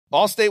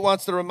Allstate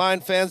wants to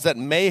remind fans that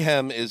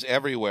mayhem is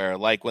everywhere,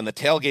 like when the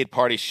tailgate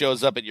party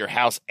shows up at your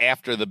house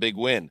after the big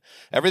win.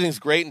 Everything's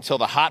great until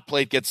the hot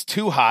plate gets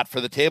too hot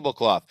for the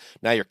tablecloth.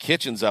 Now your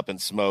kitchen's up in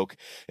smoke.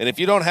 And if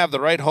you don't have the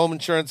right home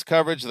insurance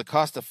coverage, the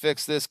cost to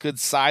fix this could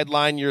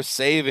sideline your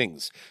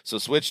savings. So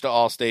switch to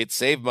Allstate,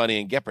 save money,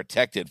 and get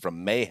protected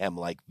from mayhem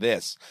like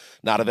this.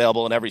 Not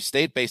available in every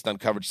state based on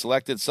coverage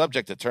selected,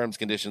 subject to terms,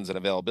 conditions, and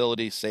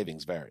availability.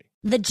 Savings vary.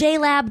 The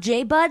JLab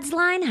J-Buds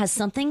line has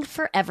something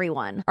for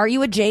everyone. Are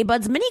you a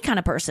J-Buds Mini kind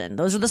of person?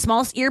 Those are the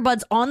smallest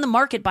earbuds on the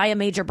market by a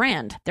major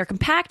brand. They're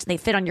compact, they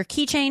fit on your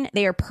keychain,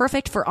 they are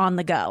perfect for on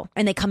the go,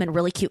 and they come in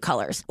really cute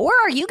colors. Or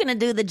are you going to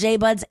do the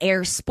J-Buds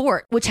Air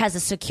Sport, which has a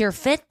secure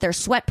fit, they're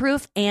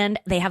sweat-proof, and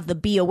they have the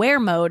Be Aware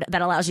mode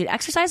that allows you to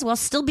exercise while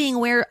still being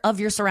aware of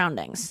your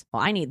surroundings.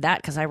 Well, I need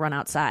that because I run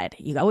outside.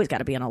 You always got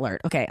to be on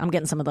alert. Okay, I'm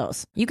getting some of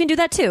those. You can do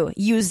that too.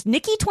 Use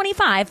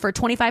Nikki25 for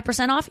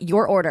 25% off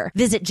your order.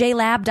 Visit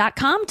jlab.com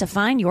to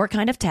find your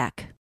kind of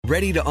tech.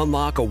 Ready to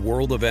unlock a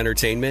world of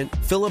entertainment?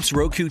 Philips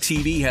Roku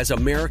TV has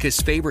America's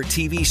favorite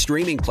TV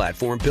streaming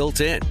platform built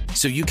in,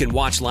 so you can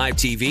watch live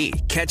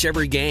TV, catch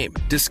every game,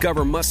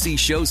 discover must-see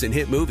shows and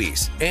hit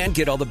movies, and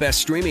get all the best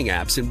streaming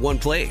apps in one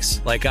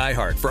place, like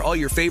iHeart for all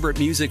your favorite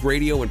music,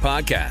 radio, and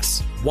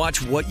podcasts.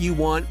 Watch what you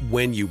want,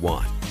 when you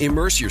want.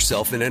 Immerse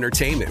yourself in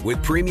entertainment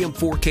with premium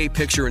 4K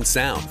picture and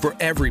sound for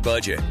every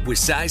budget, with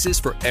sizes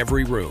for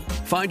every room.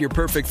 Find your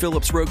perfect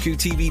Philips Roku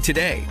TV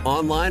today,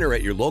 online or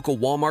at your local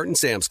Walmart and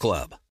Sam's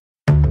Club.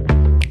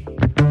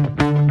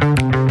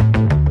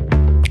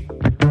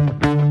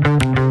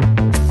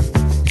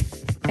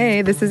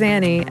 Hey, this is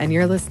Annie, and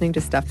you're listening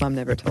to Stuff Mom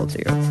Never Told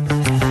You.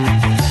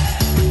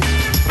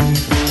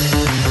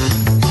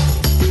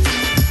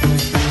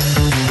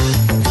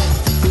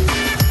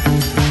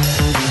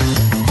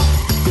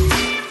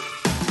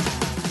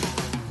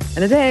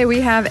 And today we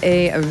have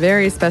a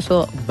very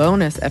special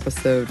bonus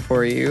episode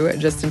for you,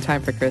 just in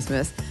time for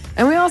Christmas.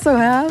 And we also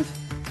have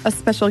a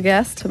special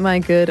guest, my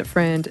good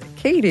friend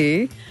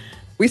Katie.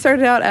 We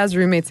started out as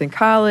roommates in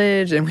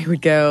college, and we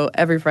would go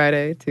every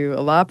Friday to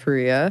La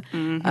Paria,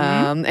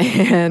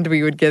 and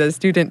we would get a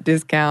student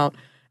discount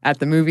at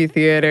the movie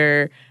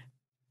theater.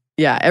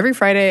 Yeah, every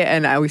Friday,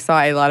 and we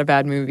saw a lot of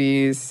bad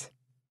movies,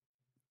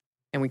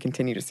 and we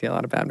continue to see a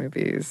lot of bad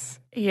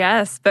movies.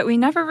 Yes, but we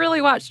never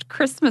really watched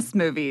Christmas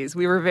movies.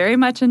 We were very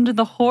much into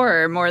the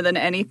horror more than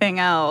anything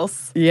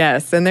else.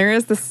 Yes, and there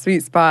is the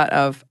sweet spot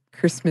of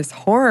Christmas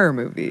horror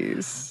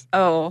movies.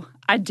 Oh,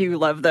 I do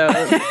love those.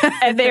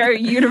 And they are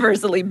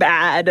universally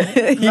bad,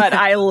 but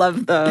I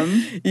love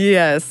them.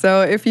 Yeah,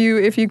 so if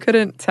you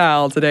couldn't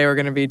tell, today we're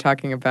going to be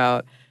talking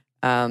about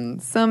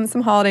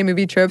some holiday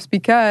movie tropes,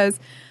 because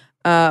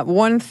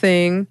one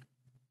thing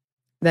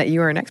that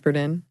you are an expert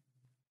in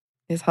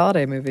is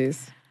holiday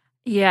movies.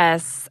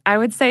 Yes, I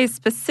would say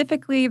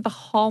specifically the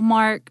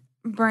Hallmark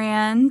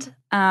brand,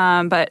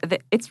 but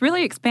it's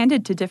really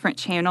expanded to different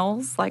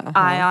channels like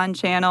Ion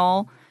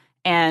Channel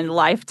and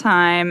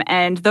Lifetime,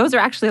 and those are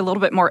actually a little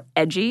bit more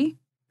edgy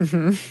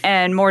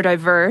and more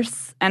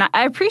diverse. And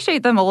I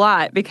appreciate them a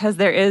lot because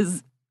there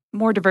is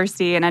more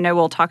diversity, and I know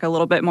we'll talk a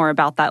little bit more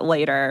about that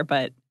later,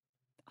 but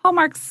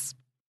Hallmark's,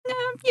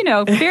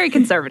 very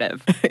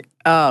conservative.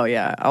 Oh,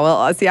 yeah.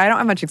 Well, see, I don't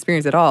have much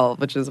experience at all,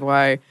 which is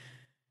why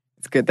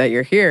it's good that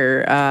you're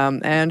here.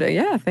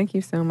 Thank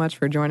you so much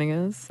for joining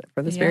us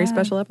for this very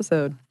special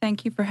episode.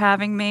 Thank you for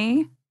having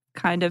me.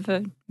 Kind of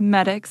a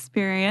meta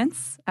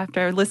experience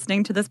after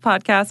listening to this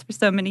podcast for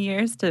so many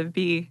years to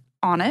be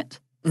on it.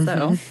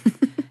 So,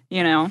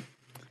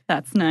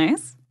 that's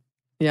nice.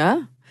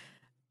 Yeah.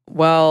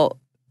 Well,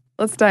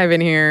 let's dive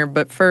in here.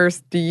 But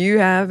first, do you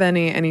have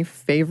any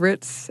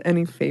favorites?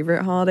 Any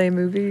favorite holiday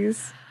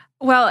movies?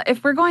 Well,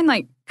 if we're going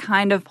like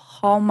kind of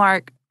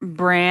Hallmark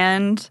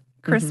brand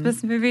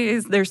Christmas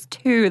movies, there's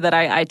two that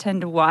I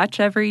tend to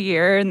watch every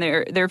year, and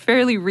they're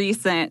fairly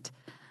recent.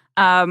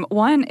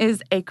 One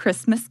is A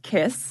Christmas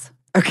Kiss.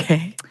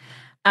 Okay.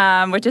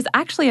 Which is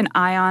actually an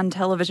Ion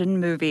television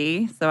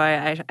movie. So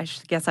I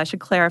guess I should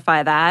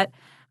clarify that.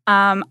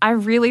 I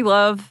really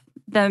love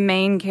the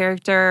main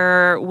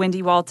character,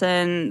 Wendy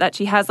Walton, that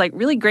she has like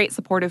really great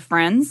supportive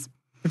friends.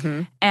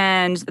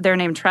 And they're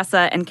named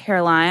Tressa and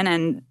Caroline.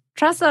 And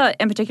Tressa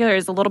in particular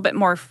is a little bit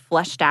more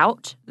fleshed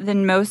out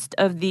than most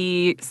of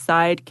the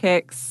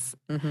sidekicks.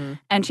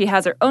 And she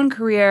has her own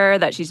career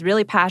that she's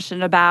really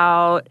passionate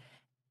about.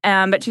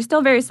 But she's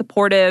still very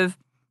supportive.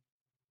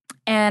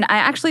 And I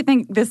actually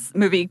think this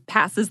movie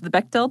passes the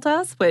Bechdel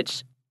test,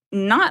 which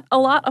not a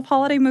lot of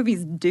holiday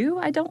movies do,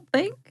 I don't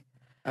think.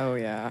 Oh,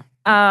 yeah.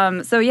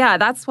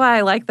 That's why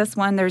I like this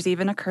one. There's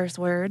even a curse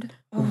word.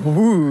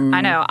 Ooh.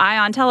 I know.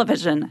 Ion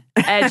television.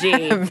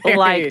 Edgy,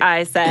 like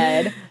I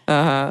said.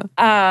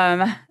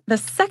 The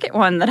second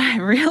one that I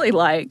really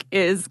like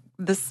is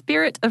The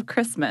Spirit of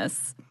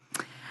Christmas,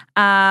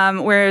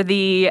 where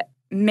the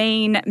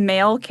main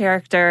male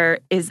character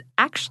is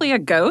actually a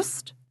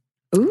ghost.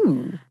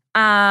 Ooh.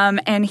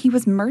 And he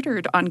was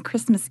murdered on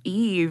Christmas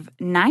Eve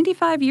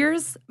 95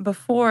 years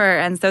before.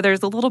 And so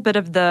there's a little bit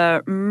of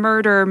the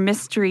murder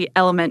mystery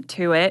element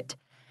to it.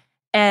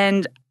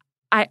 And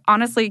I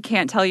honestly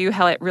can't tell you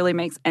how it really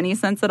makes any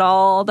sense at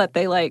all that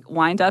they like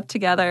wind up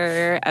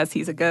together as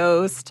he's a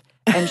ghost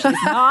and she's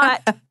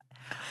not.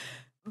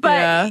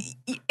 But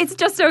it's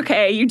just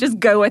okay. You just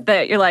go with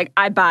it. You're like,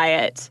 I buy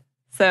it.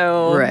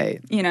 So,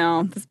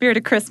 The Spirit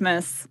of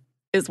Christmas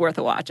is worth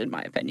a watch, in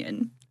my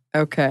opinion.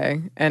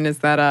 Okay. And is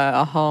that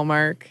a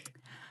Hallmark?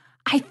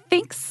 I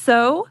think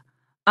so.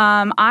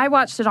 I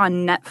watched it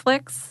on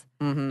Netflix,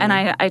 and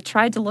I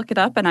tried to look it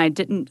up, and I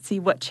didn't see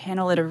what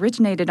channel it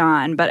originated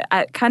on. But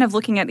kind of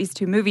looking at these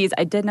two movies,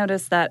 I did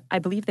notice that I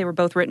believe they were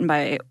both written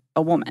by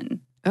a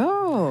woman.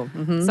 Oh.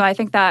 Mm-hmm. So I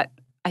think that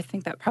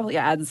probably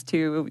adds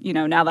to,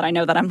 now that I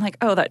know that, I'm like,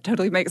 oh, that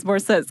totally makes more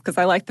sense because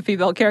I like the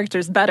female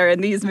characters better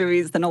in these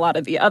movies than a lot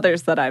of the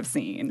others that I've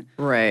seen.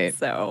 Right.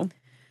 So.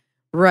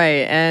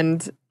 Right.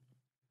 And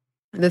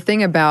the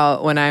thing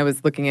about when I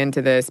was looking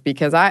into this,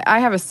 because I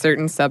have a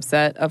certain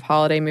subset of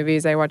holiday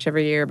movies I watch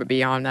every year, but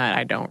beyond that,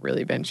 I don't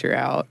really venture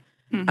out.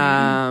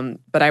 Mm-hmm.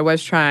 But I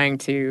was trying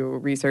to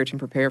research and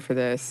prepare for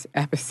this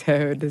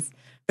episode, this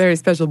very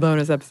special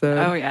bonus episode.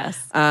 Oh,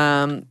 yes.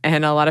 And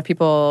a lot of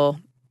people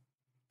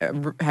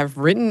have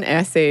written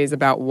essays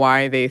about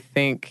why they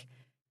think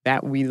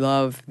that we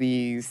love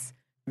these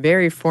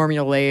very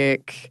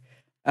formulaic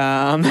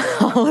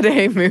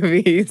holiday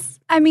movies.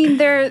 I mean,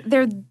 they're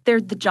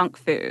the junk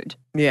food.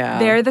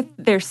 Yeah.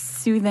 They're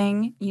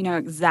soothing. You know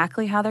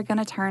exactly how they're going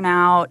to turn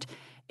out.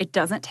 It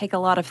doesn't take a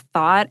lot of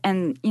thought.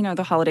 And,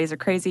 the holidays are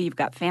crazy. You've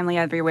got family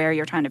everywhere.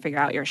 You're trying to figure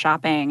out your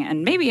shopping.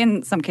 And maybe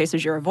in some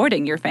cases you're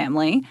avoiding your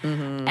family.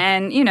 Mm-hmm.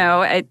 And,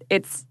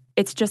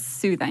 it's just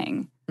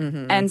soothing.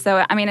 Mm-hmm. And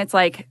so, I mean, it's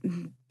like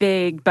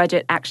big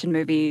budget action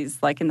movies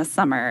like in the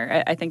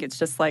summer. I think it's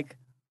just like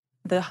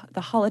the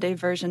holiday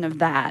version of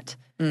that.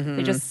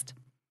 Mm-hmm.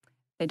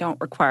 They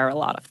don't require a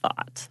lot of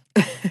thought.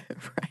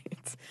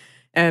 Right.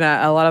 And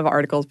a lot of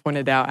articles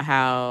pointed out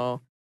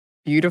how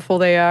beautiful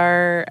they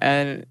are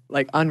and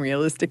like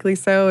unrealistically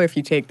so if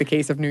you take the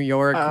case of New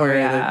York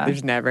where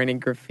there's never any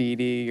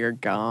graffiti or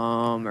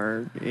gum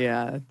or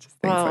just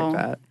things like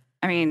that.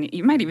 I mean,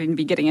 you might even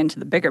be getting into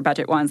the bigger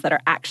budget ones that are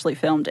actually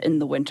filmed in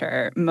the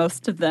winter.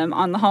 Most of them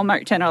on the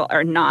Hallmark Channel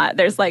are not.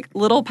 There's like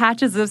little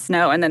patches of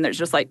snow and then there's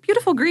just like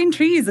beautiful green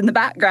trees in the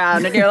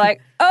background. And you're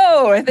like,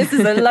 oh, this is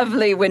a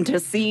lovely winter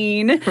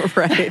scene.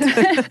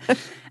 Right.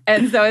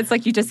 And so it's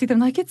like you just see them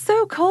like, it's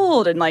so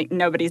cold and like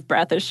nobody's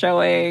breath is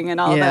showing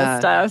and all that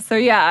stuff. So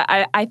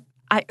I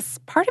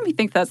part of me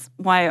thinks that's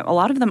why a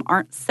lot of them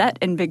aren't set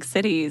in big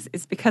cities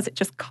is because it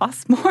just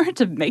costs more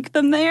to make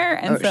them there.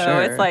 And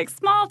it's like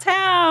small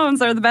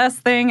towns are the best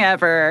thing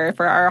ever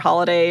for our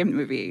holiday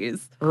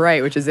movies.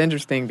 Right, which is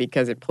interesting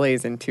because it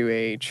plays into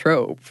a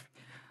trope.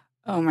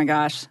 Oh my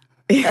gosh.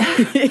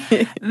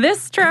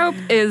 This trope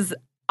is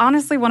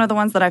honestly one of the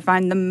ones that I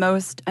find the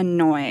most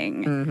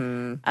annoying.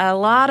 Mm-hmm. A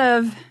lot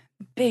of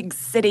big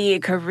city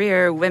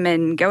career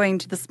women going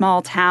to the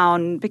small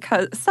town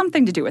because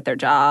something to do with their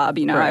job.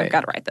 I've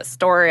got to write this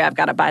story. I've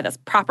got to buy this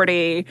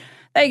property.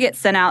 They get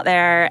sent out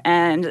there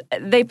and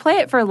they play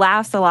it for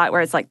laughs a lot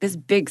where it's like this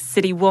big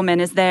city woman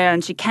is there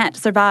and she can't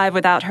survive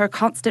without her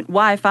constant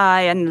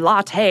Wi-Fi and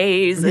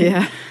lattes.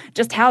 And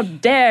just how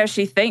dare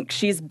she think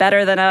she's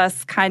better than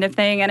us kind of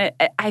thing. And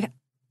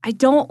I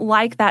don't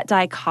like that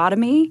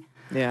dichotomy.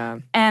 Yeah.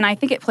 And I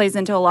think it plays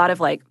into a lot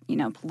of like,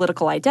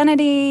 political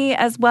identity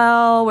as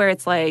well, where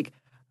it's like,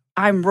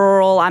 I'm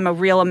rural, I'm a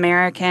real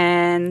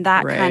American,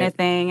 that kind of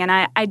thing. And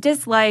I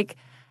dislike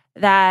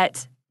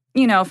that,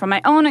 from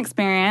my own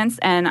experience,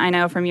 and I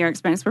know from your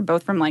experience, we're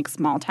both from like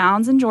small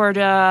towns in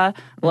Georgia.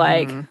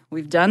 Like,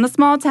 we've done the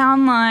small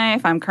town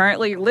life. I'm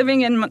currently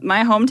living in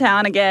my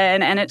hometown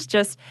again. And it's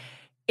just,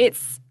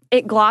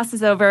 it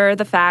glosses over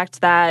the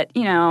fact that,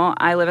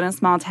 I live in a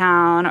small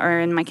town or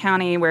in my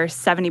county where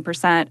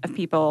 70% of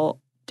people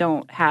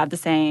don't have the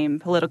same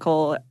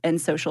political and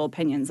social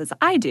opinions as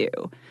I do.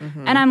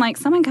 Mm-hmm. And I'm like,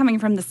 someone coming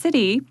from the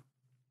city,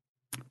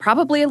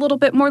 probably a little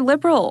bit more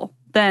liberal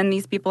than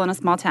these people in a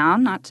small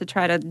town, not to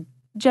try to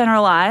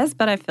generalize,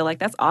 but I feel like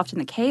that's often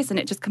the case. And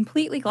it just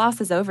completely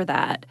glosses over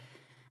that.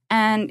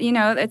 And,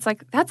 it's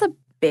like, that's a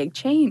big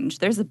change.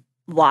 There's a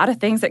lot of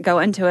things that go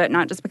into it,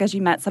 not just because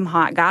you met some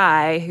hot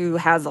guy who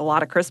has a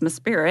lot of Christmas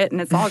spirit and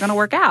it's all going to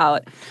work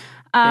out.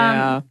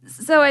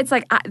 So it's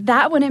like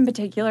that one in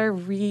particular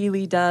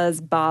really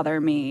does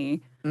bother me.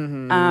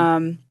 Mm-hmm.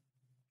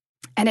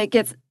 And it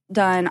gets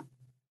done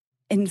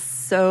in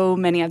so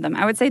many of them.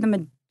 I would say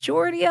the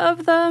majority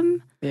of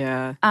them.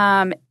 Yeah.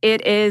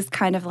 It is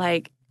kind of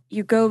like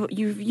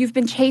you've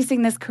been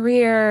chasing this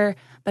career,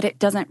 but it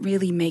doesn't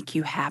really make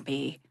you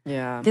happy.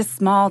 Yeah. This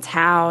small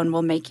town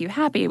will make you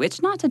happy,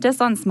 which not to diss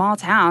on small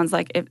towns.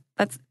 Like, if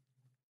that's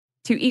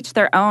to each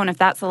their own, if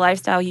that's the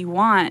lifestyle you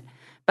want.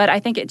 But I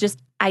think it just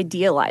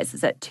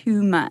idealizes it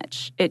too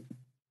much.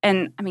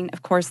 And I mean,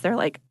 of course, they're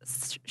like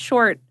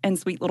short and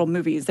sweet little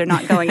movies. They're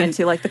not going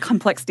into like the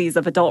complexities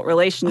of adult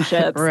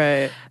relationships.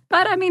 Right.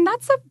 But I mean,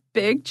 that's a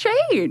big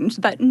change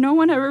that no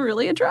one ever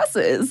really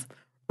addresses.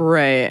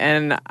 Right.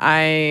 And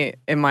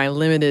in my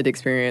limited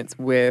experience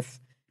with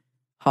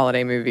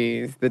holiday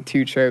movies, the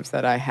two tropes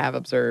that I have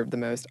observed the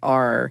most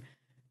are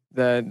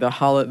the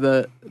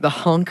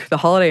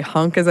holiday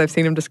hunk, as I've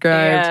seen him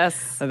described.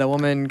 Yes. The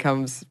woman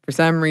comes for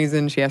some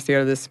reason. She has to go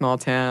to this small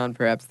town.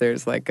 Perhaps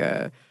there's like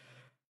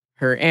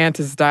her aunt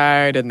has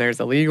died, and there's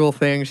a legal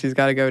thing she's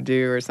got to go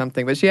do or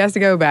something. But she has to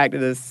go back to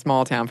this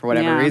small town for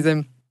whatever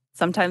reason.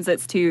 Sometimes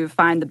it's to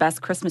find the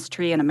best Christmas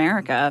tree in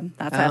America.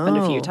 That's happened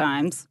a few Oh.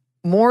 times.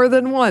 More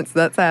than once,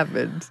 that's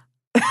happened.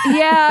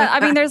 Yeah, I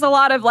mean, there's a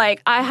lot of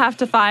like, I have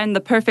to find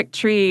the perfect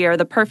tree or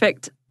the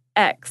perfect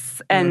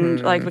X,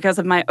 and like because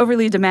of my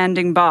overly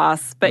demanding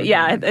boss. But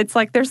yeah, it's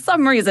like there's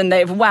some reason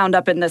they've wound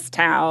up in this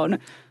town.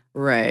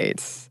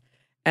 Right.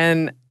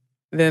 And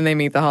then they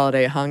meet the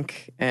holiday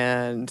hunk,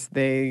 and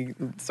they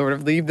sort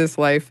of leave this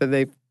life that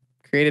they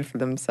created for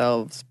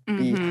themselves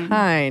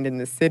behind in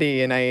the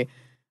city. And I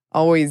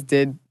always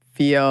did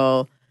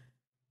feel,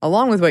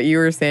 along with what you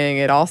were saying,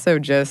 it also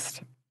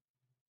just,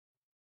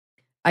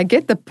 I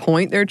get the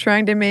point they're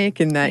trying to make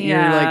in that you're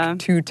like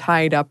too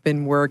tied up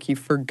in work, you've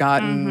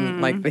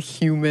forgotten like the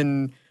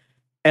human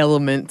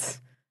element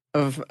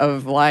of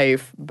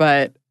life.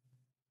 But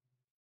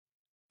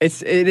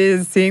it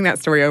is seeing that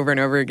story over and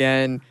over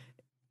again.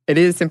 It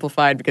is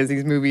simplified because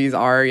these movies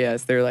are,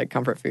 yes, they're like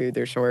comfort food,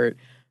 they're short,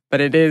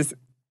 but it is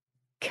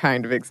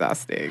kind of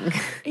exhausting.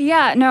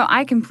 Yeah, no,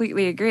 I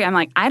completely agree. I'm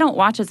like, I don't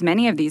watch as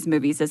many of these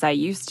movies as I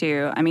used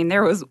to. I mean,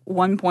 there was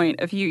one point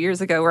a few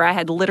years ago where I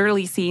had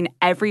literally seen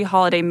every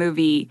holiday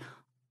movie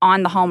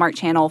on the Hallmark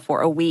Channel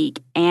for a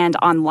week and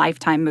on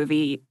Lifetime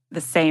movie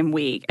the same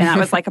week. And that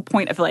was like a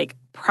point of like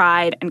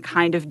pride and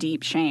kind of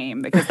deep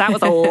shame because that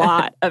was a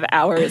lot of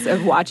hours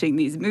of watching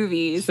these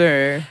movies.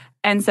 Sure.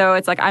 And so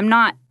it's like, I'm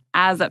not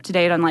as up to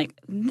date on like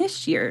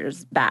this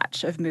year's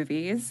batch of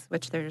movies,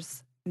 which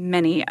there's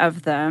many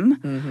of them.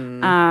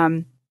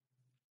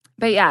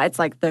 But yeah, it's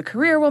like the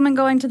career woman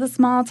going to the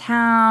small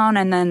town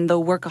and then the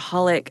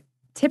workaholic,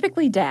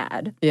 typically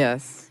dad.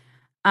 Yes.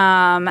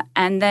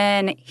 And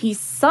then he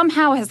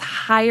somehow has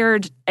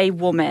hired a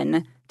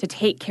woman to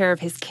take care of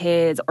his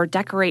kids or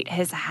decorate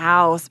his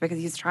house because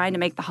he's trying to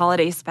make the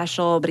holiday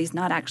special, but he's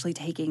not actually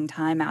taking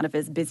time out of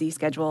his busy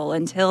schedule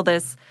until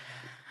this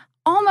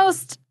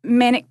almost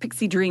manic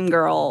pixie dream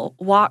girl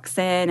walks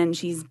in and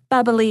she's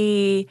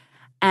bubbly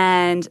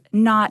and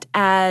not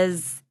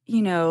as,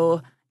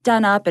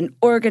 done up and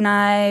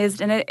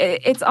organized. And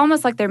it's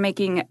almost like they're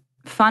making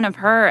fun of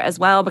her as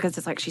well because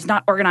it's like she's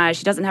not organized,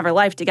 she doesn't have her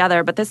life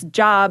together, but this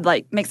job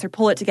like makes her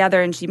pull it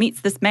together and she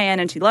meets this man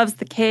and she loves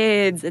the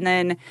kids and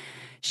then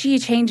she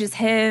changes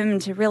him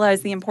to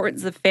realize the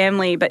importance of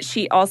family, but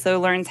she also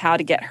learns how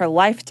to get her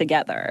life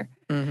together.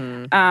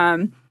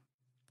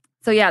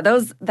 So yeah,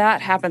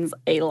 that happens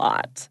a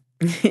lot.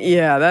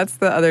 Yeah, that's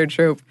the other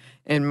trope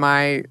in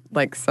my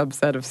like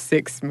subset of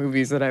 6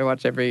 movies that I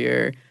watch every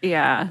year.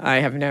 Yeah. I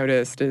have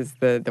noticed is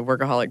the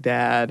workaholic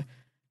dad,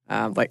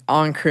 like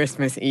on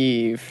Christmas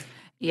Eve,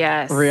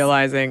 Yes.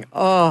 realizing,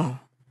 oh,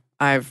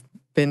 I've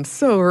been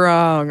so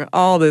wrong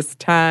all this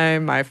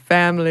time. My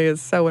family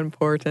is so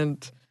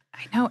important.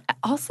 I know.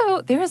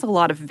 Also, there is a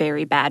lot of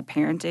very bad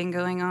parenting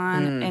going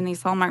on in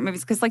these Hallmark movies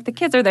because, like, the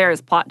kids are there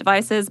as plot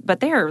devices, but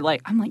they're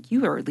like, I'm like,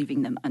 you are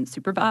leaving them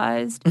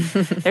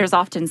unsupervised. There's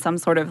often some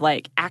sort of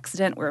like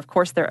accident where, of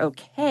course, they're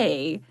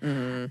okay,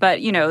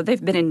 but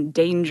they've been in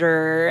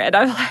danger, and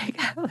I'm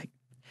like,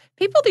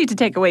 people need to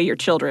take away your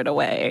children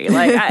away.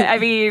 Like, I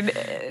mean,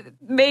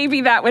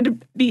 maybe that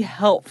would be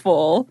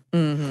helpful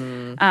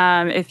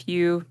if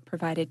you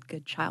provided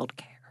good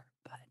childcare.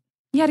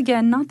 Yet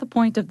again, not the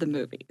point of the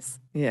movies.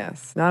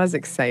 Yes, not as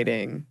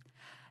exciting.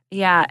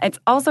 Yeah, it's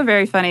also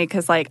very funny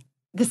because, like,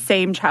 the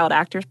same child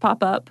actors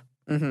pop up.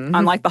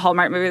 Unlike the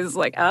Hallmark movies,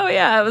 like, oh,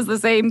 yeah, it was the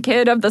same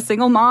kid of the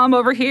single mom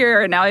over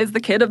here, and now he's the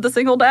kid of the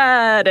single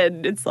dad.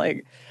 And it's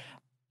like,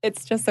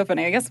 it's just so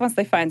funny. I guess once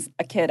they find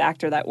a kid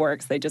actor that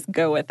works, they just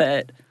go with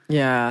it.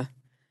 Yeah.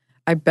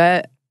 I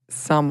bet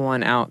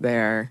someone out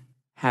there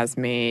has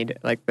made,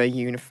 like, the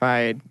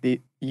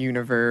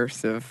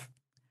universe of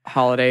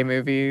holiday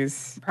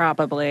movies.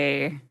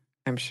 Probably.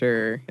 I'm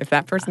sure. If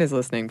that person is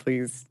listening,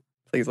 please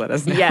let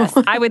us know. Yes,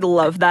 I would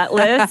love that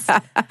list.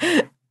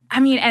 I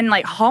mean, and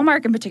like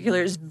Hallmark in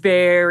particular is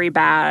very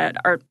bad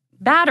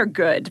or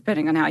good,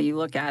 depending on how you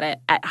look at it,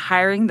 at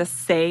hiring the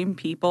same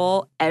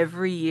people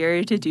every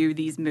year to do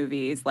these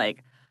movies.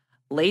 Like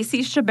Lacey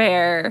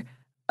Chabert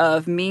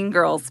of Mean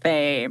Girls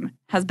fame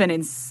has been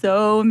in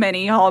so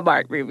many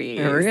Hallmark movies.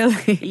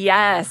 Really?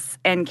 Yes.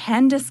 And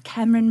Candace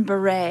Cameron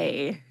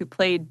Bure, who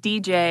played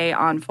DJ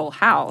on Full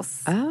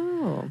House.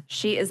 Oh.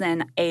 She is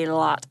in a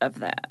lot of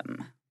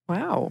them.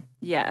 Wow.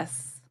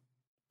 Yes.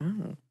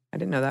 Oh. I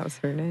didn't know that was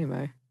her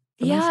name.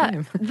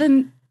 Yeah.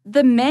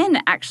 The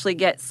men actually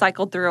get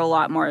cycled through a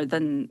lot more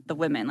than the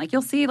women. Like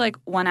you'll see like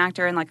one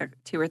actor in like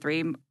 2 or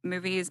 3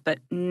 movies, but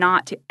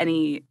not to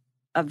any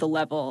of the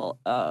level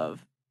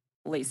of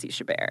Lacey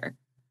Chabert.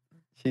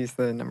 She's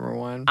the number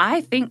one.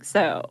 I think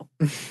so.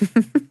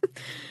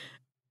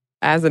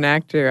 As an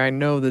actor, I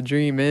know the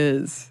dream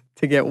is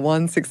to get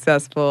one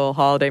successful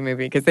holiday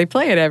movie because they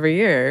play it every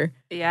year.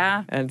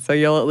 Yeah. And so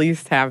you'll at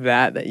least have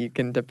that you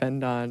can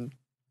depend on.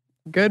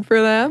 Good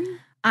for them.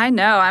 I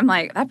know. I'm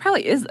like, that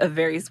probably is a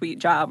very sweet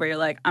job where you're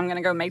like, I'm going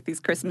to go make these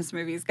Christmas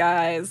movies,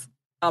 guys.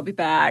 I'll be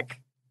back.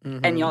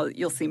 And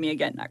you'll see me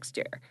again next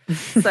year.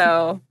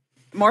 So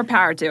more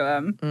power to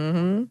him.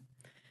 Mm-hmm.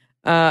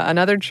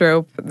 Another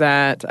trope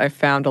that I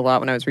found a lot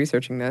when I was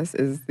researching this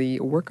is the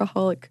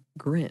workaholic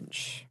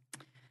Grinch.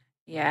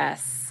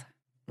 Yes.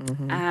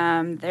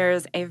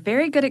 There's a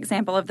very good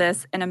example of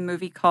this in a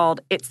movie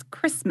called It's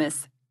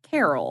Christmas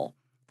Carol,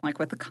 like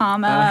with a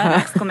comma, an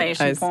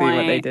exclamation I point. see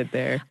what they did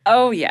there.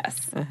 Oh,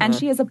 yes. And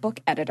she is a book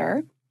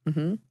editor,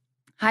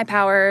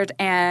 high-powered,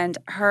 and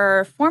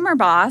her former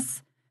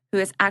boss, who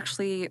is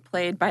actually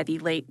played by the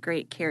late,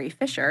 great Carrie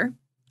Fisher.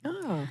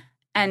 Oh.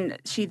 And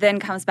she then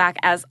comes back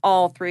as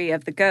all three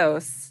of the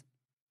ghosts.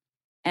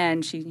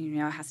 And she,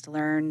 has to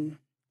learn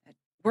that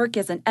work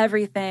isn't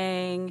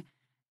everything.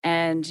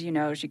 And,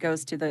 she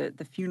goes to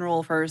the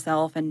funeral for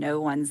herself and no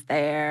one's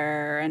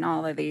there and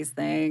all of these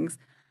things.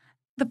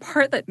 The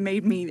part that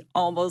made me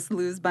almost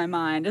lose my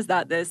mind is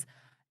that this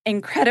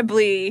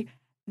incredibly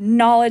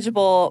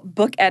knowledgeable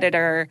book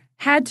editor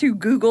had to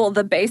Google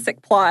the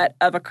basic plot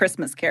of A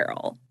Christmas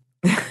Carol.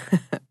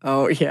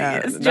 Oh,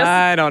 yeah.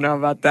 I don't know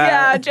about that.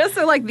 Yeah, just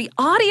so the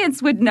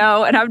audience would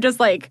know. And I'm just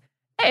like,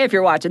 hey, if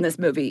you're watching this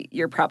movie,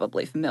 you're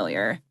probably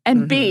familiar.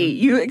 And B,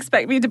 you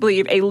expect me to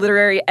believe a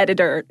literary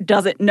editor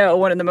doesn't know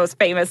one of the most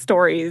famous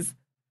stories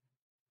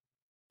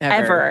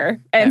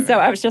ever. And so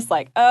I was just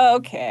like,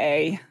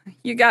 okay,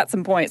 you got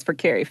some points for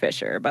Carrie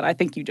Fisher, but I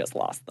think you just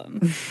lost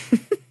them.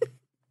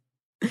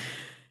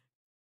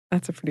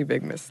 That's a pretty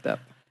big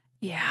misstep.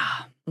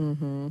 Yeah.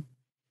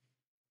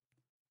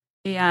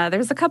 Yeah,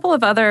 there's a couple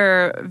of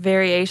other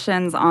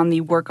variations on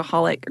the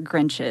workaholic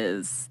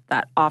Grinches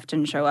that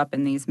often show up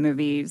in these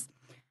movies.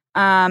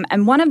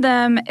 And one of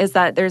them is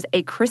that there's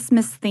a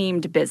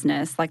Christmas-themed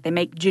business, like they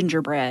make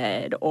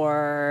gingerbread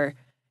or,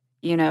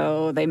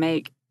 they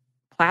make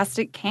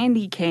plastic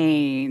candy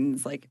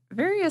canes, like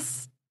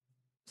various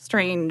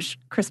strange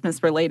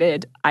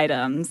Christmas-related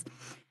items.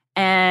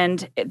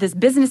 And this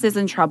business is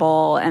in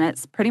trouble, and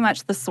it's pretty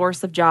much the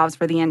source of jobs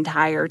for the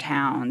entire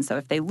town. So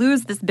if they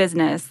lose this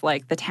business,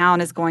 the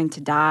town is going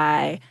to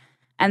die.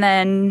 And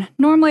then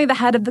normally the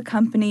head of the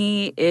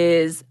company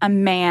is a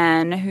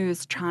man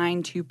who's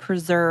trying to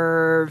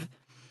preserve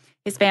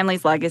his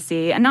family's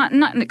legacy. And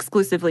not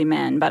exclusively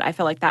men, but I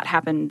feel like that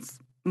happens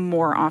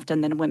more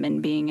often than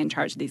women being in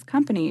charge of these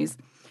companies.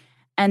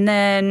 And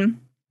then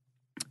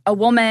a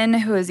woman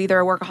who is either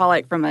a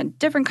workaholic from a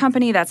different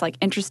company that's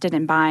interested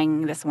in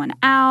buying this one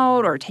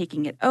out or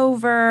taking it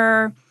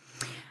over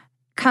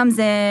comes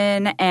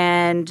in,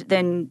 and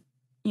then,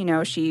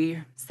 she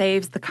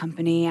saves the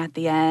company at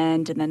the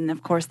end. And then,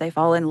 of course, they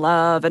fall in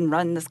love and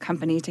run this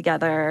company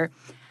together.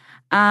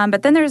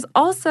 But then there's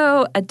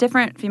also a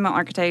different female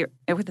archetype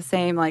with the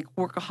same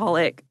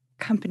workaholic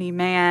company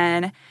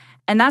man.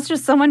 And that's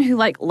just someone who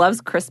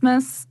loves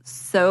Christmas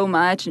so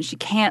much, and she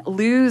can't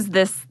lose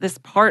this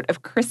part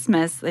of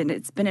Christmas, and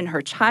it's been in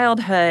her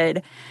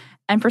childhood.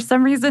 And for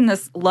some reason,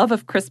 this love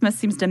of Christmas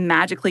seems to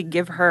magically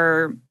give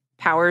her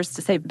powers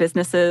to save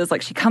businesses.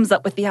 She comes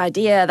up with the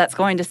idea that's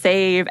going to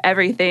save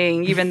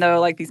everything, even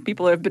though these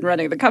people who have been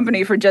running the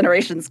company for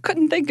generations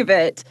couldn't think of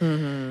it.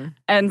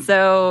 And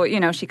so,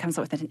 she comes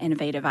up with an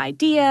innovative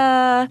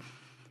idea,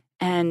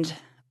 and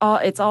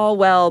it's all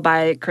well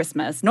by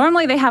Christmas.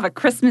 Normally, they have a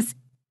Christmas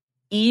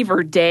Eve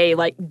or day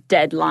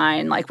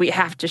deadline, we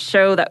have to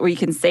show that we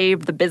can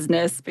save the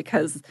business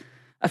because,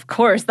 of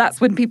course,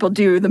 that's when people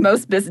do the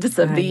most business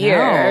of the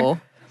year.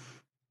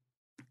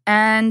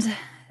 And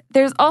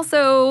there's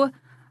also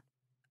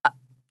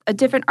a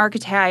different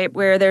archetype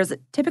where there's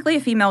typically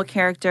a female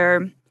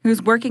character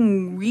who's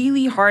working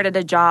really hard at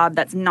a job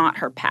that's not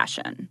her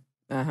passion.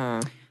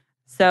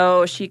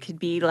 So she could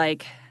be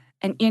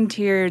an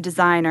interior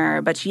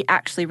designer, but she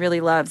actually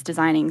really loves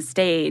designing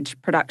stage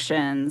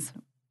productions,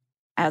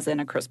 as in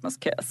A Christmas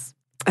Kiss.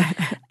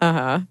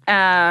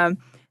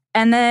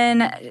 And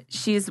then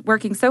she's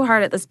working so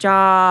hard at this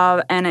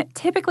job, and it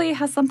typically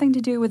has something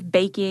to do with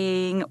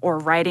baking or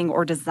writing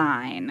or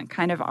design,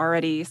 kind of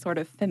already sort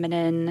of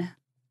feminine,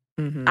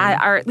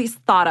 or at least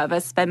thought of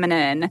as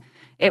feminine.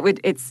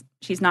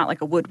 She's not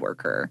like a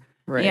woodworker,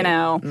 right.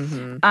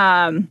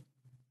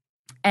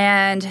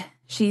 And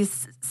she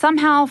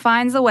somehow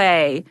finds a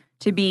way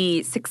to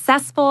be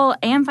successful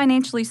and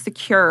financially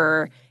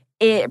secure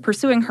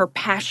pursuing her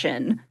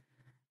passion,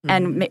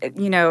 and,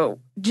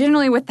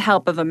 generally with the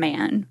help of a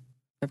man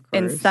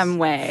in some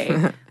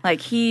way.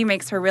 He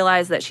makes her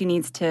realize that she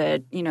needs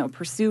to,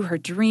 pursue her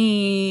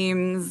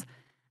dreams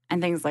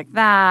and things like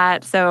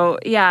that. So,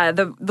 yeah,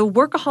 the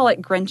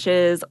workaholic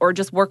Grinches, or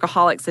just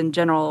workaholics in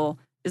general,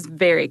 is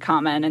very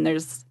common, and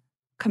there's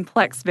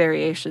complex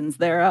variations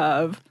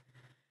thereof.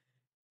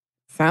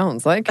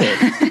 Sounds like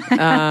it.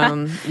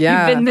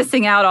 Yeah. You've been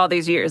missing out all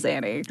these years,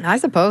 Annie. I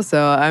suppose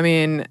so. I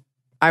mean,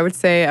 I would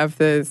say of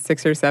the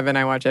 6 or 7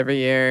 I watch every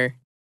year,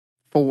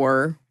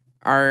 4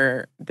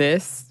 are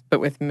this, but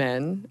with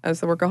men as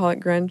the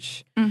workaholic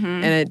Grinch.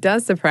 And it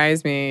does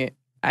surprise me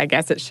I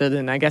guess it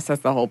shouldn't. I guess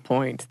that's the whole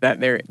point, that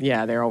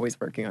they're always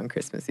working on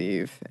Christmas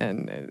Eve.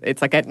 And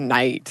it's like at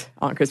night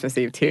on Christmas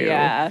Eve too.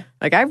 Yeah.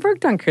 Like I've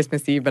worked on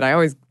Christmas Eve, but I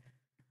always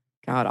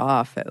got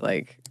off at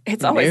like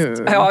It's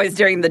noon. always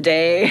during the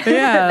day.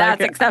 Yeah,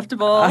 That's like,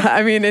 acceptable.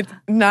 I mean, it's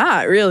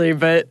not really,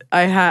 but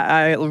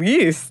I at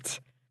least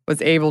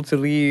was able to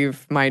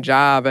leave my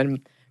job. And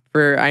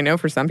I know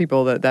for some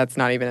people that's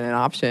not even an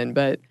option,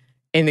 but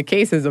in the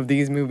cases of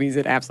these movies,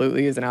 it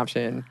absolutely is an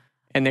option.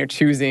 And they're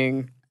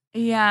choosing.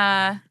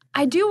 Yeah.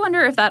 I do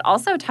wonder if that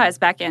also ties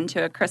back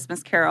into A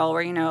Christmas Carol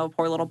where,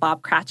 poor little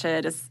Bob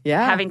Cratchit is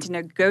having to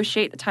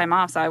negotiate the time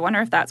off. So I wonder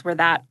if that's where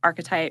that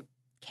archetype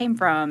came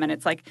from. And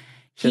it's like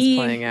Just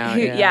playing out,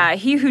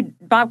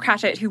 Bob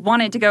Cratchit, who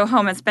wanted to go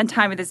home and spend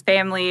time with his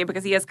family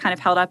because he is kind of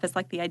held up as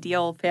like the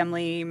ideal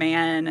family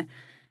man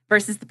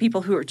versus the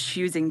people who are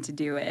choosing to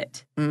do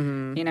it,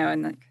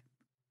 and like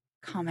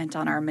comment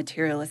on our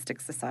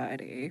materialistic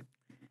society.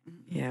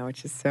 Yeah,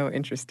 which is so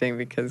interesting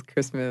because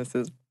Christmas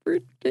is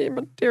pretty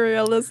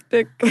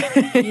materialistic.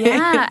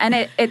 Yeah,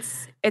 and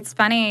it's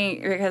funny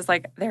because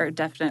like there are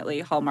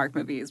definitely Hallmark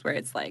movies where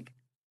it's like,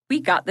 we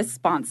got this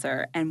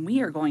sponsor and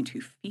we are going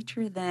to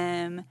feature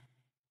them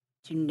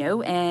to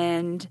no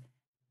end.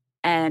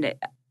 And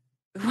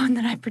one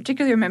that I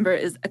particularly remember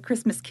is A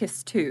Christmas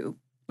Kiss 2,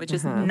 which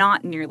is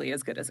not nearly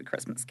as good as A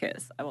Christmas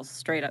Kiss. I will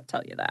straight up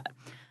tell you that.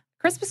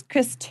 Christmas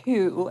Kiss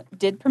 2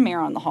 did premiere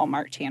on the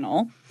Hallmark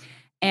Channel.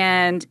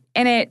 And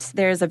in it,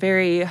 there's a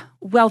very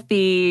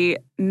wealthy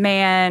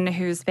man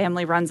whose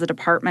family runs a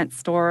department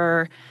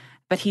store,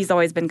 but he's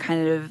always been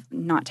kind of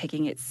not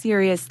taking it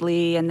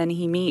seriously. And then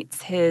he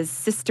meets his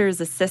sister's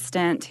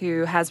assistant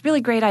who has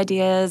really great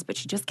ideas, but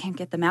she just can't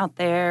get them out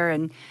there.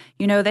 And,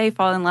 they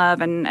fall in love.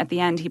 And at the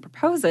end, he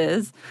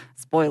proposes.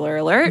 Spoiler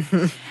alert.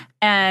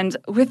 And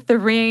with the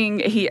ring,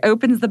 he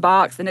opens the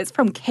box, and it's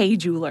from Kay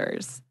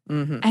Jewelers.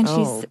 Mm-hmm.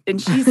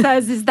 And she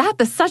says, "Is that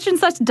the such and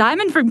such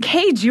diamond from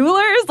Kay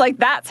Jewelers?" Like,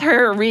 that's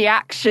her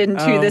reaction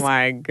to this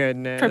my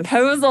goodness.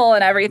 proposal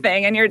and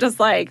everything. And you're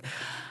just like,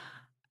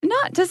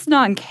 not just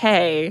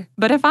non-Kay,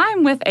 but if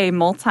I'm with a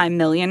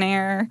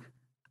multimillionaire,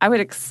 I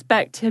would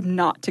expect him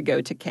not to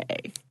go to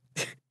Kay.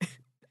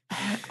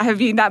 I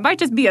mean, that might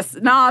just be a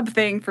snob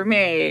thing for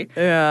me.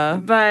 Yeah.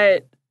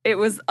 But it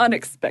was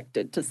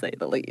unexpected, to say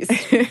the least.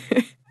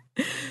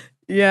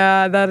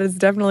 Yeah, that is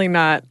definitely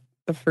not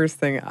the first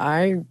thing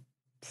I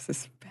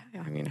suspect.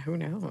 I mean, who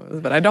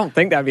knows? But I don't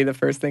think that'd be the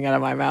first thing out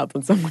of my mouth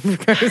when someone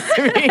proposes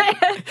to me.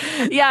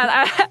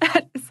 Yeah,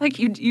 it's like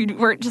you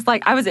weren't just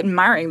like, I was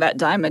admiring that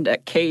diamond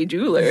at Kay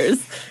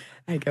Jewelers.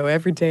 I go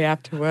every day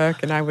after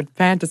work, and I would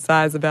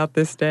fantasize about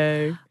this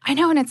day. I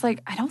know, and it's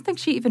like, I don't think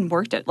she even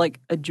worked at,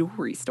 like, a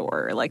jewelry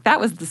store. Like, that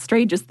was the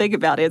strangest thing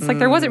about it. It's like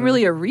there wasn't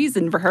really a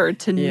reason for her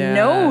to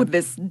know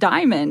this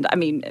diamond. I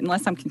mean,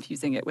 unless I'm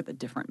confusing it with a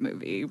different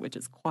movie, which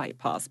is quite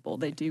possible.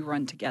 They do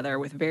run together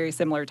with very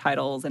similar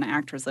titles and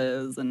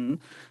actresses and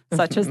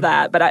such as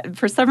that. But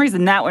for some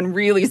reason, that one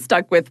really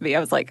stuck with me. I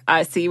was like,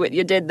 I see what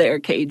you did there,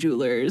 Kay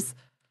Jewelers.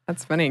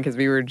 That's funny because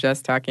we were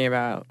just talking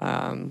about,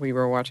 we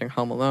were watching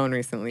Home Alone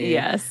recently.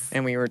 Yes.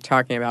 And we were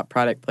talking about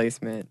product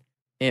placement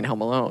in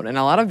Home Alone. And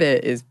a lot of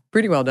it is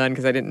pretty well done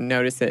because I didn't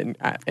notice it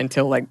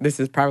until, like, this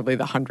is probably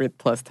the 100th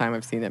plus time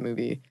I've seen that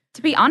movie.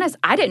 To be honest,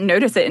 I didn't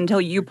notice it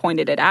until you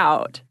pointed it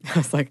out. I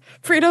was like,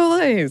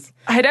 Frito-Lays.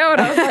 I know.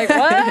 And I was like,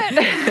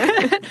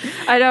 what?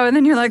 I know. And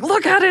then you're like,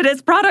 look at it.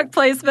 It's product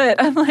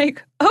placement. I'm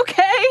like,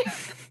 okay.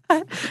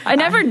 I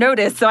never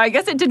noticed, so I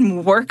guess it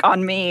didn't work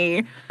on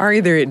me. Or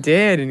either it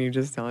did and you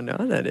just don't know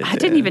that it did. I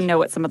didn't even know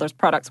what some of those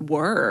products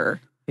were.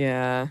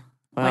 Yeah.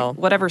 Well, like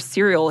whatever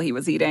cereal he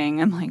was eating.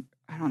 I'm like,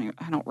 I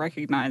don't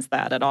recognize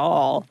that at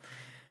all.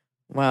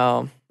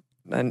 Well,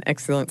 an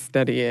excellent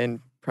study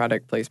in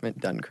product placement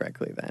done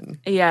correctly then.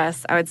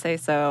 Yes, I would say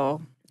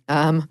so.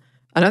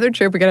 Another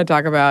trope we got to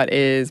talk about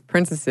is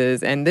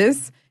princesses, and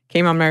this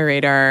came on my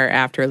radar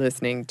after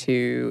listening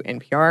to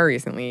NPR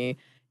recently.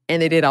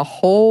 And they did a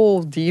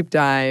whole deep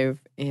dive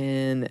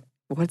in,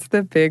 what's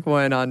the big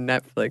one on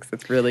Netflix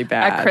that's really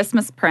bad? A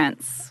Christmas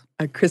Prince.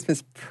 A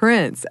Christmas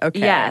Prince.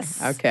 Okay.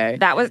 Yes. Okay.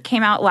 That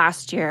came out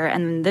last year.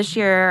 And this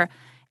year,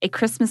 A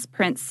Christmas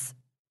Prince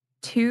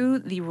 2,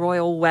 The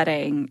Royal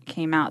Wedding,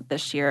 came out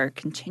this year,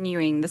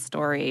 continuing the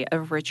story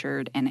of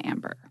Richard and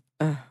Amber.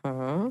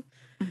 Uh-huh.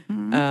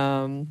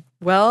 Mm-hmm.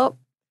 Well,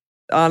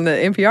 on the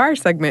NPR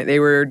segment,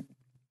 they were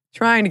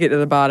trying to get to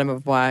the bottom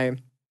of why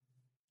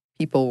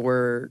people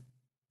were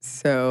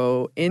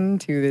so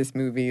into this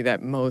movie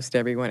that most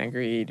everyone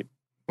agreed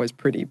was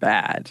pretty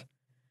bad.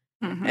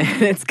 Mm-hmm.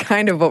 And it's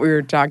kind of what we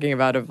were talking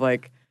about of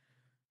like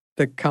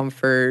the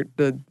comfort,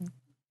 the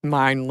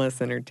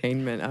mindless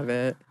entertainment of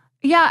it.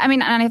 Yeah, I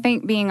mean, and I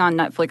think being on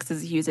Netflix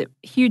is a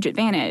huge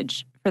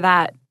advantage for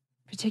that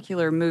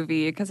particular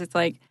movie because it's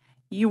like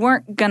you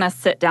weren't going to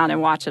sit down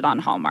and watch it on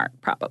Hallmark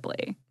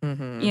probably,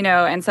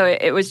 and so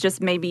it was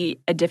just maybe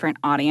a different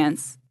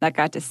audience that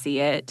got to see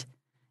it.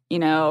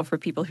 For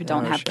people who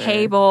don't have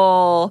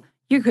cable,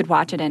 You could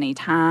watch it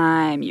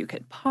anytime. You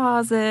could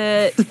pause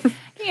it.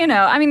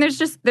 I mean, there's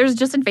just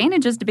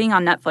advantages to being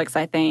on Netflix,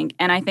 I think.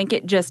 And I think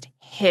it just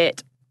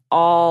hit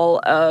all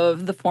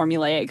of the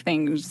formulaic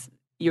things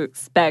you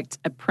expect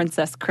a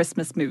princess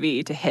Christmas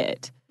movie to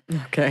hit.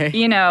 Okay.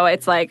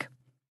 It's like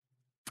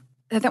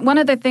one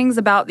of the things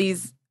about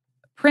these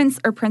prince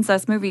or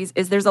princess movies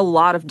is there's a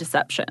lot of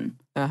deception.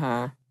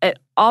 Uh-huh. It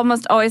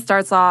almost always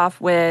starts off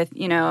with,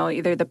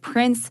 either the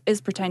prince is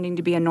pretending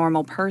to be a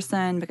normal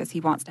person because he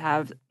wants to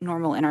have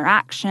normal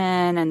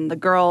interaction, and the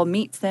girl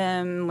meets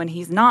him when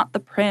he's not the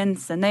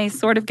prince, and they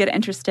sort of get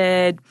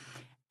interested.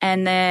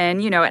 And then,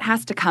 it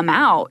has to come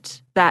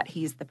out that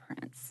he's the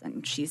prince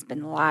and she's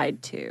been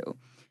lied to.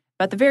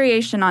 But the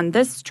variation on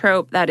this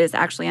trope that is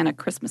actually in A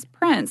Christmas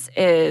Prince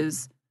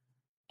is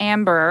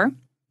Amber,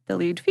 the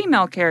lead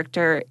female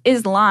character,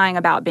 is lying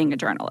about being a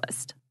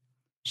journalist.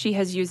 She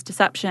has used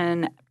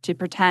deception to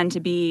pretend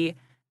to be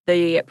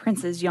the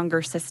prince's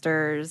younger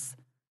sister's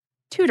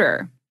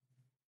tutor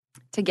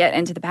to get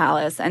into the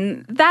palace.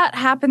 And that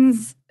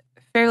happens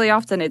fairly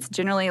often. It's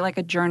generally like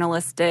a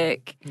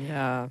journalistic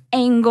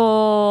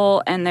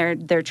angle, and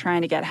they're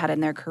trying to get ahead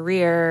in their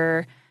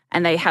career.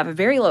 And they have a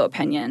very low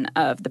opinion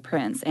of the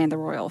prince and the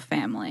royal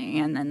family.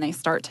 And then they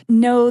start to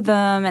know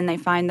them, and they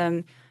find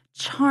them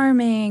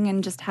charming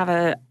and just have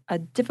a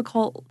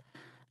difficult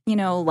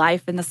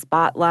life in the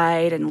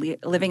spotlight and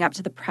living up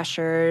to the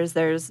pressures.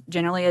 There's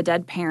generally a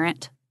dead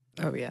parent.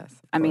 Oh, yes.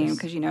 I mean,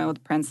 because,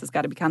 the prince has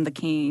got to become the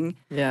king.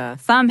 Yeah.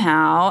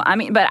 Somehow. I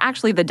mean, but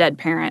actually the dead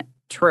parent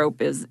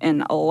trope is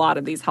in a lot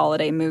of these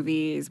holiday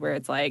movies where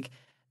it's like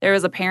there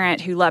is a parent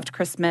who loved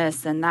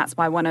Christmas, and that's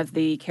why one of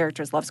the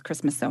characters loves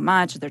Christmas so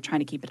much. They're trying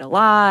to keep it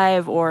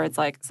alive. Or it's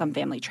like some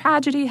family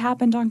tragedy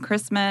happened on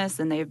Christmas,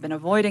 and they've been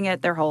avoiding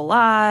it their whole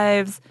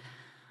lives.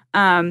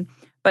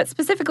 But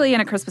specifically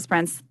in A Christmas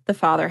Prince, the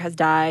father has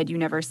died. You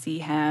never see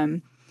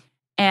him.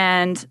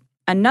 And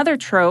another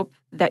trope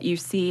that you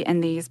see in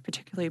these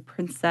particularly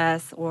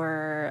princess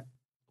or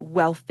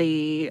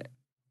wealthy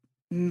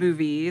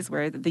movies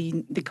where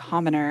the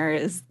commoner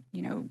is,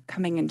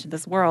 coming into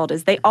this world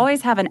is they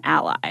always have an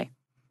ally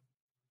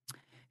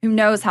who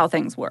knows how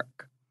things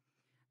work.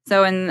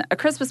 So in A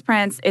Christmas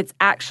Prince, it's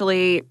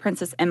actually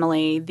Princess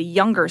Emily, the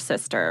younger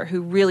sister,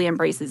 who really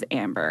embraces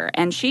Amber.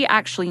 And she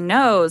actually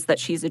knows that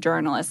she's a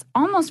journalist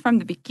almost from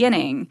the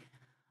beginning,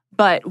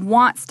 but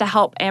wants to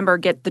help Amber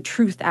get the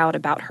truth out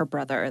about her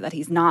brother, that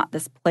he's not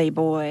this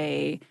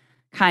playboy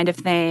kind of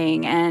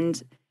thing.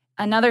 And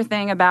another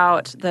thing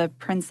about the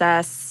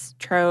princess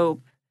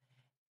trope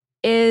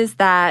is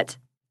that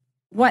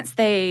once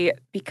they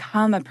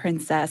become a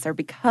princess or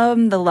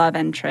become the love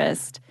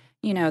interest,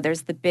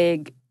 there's the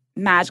big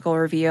magical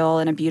reveal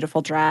in a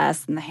beautiful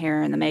dress, and the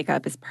hair and the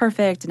makeup is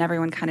perfect, and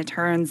everyone kind of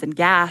turns and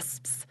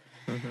gasps.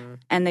 Mm-hmm.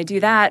 And they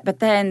do that, but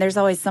then there's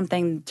always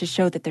something to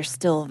show that they're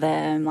still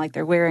them, like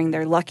they're wearing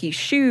their lucky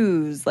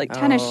shoes, like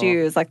tennis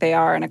shoes, like they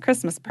are in A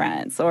Christmas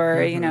Prince,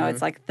 or,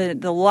 it's like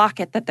the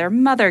locket that their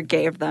mother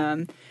gave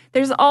them.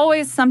 There's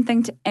always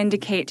something to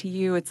indicate to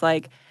you. It's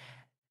like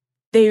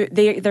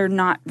they're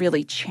not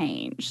really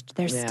changed.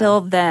 They're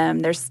still them.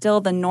 They're still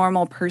the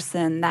normal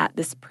person that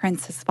this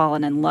prince has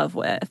fallen in love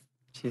with.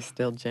 She's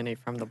still Jenny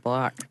from the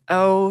block.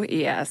 Oh,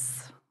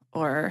 yes.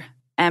 Or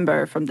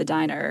Amber from the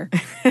diner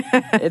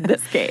in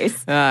this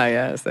case. Ah,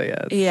 yes,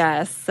 yes.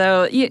 Yes.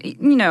 So,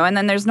 and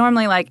then there's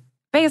normally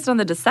based on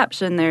the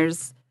deception,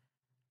 there's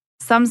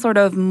some sort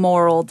of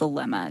moral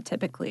dilemma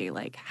typically.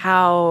 Like,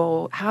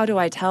 how do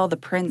I tell the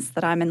prince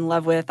that I'm in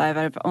love with,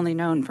 I've only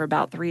known for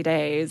about 3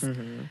 days,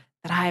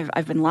 that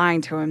I've been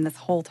lying to him this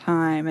whole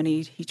time, and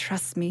he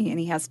trusts me, and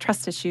he has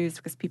trust issues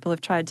because people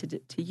have tried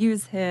to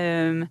use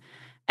him.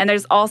 And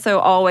there's also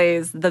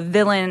always the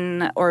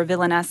villain or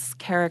villainess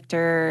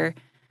character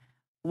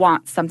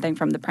wants something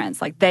from the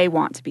prince. Like, they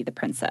want to be the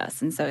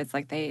princess. And so it's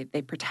like they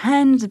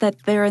pretend that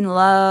they're in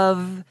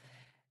love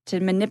to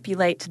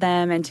manipulate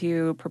them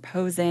into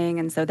proposing.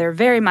 And so they're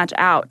very much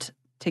out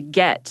to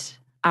get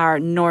our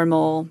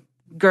normal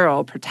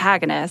girl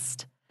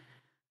protagonist.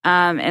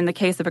 In the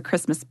case of A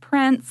Christmas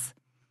Prince,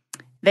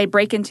 they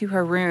break into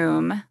her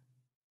room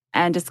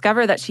and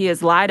discover that she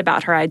has lied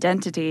about her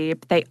identity.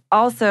 But they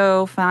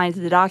also find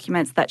the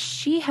documents that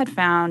she had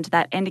found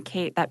that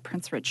indicate that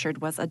Prince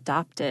Richard was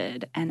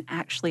adopted and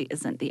actually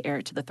isn't the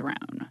heir to the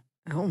throne.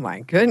 Oh, my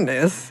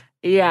goodness.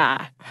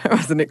 Yeah. I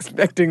wasn't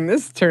expecting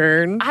this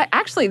turn.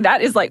 Actually,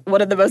 that is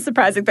one of the most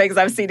surprising things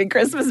I've seen in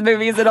Christmas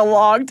movies in a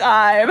long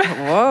time.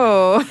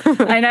 Whoa.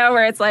 I know,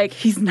 where it's like,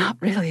 he's not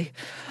really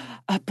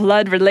a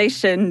blood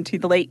relation to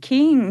the late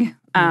king.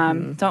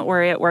 Don't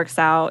worry, it works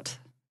out.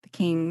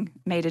 King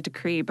made a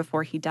decree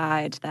before he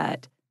died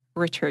that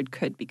Richard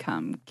could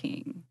become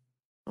king.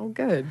 Oh,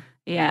 good.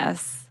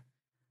 Yes.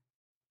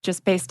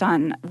 Just based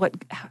on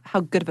how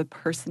good of a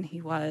person he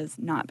was,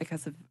 not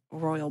because of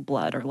royal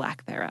blood or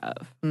lack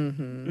thereof.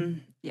 Mm-hmm.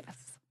 Yes.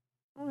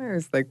 Well,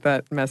 there's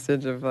that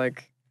message of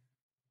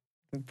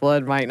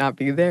Blood might not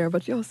be there,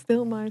 but you're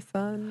still my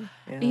son.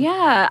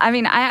 Yeah, I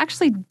mean, I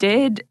actually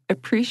did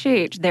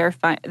appreciate their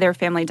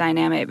family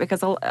dynamic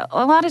because a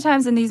lot of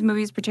times in these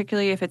movies,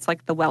 particularly if it's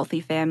like the wealthy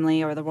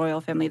family or the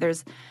royal family,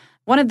 there's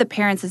one of the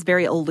parents is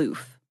very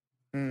aloof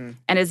and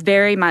is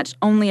very much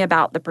only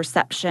about the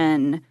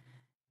perception.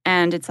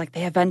 And it's like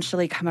they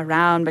eventually come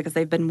around because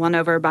they've been won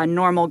over by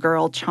normal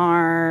girl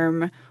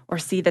charm or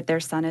see that their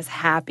son is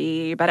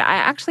happy. But I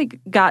actually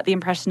got the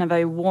impression of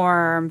a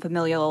warm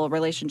familial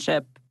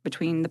relationship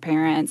between the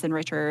parents and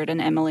Richard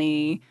and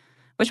Emily,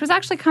 which was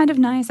actually kind of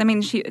nice. I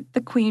mean,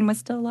 the queen was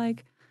still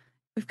like,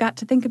 we've got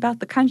to think about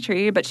the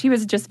country, but she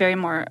was just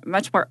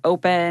much more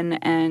open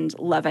and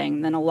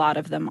loving than a lot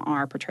of them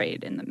are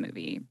portrayed in the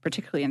movie,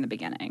 particularly in the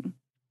beginning.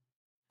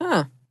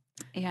 Huh.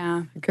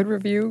 Yeah. Good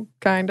review,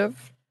 kind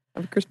of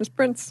Christmas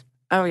Prince.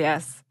 Oh,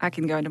 yes. I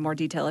can go into more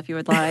detail if you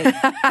would like.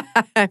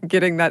 I'm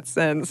getting that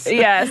sense.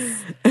 Yes.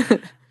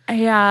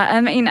 Yeah.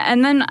 I mean,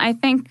 and then I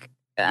think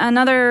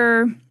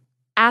another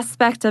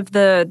aspect of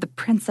the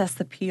princess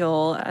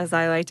appeal, as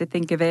I like to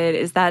think of it,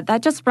 is that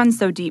just runs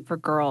so deep for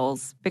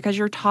girls because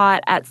you're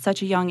taught at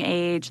such a young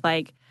age,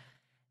 like,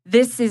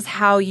 this is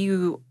how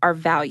you are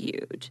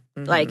valued.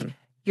 Like,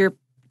 your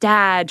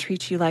dad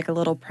treats you like a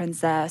little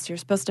princess. You're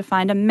supposed to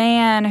find a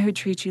man who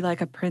treats you like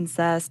a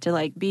princess to,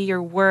 like, be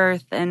your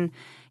worth. And,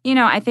 you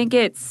know, I think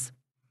it's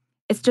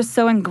just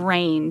so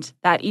ingrained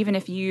that even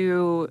if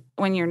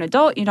when you're an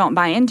adult, you don't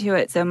buy into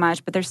it so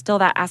much, but there's still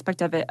that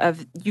aspect of it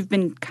of you've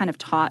been kind of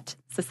taught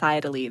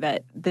societally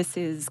that this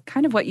is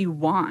kind of what you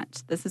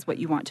want. This is what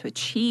you want to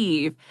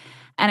achieve.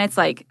 And it's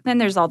like, then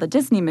there's all the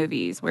Disney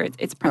movies where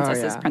it's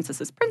princesses,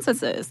 princesses,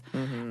 princesses.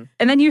 And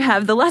then you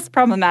have the less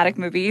problematic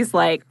movies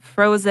like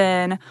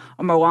Frozen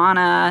or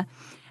Moana,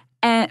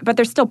 but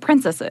they're still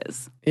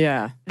princesses.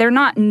 Yeah. They're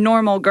not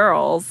normal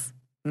girls.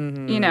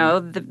 You know,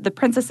 the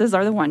princesses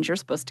are the ones you're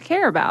supposed to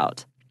care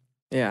about.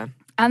 Yeah.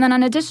 And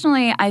then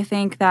additionally, I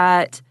think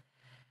that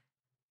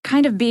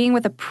kind of being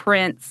with a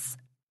prince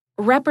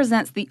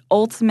represents the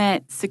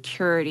ultimate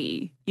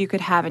security you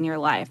could have in your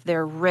life.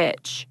 They're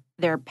rich.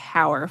 They're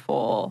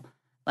powerful.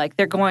 Like,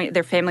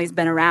 their family's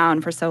been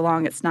around for so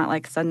long, it's not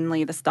like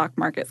suddenly the stock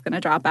market's going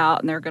to drop out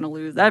and they're going to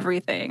lose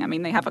everything. I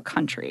mean, they have a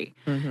country,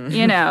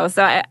 you know.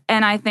 So,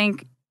 I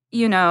think,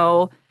 you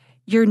know,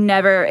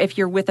 if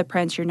you're with a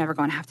prince, you're never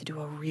going to have to do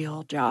a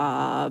real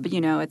job.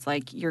 You know, it's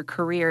like your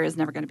career is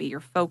never going to be your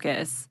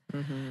focus.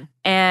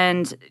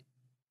 And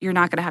you're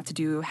not going to have to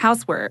do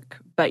housework,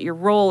 but your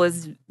role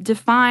is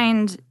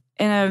defined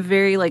in a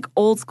very, like,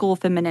 old school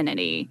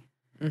femininity.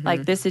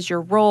 Like, this is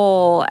your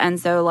role. And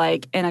so,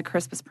 like, in A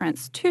Christmas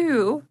Prince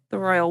 2, The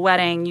Royal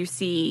Wedding, you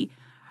see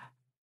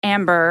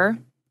Amber,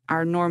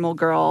 our normal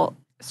girl,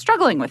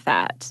 struggling with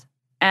that.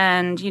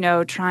 And, you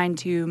know, trying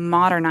to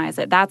modernize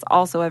it. That's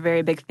also a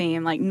very big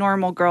theme. Like,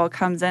 normal girl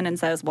comes in and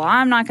says, well,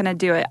 I'm not going to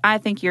do it. I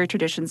think your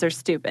traditions are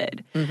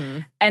stupid.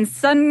 And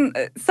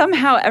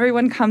somehow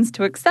everyone comes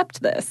to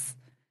accept this.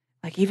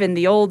 Like, even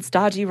the old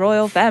stodgy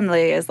royal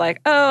family is like,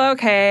 oh,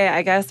 okay,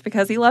 I guess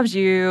because he loves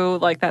you,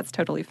 like, that's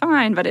totally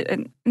fine. But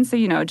and so,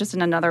 you know, just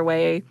in another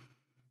way,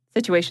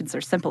 situations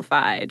are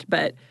simplified.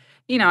 But,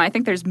 you know, I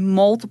think there's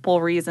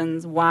multiple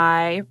reasons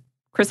why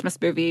Christmas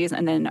movies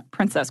and then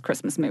princess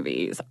Christmas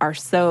movies are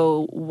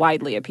so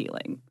widely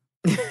appealing.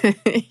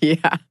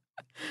 Yeah.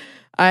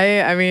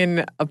 I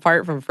mean,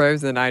 apart from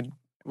Frozen,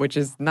 which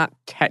is not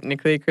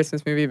technically a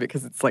Christmas movie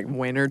because it's like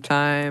winter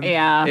time.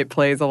 Yeah. It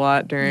plays a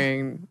lot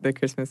during the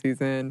Christmas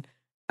season.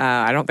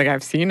 I don't think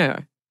I've seen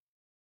a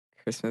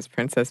Christmas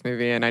princess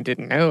movie, and I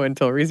didn't know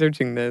until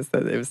researching this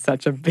that it was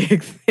such a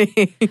big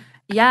thing.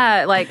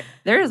 Yeah, like,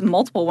 there's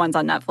multiple ones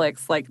on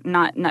Netflix, like,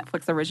 not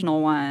Netflix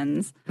original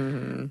ones.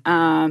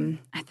 I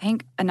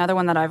think another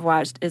one that I've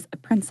watched is A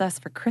Princess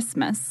for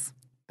Christmas.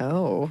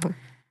 Oh.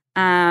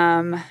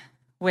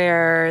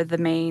 Where the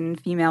main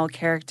female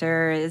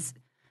character is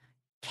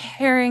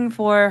caring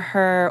for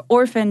her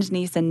orphaned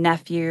niece and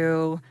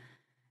nephew.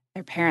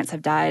 Their parents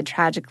have died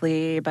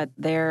tragically, but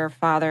their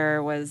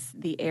father was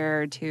the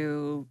heir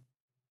to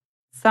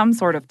some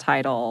sort of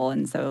title,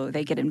 and so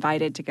they get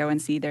invited to go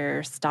and see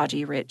their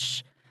stodgy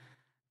rich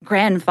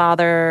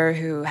grandfather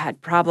who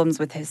had problems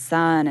with his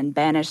son and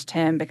banished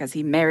him because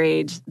he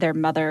married their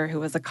mother who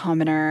was a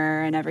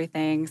commoner and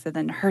everything. So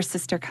then her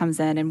sister comes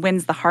in and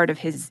wins the heart of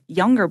his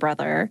younger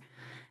brother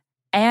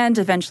and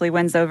eventually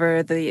wins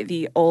over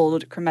the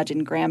old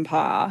curmudgeon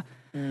grandpa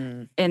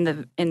in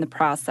the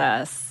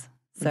process.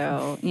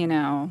 So, you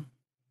know,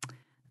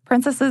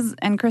 princesses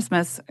and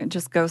Christmas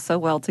just go so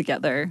well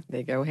together.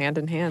 They go hand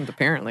in hand,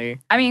 apparently.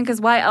 I mean,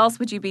 because why else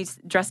would you be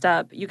dressed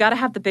up? You got to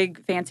have the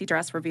big fancy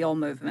dress reveal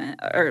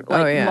movement or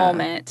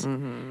moment.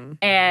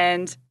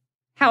 And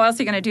how else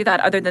are you going to do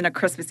that other than a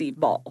Christmas Eve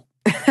ball?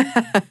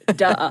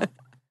 Duh.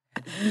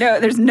 No,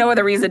 there's no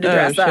other reason to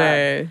dress up.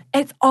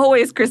 It's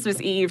always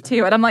Christmas Eve,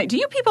 too. And I'm like, do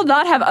you people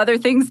not have other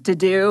things to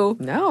do?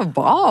 No,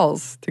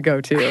 balls to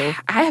go to.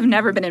 I have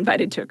never been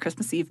invited to a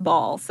Christmas Eve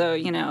ball. So,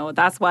 you know,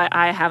 that's why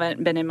I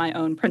haven't been in my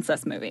own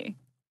princess movie.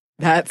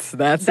 That's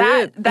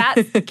it.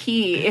 That's the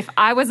key. If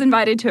I was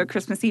invited to a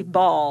Christmas Eve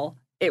ball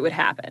it would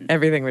happen.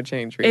 Everything would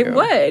change for you. It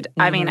would.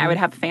 I mean, I would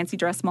have a fancy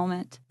dress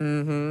moment.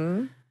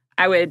 Mm-hmm.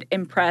 I would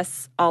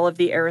impress all of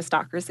the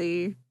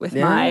aristocracy with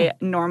my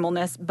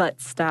normalness but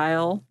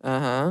style.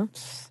 Uh-huh.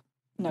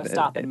 No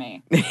stopping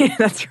me.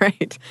 That's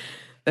right.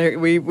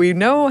 We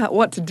know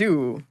what to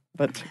do,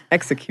 but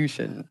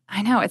execution.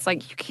 I know. It's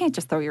like you can't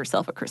just throw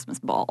yourself a Christmas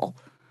ball.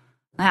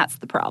 That's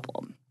the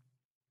problem.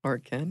 Or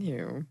can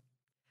you?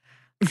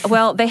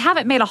 Well, they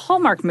haven't made a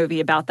Hallmark movie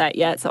about that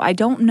yet, so I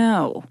don't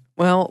know.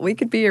 Well, we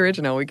could be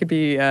original. We could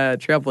be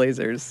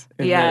trailblazers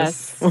in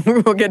Yes. this.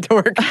 We'll get to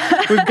work.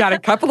 We've got a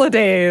couple of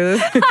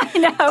days I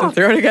know. to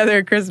throw together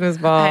a Christmas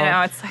ball. I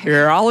know. It's like,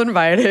 You're all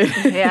invited.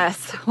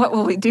 yes. What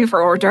will we do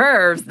for hors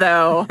d'oeuvres,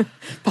 though?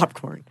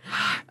 Popcorn.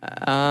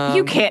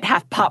 You can't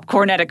have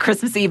popcorn at a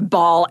Christmas Eve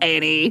ball,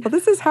 Annie. Well,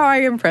 this is how I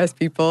impress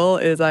people,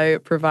 is I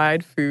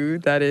provide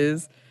food that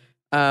is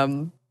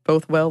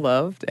both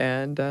well-loved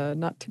and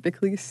not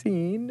typically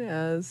seen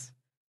as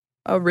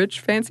a rich,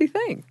 fancy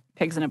thing.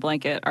 Pigs in a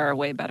blanket are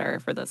way better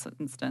for this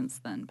instance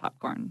than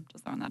popcorn.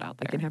 Just throwing that out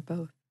there. We can have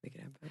both.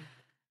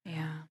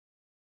 Yeah.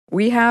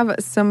 We have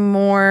some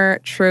more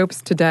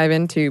tropes to dive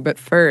into, but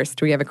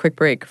first, we have a quick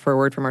break for a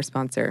word from our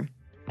sponsor.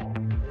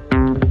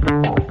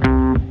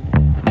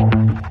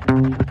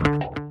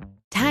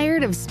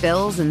 Tired of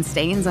spills and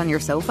stains on your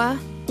sofa?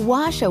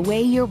 Wash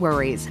away your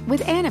worries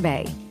with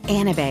Anabay.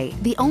 Anabay,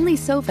 the only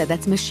sofa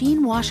that's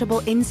machine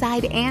washable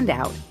inside and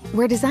out,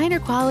 where designer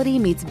quality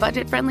meets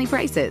budget-friendly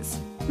prices.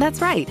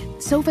 That's right,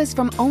 sofas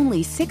from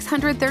only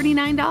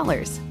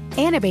 $639.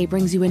 Anabay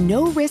brings you a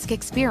no-risk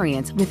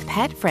experience with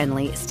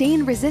pet-friendly,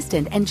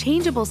 stain-resistant, and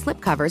changeable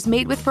slipcovers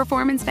made with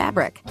performance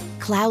fabric,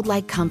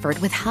 cloud-like comfort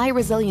with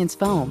high-resilience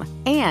foam,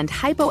 and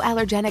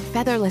hypoallergenic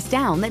featherless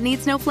down that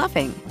needs no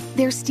fluffing.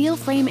 Their steel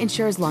frame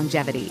ensures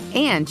longevity,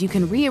 and you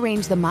can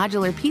rearrange the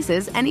modular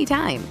pieces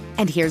anytime.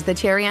 And here's the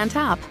cherry on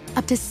top,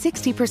 up to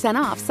 60%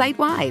 off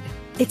site-wide.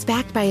 It's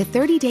backed by a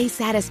 30-day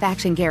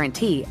satisfaction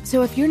guarantee,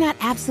 so if you're not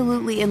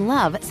absolutely in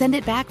love, send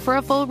it back for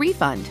a full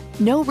refund.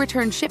 No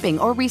return shipping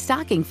or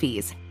restocking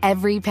fees.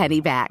 Every penny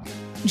back.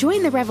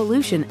 Join the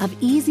revolution of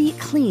easy,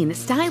 clean,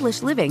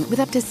 stylish living with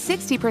up to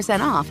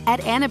 60% off at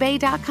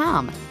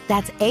anabay.com.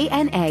 That's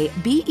ANABEI.com.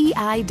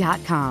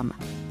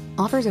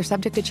 Offers are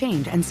subject to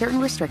change and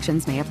certain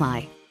restrictions may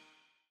apply.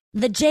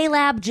 The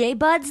JLab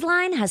JBuds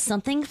line has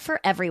something for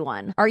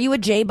everyone. Are you a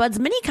JBuds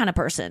Mini kind of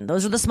person?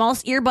 Those are the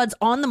smallest earbuds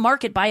on the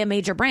market by a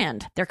major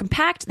brand. They're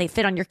compact, they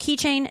fit on your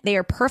keychain, they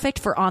are perfect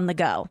for on the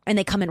go, and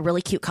they come in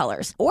really cute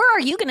colors. Or are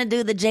you going to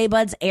do the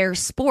JBuds Air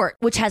Sport,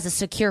 which has a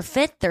secure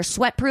fit, they're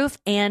sweat-proof,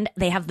 and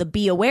they have the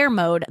Be Aware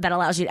mode that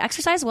allows you to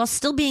exercise while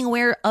still being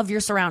aware of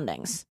your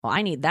surroundings. Well,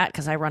 I need that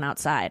because I run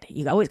outside.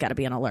 You always got to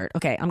be on alert.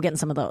 Okay, I'm getting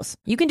some of those.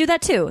 You can do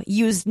that too.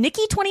 Use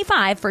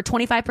Nikki25 for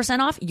 25%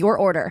 off your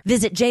order.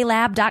 Visit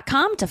JLab.com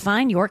to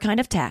find your kind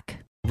of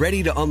tech.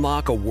 Ready to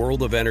unlock a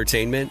world of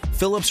entertainment?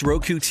 Philips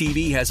Roku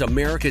TV has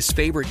America's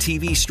favorite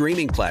TV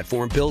streaming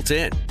platform built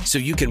in, so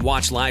you can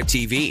watch live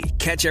TV,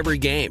 catch every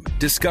game,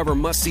 discover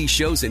must-see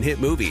shows and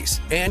hit movies,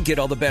 and get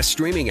all the best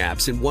streaming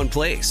apps in one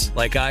place,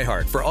 like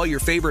iHeart for all your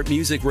favorite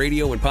music,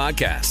 radio, and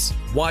podcasts.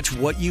 Watch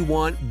what you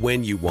want,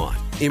 when you want.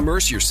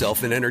 Immerse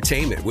yourself in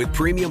entertainment with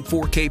premium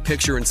 4K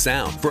picture and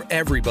sound for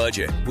every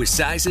budget, with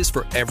sizes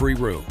for every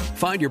room.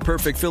 Find your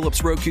perfect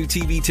Philips Roku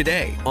TV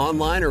today,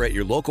 online or at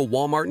your local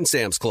Walmart and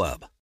Sam's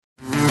Club.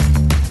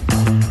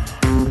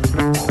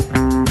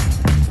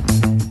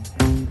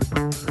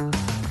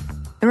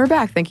 And we're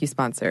back. Thank you,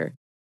 sponsor.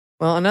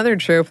 Well, another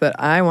trope that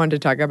I wanted to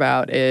talk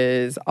about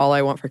is All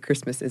I Want for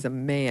Christmas is a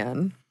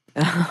Man.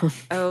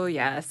 Oh,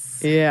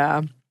 yes.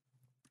 Yeah.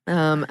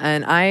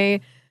 And I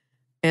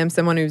am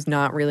someone who's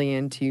not really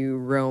into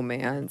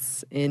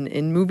romance.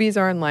 In movies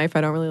or in life,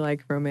 I don't really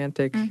like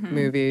romantic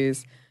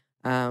movies.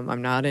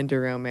 I'm not into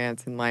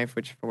romance in life,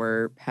 which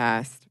for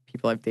past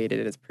people I've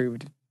dated has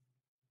proved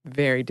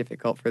very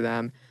difficult for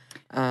them.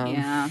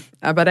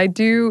 But I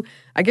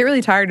get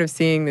really tired of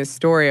seeing this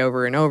story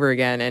over and over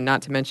again, and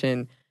not to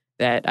mention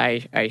that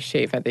I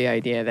chafe at the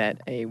idea that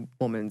a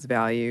woman's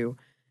value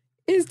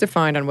is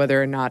defined on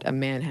whether or not a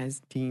man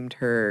has deemed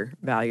her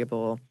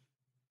valuable.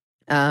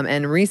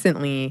 And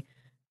recently,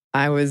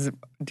 I was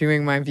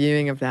doing my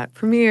viewing of that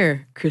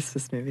premiere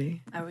Christmas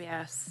movie. Oh,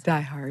 yes.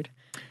 Die Hard.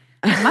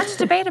 Much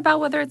debate about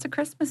whether it's a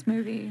Christmas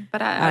movie,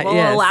 but I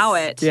will allow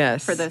it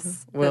for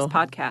this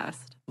podcast.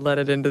 Let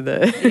it into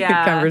the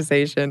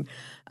conversation.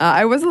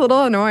 I was a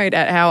little annoyed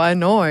at how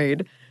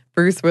annoyed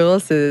Bruce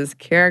Willis's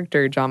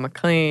character, John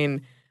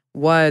McClane,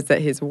 was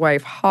that his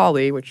wife,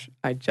 Holly, which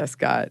I just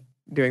got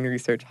doing the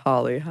research,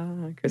 Holly,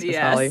 Christmas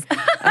Holly,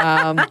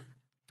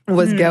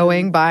 was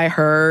going by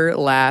her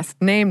last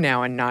name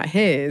now and not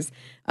his.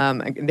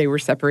 They were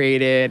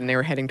separated and they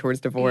were heading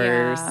towards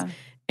divorce. Yeah.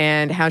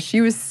 And how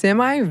she was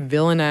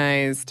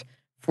semi-villainized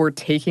for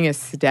taking a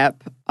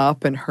step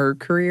up in her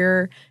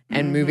career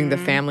and moving the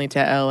family to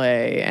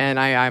LA. And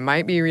I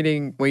might be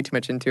reading way too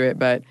much into it,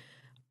 but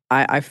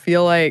I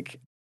feel like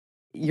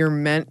you're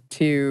meant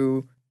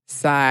to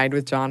side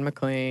with John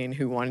McClane,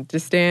 who wanted to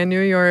stay in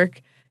New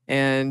York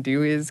and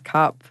do his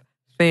cop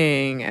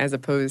thing, as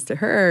opposed to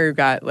her who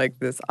got like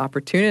this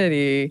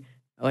opportunity,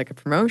 like a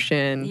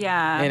promotion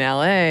in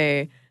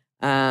LA.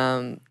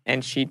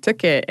 And she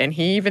took it. And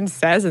he even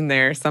says in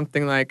there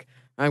something like,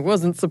 I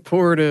wasn't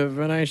supportive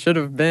and I should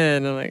have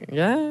been. And like,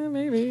 yeah,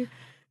 maybe.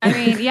 I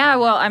mean, yeah,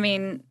 well, I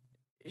mean,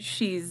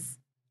 she's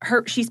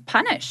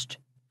punished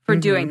for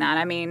doing that.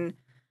 I mean,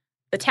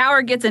 the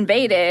tower gets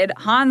invaded.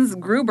 Hans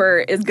Gruber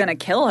is going to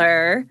kill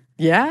her.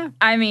 Yeah.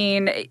 I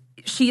mean,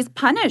 she's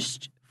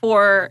punished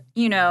for,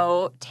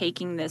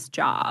 taking this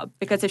job.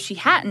 Because if she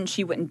hadn't,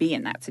 she wouldn't be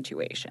in that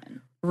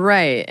situation.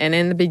 Right. And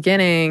in the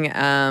beginning,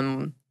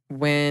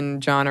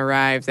 when John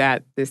arrives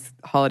at this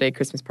holiday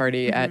Christmas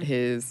party at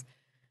his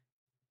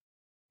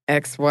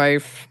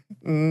ex-wife,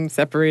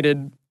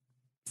 separated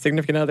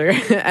significant other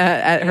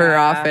at her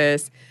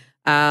office,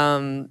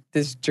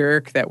 this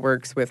jerk that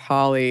works with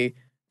Holly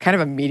kind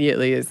of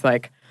immediately is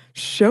like,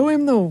 show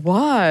him the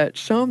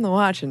watch.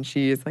 And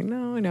she is like,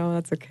 no,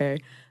 that's okay.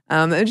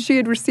 And she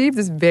had received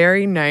this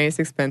very nice,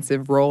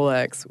 expensive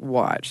Rolex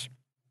watch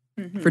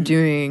for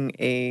doing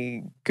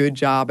a good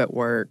job at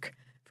work,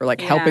 for like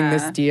helping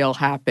this deal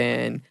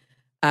happen.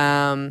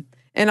 And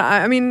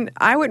I mean,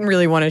 I wouldn't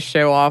really want to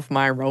show off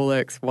my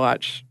Rolex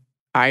watch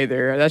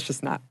either. That's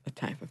just not the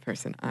type of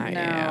person I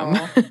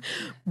am.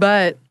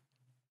 But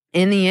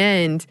in the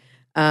end,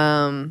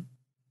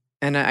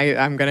 and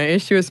I'm going to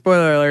issue a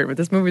spoiler alert, but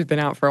this movie's been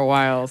out for a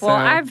while. So. Well,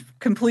 I've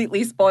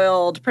completely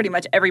spoiled pretty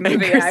much every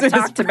movie I've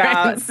talked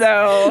about.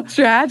 So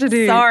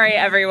tragedy. Sorry,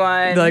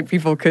 everyone. Like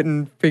people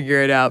couldn't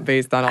figure it out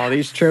based on all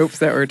these tropes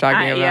that we're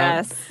talking about.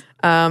 Yes.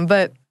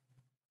 But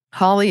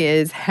Holly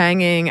is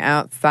hanging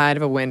outside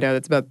of a window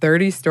that's about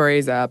 30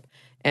 stories up.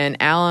 And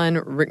Alan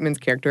Rickman's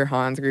character,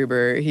 Hans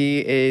Gruber,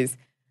 he is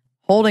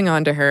holding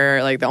on to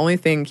her. Like, the only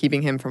thing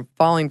keeping him from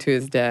falling to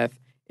his death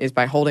is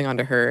by holding on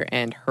to her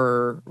and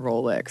her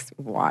Rolex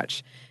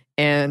watch.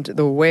 And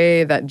the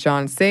way that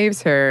John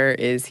saves her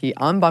is he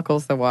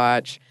unbuckles the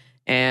watch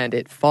and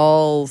it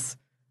falls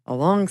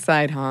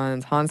alongside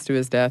Hans to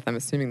his death. I'm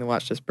assuming the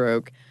watch just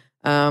broke.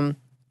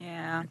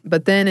 Yeah.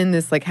 But then in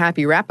this like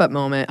happy wrap-up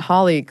moment,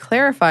 Holly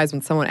clarifies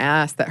when someone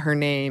asks that her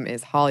name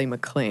is Holly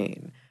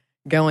McLean,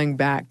 going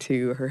back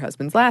to her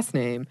husband's last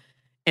name.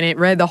 And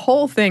the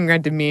whole thing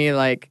read to me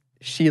like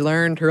she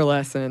learned her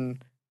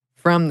lesson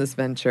from this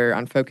venture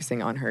on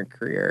focusing on her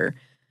career.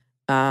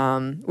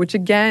 Which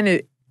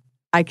again,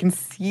 I can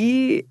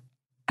see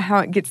how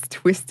it gets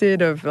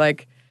twisted of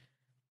like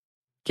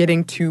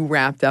getting too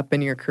wrapped up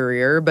in your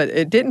career, but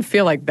it didn't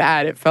feel like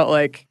that. It felt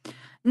like...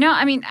 No,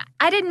 I mean,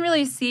 I didn't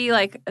really see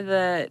like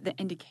the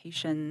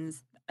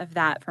indications of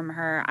that from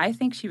her. I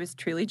think she was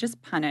truly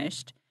just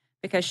punished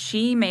because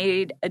she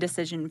made a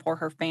decision for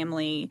her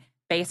family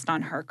based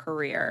on her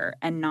career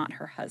and not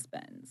her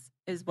husband's,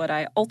 is what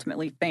I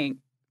ultimately think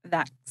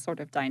that sort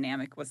of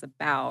dynamic was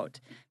about.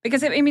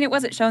 Because, it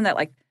wasn't shown that,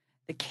 like,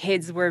 the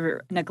kids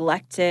were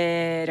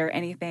neglected or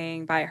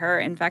anything by her.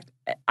 In fact,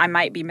 I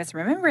might be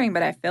misremembering,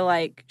 but I feel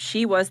like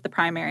she was the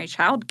primary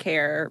child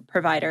care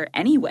provider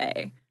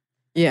anyway.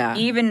 Yeah.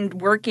 Even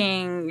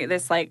working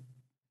this, like,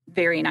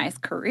 very nice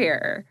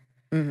career.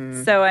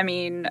 Mm-hmm. So, I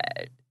mean,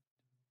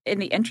 in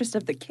the interest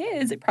of the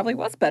kids, it probably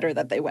was better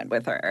that they went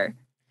with her.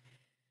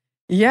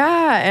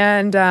 Yeah,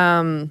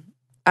 and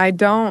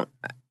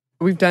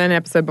we've done an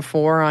episode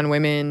before on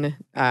women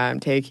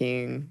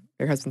taking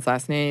their husband's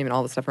last name and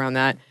all the stuff around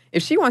that.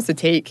 If she wants to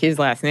take his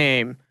last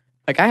name,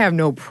 like, I have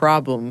no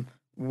problem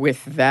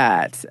with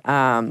that.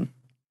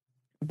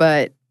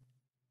 But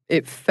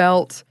it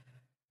felt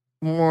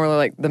more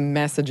like the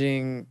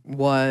messaging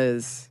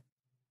was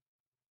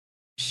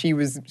she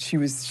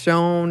was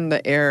shown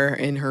the error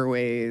in her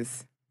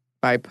ways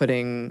by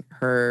putting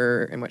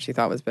her and what she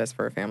thought was best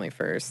for her family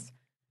first.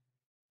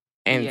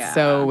 And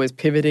so was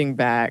pivoting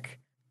back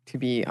to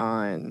be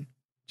on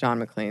John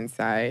McClane's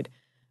side.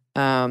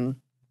 And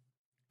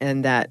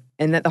that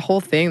the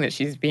whole thing that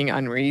she's being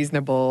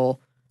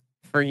unreasonable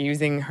for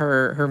using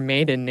her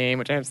maiden name,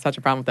 which I have such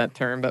a problem with that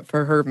term, but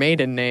for her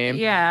maiden name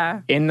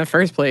in the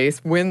first place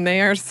when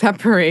they are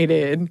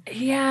separated.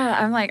 Yeah,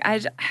 I'm like,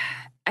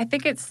 I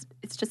think it's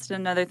just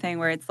another thing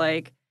where it's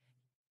like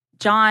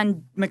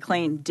John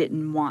McClane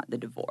didn't want the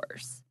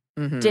divorce,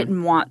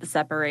 didn't want the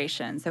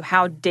separation. So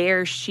how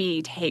dare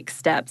she take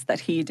steps that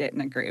he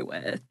didn't agree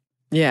with?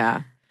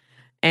 Yeah.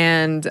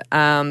 And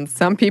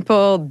some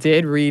people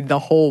did read the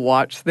whole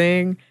watch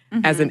thing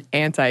as an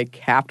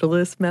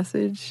anti-capitalist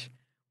message,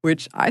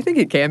 which I think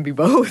it can be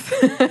both.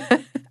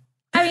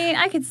 I mean,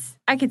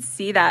 I could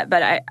see that,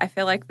 but I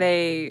feel like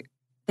they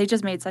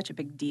just made such a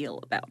big deal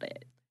about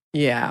it.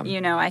 Yeah.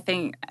 I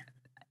think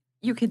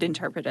you could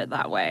interpret it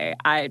that way.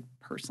 I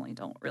personally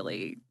don't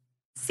really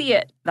see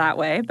it that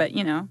way, but,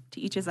 to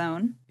each his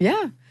own.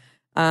 Yeah.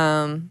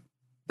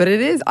 But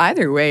it is,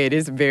 either way,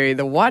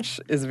 the watch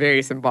is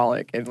very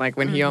symbolic. And like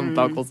when he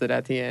unbuckles it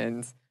at the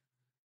end,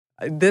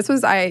 this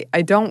was, I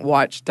don't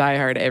watch Die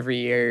Hard every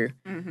year.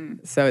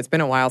 So it's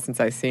been a while since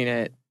I've seen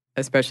it,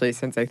 especially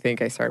since I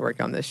think I started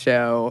working on this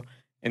show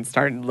and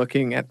started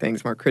looking at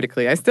things more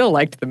critically. I still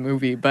liked the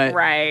movie, but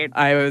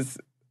I was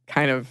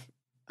kind of,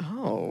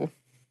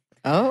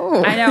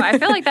 Oh. I know. I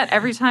feel like that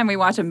every time we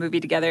watch a movie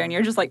together and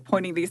you're just like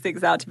pointing these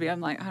things out to me, I'm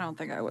like, I don't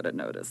think I would have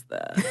noticed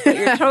that. But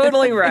you're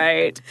totally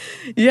right.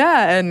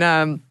 Yeah,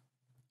 and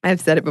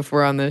I've said it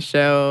before on this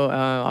show.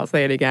 I'll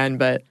say it again,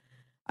 but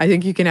I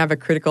think you can have a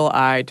critical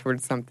eye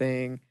towards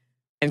something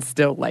and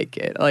still like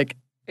it. Like,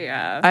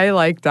 Yeah. I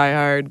like Die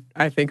Hard.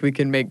 I think we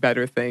can make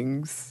better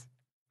things.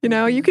 You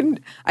know,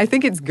 I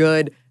think it's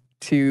good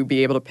to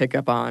be able to pick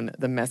up on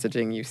the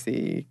messaging you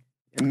see.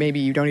 Maybe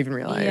you don't even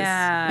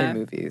realize in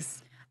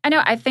movies. I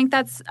know. I think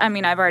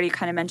I've already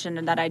kind of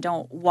mentioned that I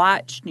don't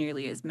watch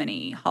nearly as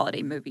many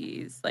holiday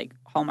movies, like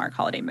Hallmark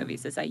holiday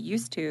movies, as I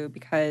used to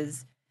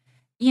because,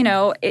 you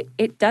know,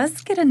 it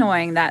does get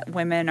annoying that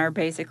women are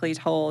basically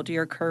told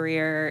your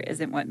career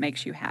isn't what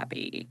makes you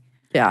happy.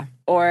 Yeah.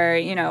 Or,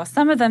 you know,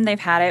 some of them they've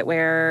had it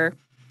where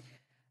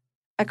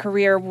a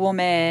career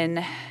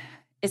woman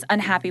is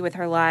unhappy with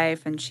her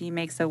life and she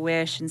makes a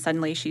wish and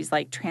suddenly she's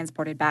like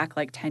transported back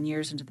like 10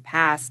 years into the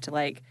past to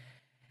like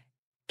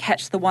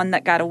catch the one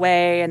that got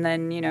away, and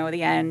then, you know, at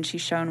the end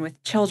she's shown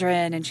with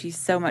children and she's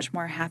so much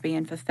more happy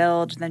and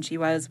fulfilled than she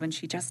was when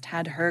she just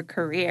had her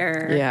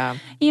career. Yeah.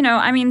 You know,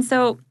 I mean,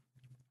 so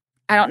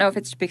I don't know if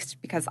it's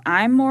because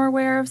I'm more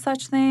aware of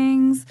such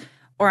things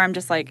or I'm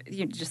just like,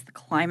 you know, just the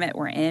climate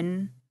we're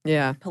in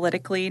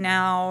politically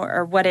now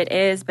or what it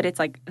is, but it's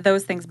like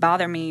those things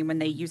bother me when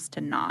they used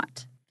to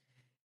not.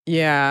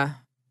 Yeah.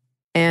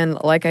 And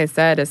like I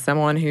said, as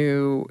someone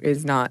who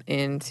is not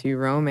into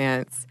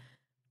romance,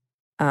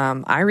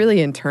 I really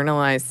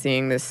internalized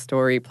seeing this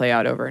story play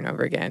out over and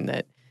over again,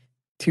 that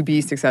to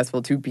be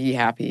successful, to be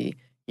happy,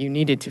 you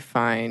needed to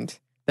find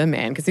the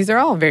man. Because these are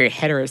all very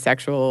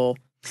heterosexual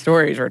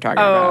stories we're talking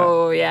about.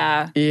 Oh,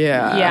 yeah.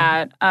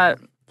 Yeah. Yeah.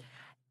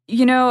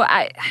 You know,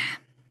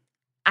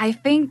 I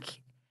think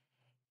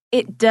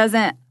it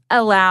doesn't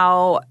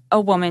allow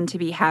a woman to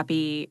be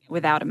happy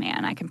without a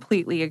man. I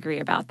completely agree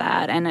about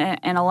that.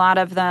 And a lot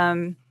of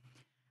them,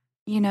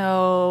 you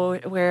know,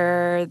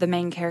 where the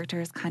main character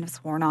is kind of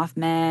sworn off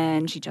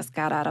men, she just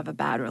got out of a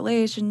bad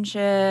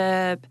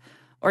relationship,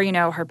 or, you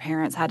know, her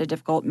parents had a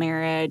difficult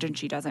marriage and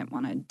she doesn't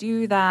want to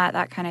do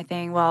that kind of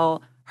thing.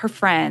 Well, her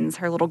friends,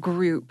 her little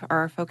group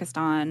are focused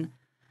on,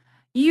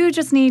 you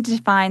just need to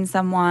find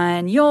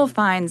someone, you'll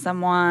find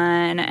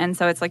someone. And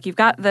so it's like you've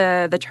got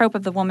the trope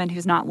of the woman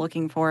who's not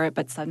looking for it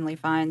but suddenly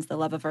finds the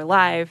love of her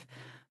life.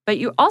 But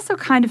you also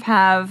kind of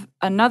have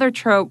another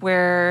trope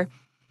where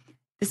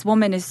this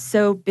woman is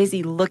so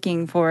busy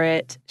looking for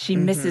it, she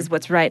misses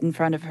what's right in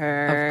front of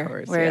her. Of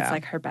course, where it's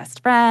like her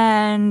best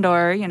friend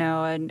or, you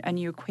know, a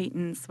new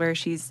acquaintance where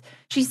she's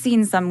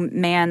seen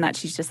some man that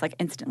she's just like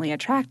instantly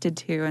attracted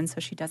to, and so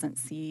she doesn't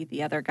see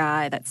the other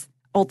guy that's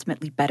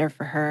ultimately better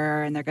for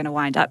her, and they're going to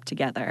wind up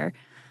together.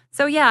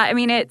 So yeah, I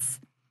mean, it's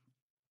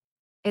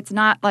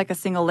not like a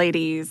single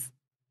lady's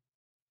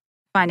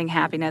finding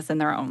happiness in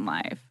their own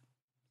life.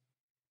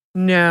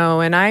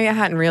 No, and I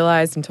hadn't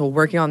realized until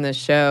working on this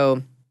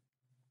show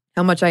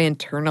how much I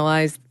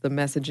internalized the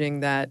messaging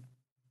that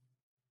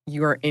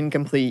you are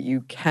incomplete,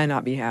 you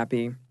cannot be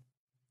happy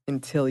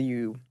until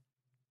you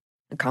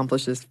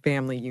accomplish this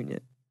family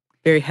unit.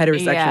 Very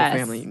heterosexual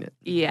family unit.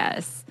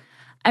 Yes.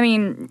 I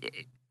mean,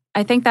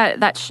 I think that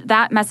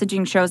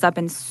messaging shows up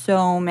in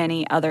so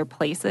many other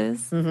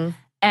places. Mm-hmm.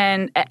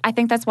 And I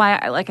think that's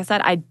why, like I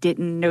said, I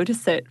didn't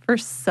notice it for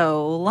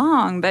so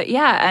long. But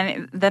yeah,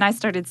 and then I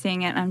started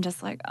seeing it and I'm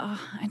just like, oh,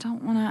 I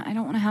don't want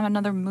to have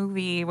another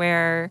movie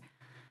where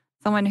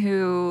someone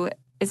who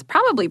is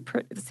probably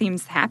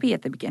seems happy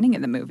at the beginning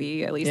of the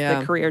movie, at least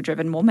the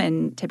career-driven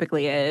woman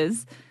typically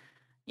is,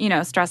 you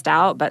know, stressed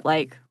out, but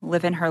like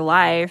living her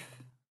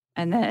life,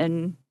 and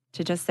then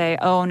to just say,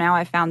 oh, now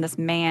I found this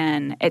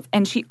man.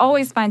 And she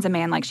always finds a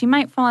man. Like, she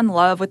might fall in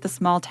love with the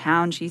small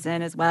town she's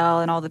in as well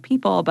and all the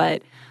people,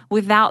 but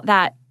without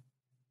that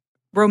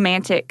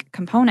romantic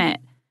component,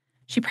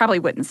 she probably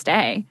wouldn't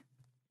stay.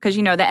 Because,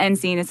 you know, the end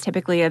scene is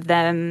typically of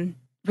them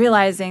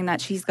realizing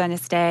that she's going to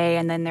stay,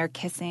 and then they're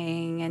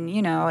kissing, and,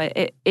 you know,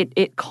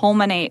 it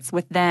culminates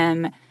with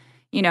them,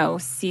 you know,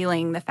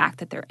 sealing the fact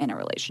that they're in a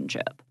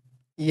relationship.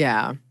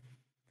 Yeah.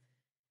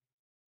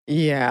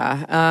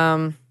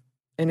 Yeah.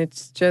 And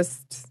it's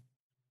just,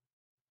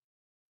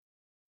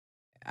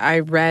 I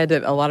read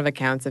a lot of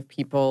accounts of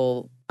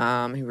people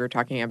who were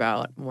talking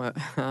about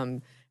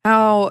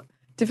how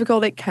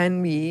difficult it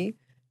can be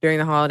during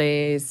the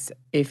holidays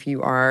if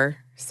you are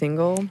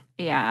single.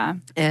 Yeah.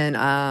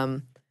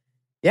 And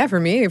yeah,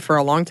 for me, for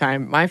a long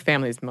time, my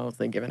family's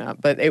mostly given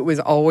up, but it was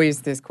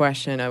always this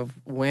question of,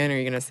 when are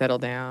you going to settle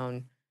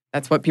down?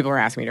 That's what people were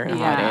asking me during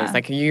the holidays.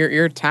 Like,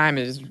 your time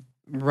is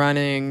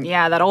running.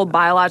 Yeah, that old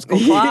biological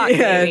clock,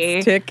 baby.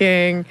 It's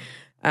ticking.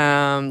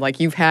 Like,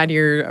 you've had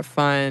your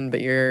fun,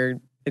 but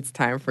it's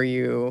time for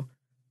you.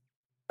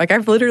 Like,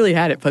 I've literally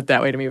had it put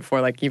that way to me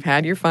before. Like, you've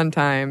had your fun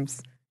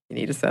times, you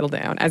need to settle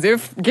down. As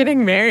if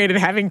getting married and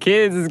having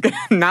kids is going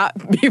to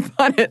not be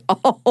fun at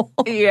all.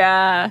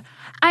 Yeah.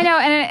 I know,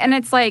 and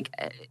it's like,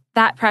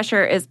 that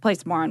pressure is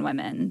placed more on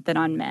women than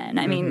on men.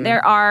 I mean,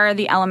 there are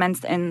the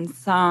elements in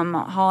some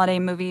holiday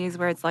movies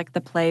where it's like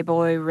the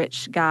playboy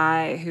rich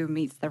guy who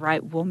meets the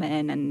right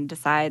woman and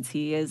decides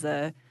he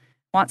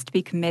wants to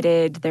be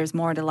committed. There's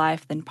more to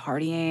life than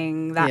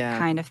partying, that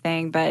kind of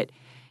thing. But,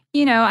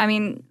 I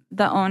mean,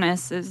 the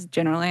onus is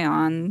generally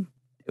on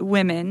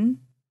women.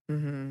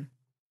 Mm-hmm.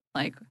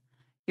 Like,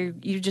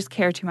 you just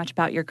care too much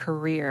about your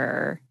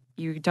career.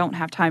 You don't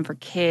have time for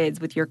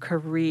kids with your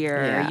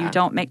career. Yeah. You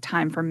don't make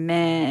time for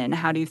men.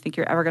 How do you think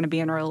you're ever going to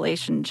be in a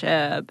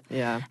relationship?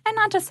 Yeah. And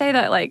not to say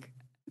that, like,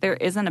 there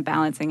isn't a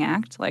balancing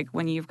act. Like,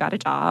 when you've got a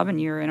job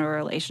and you're in a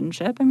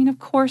relationship, I mean, of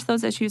course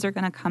those issues are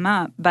going to come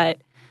up. But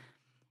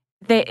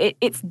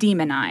it's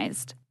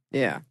demonized.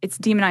 Yeah. It's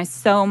demonized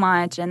so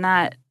much. And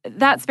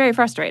that's very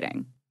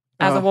frustrating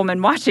as a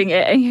woman watching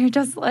it. And you're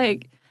just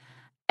like...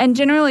 And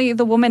generally,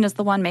 the woman is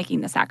the one making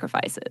the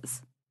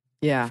sacrifices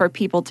for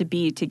people to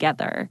be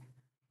together.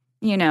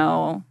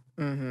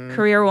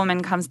 Career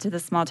woman comes to the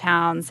small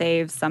town,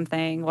 saves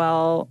something.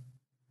 Well,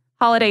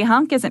 Holiday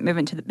Hunk isn't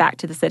moving back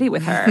to the city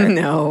with her.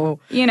 No.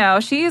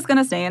 She's going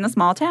to stay in the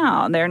small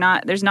town.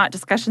 There's not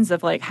discussions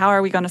of like, how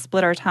are we going to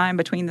split our time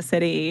between the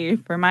city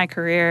for my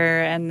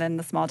career and then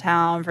the small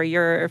town for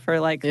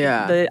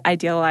the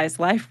idealized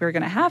life we're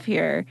going to have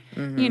here.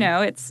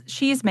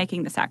 She's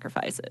making the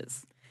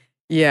sacrifices.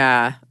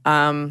 Yeah.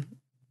 And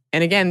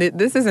again,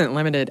 this isn't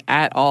limited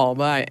at all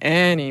by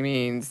any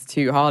means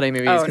to holiday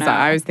movies. Oh, Because no.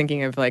 I was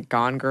thinking of like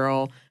Gone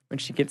Girl when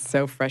she gets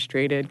so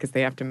frustrated because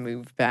they have to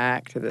move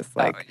back to this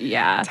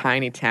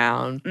tiny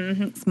town.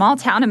 Mm-hmm. Small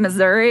town in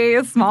Missouri,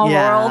 a small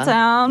rural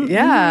town.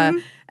 Yeah. Mm-hmm.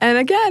 And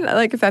again,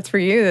 like if that's for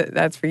you,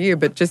 that's for you.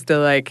 But just to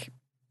like,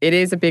 it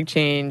is a big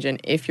change.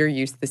 And if you're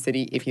used to the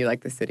city, if you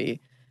like the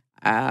city,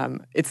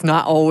 it's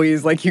not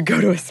always like you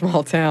go to a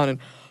small town and,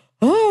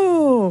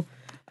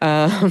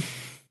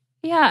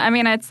 Yeah, I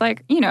mean, it's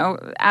like,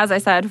 as I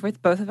said,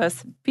 with both of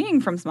us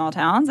being from small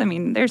towns, I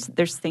mean, there's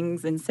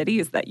things in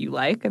cities that you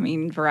like. I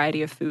mean,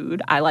 variety of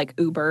food. I like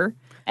Uber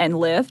and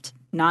Lyft.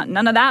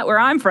 None of that where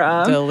I'm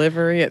from.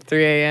 Delivery at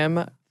 3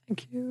 a.m.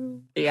 Thank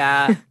you.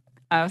 Yeah.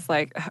 I was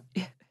like,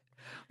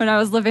 when I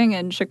was living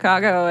in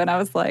Chicago, and I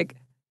was like,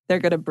 they're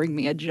going to bring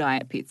me a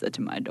giant pizza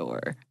to my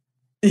door.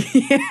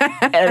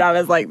 And I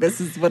was like,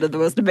 this is one of the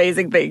most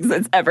amazing things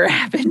that's ever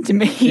happened to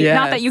me. Yes.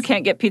 Not that you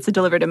can't get pizza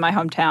delivered in my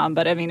hometown,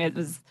 but I mean, it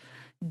was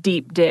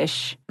deep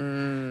dish,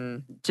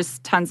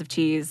 just tons of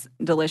cheese,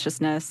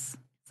 deliciousness.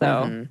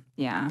 So,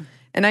 yeah.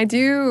 And I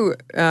do,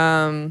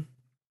 when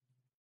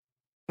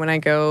I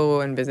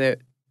go and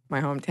visit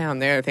my hometown,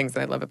 there are things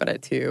that I love about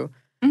it too.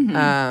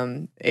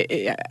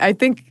 I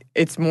think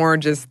it's more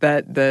just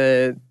that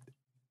the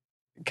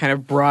kind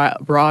of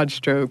broad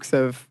strokes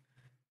of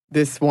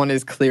this one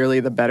is clearly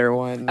the better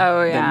one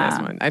than this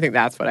one. I think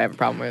that's what I have a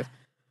problem with.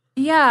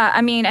 Yeah,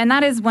 I mean, and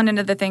that is one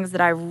of the things that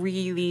I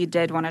really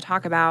did want to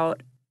talk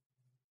about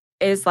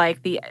is like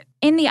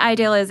in the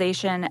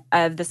idealization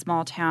of the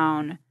small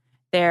town,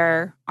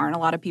 there aren't a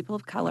lot of people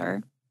of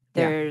color.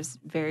 There's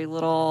very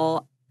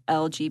little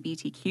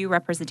LGBTQ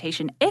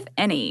representation, if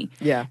any.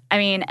 Yeah. I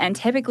mean, and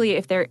typically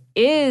if there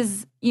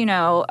is,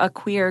 a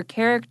queer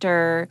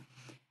character,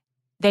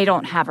 they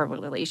don't have a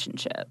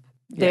relationship.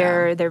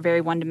 They're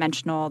very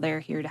one-dimensional. They're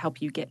here to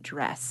help you get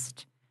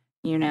dressed.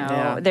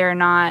 They're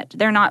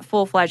not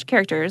full-fledged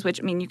characters,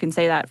 which, I mean, you can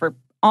say that for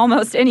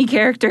almost any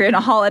character in a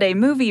holiday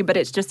movie, but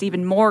it's just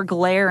even more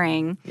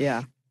glaring.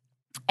 Yeah.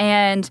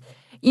 And,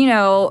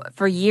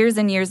 for years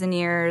and years and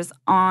years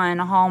on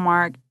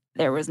Hallmark,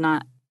 there was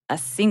not a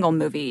single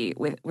movie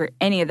where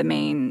any of the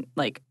main,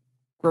 like,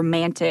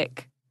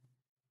 romantic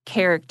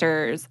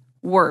characters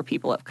were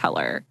people of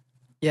color.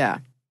 Yeah.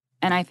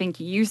 And I think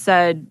you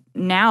said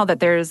now that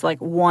there's like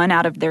 1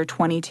 out of their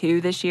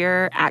 22 this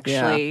year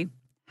actually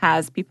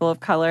has people of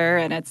color.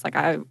 And it's like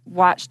I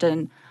watched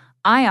an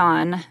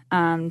Ion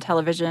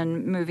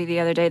television movie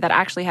the other day that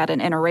actually had an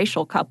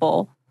interracial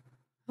couple.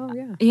 Oh,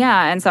 yeah.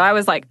 Yeah. And so I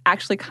was like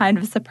actually kind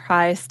of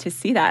surprised to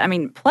see that. I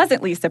mean,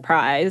 pleasantly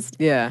surprised.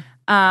 Yeah.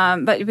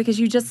 But because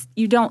you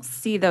don't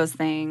see those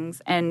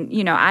things. And,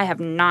 I have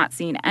not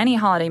seen any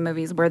holiday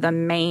movies where the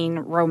main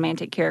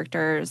romantic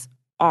characters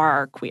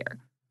are queer.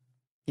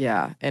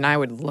 Yeah, and I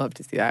would love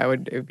to see that.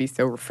 It would be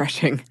so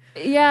refreshing.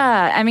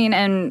 Yeah, I mean,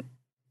 and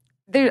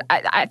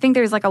I think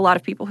there's like a lot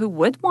of people who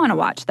would want to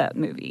watch that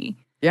movie.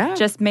 Yeah.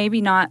 Just maybe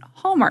not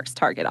Hallmark's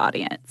target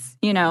audience,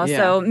 Yeah.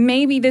 So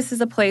maybe this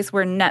is a place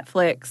where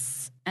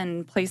Netflix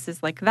and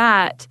places like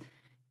that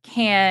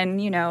can,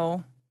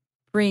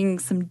 bring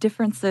some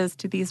differences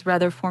to these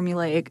rather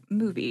formulaic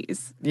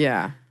movies.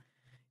 Yeah.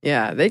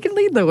 Yeah, they could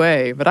lead the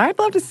way, but I'd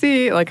love to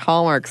see like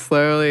Hallmark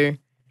slowly.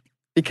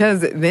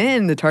 Because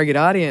then the target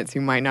audience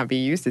who might not be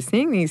used to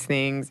seeing these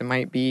things and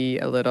might be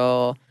a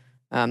little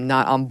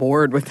not on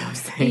board with those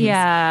things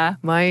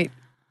might.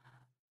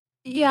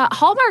 Yeah,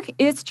 Hallmark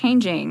is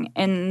changing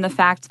in the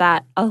fact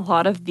that a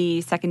lot of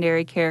the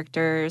secondary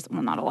characters,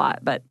 well, not a lot,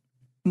 but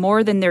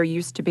more than there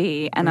used to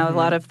be, and a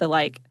lot of the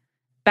like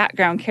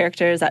background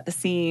characters at the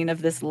scene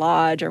of this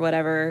lodge or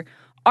whatever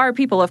are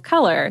people of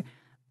color.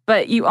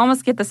 But you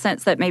almost get the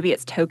sense that maybe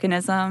it's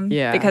tokenism.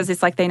 Yeah. Because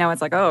it's like they know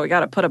it's like, oh, we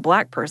got to put a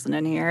black person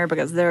in here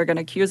because they're going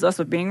to accuse us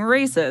of being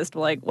racist.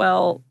 Like,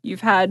 well,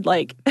 you've had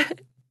like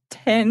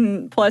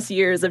 10 plus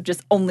years of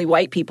just only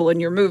white people in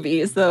your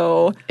movies.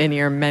 So, In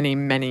your many,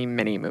 many,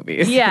 many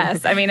movies.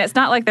 yes. I mean, it's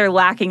not like they're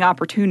lacking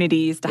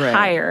opportunities to Right.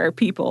 hire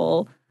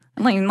people.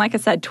 I mean, like I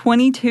said,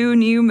 22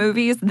 new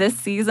movies this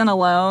season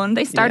alone.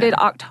 They started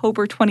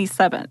October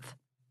 27th.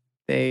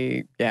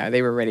 They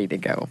were ready to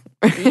go.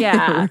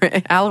 Yeah.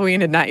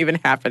 Halloween had not even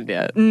happened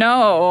yet.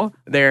 No.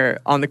 They're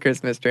on the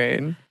Christmas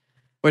train,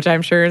 which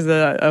I'm sure is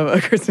a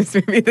Christmas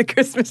movie, The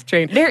Christmas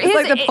Train. It's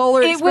like the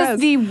Polar it Express.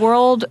 was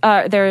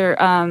the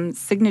their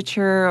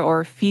signature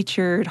or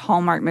featured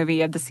Hallmark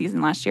movie of the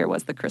season last year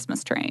was The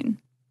Christmas Train.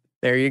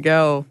 There you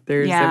go.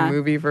 There's Yeah. a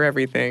movie for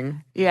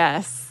everything.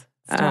 Yes.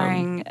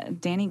 Starring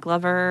Danny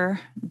Glover,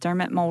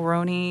 Dermot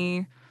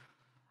Mulroney,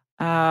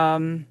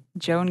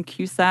 Joan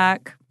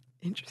Cusack.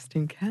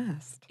 Interesting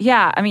cast.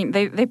 Yeah, I mean,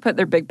 they put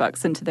their big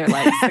bucks into their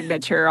like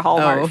signature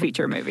Hallmark Oh.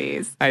 feature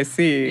movies. I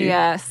see.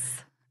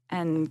 Yes.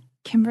 And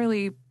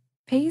Kimberly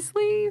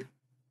Paisley,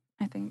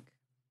 I think.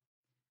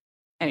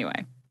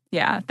 Anyway,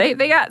 yeah, they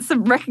got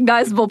some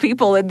recognizable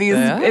people in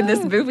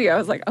this movie. I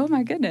was like, oh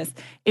my goodness.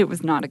 It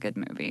was not a good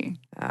movie.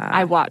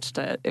 I watched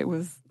it. It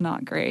was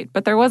not great.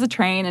 But there was a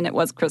train and it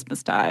was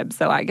Christmas time,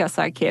 so I guess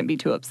I can't be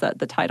too upset.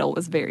 The title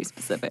was very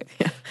specific.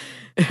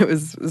 It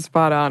was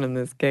spot on in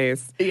this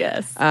case.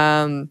 Yes.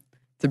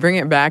 To bring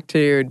it back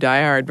to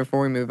Die Hard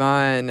before we move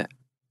on,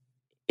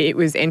 it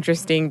was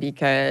interesting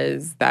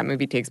because that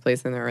movie takes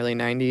place in the early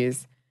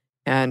 90s.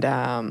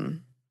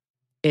 And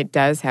it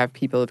does have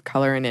people of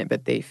color in it,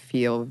 but they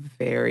feel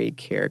very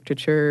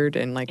caricatured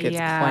and like it's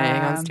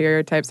playing on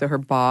stereotypes. So her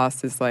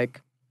boss is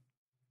like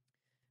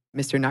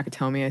Mr.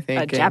 Nakatomi, I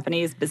think. A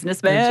Japanese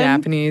businessman. A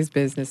Japanese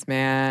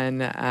businessman.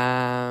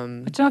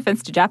 Which, no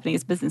offense to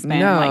Japanese businessmen,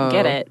 No. like,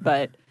 get it,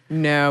 but...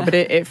 No, but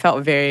it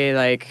felt very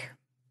like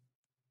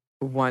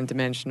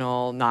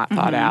one-dimensional, not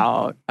thought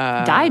out.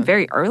 Died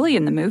very early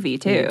in the movie,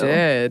 too. He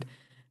did.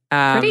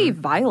 Pretty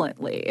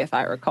violently, if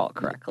I recall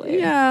correctly.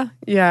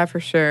 Yeah, for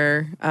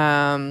sure.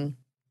 And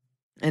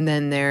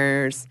then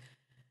there's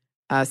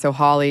so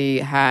Holly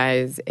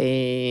has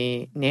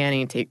a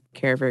nanny take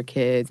care of her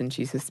kids, and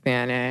she's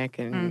Hispanic,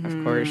 and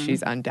of course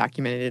she's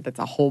undocumented. That's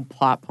a whole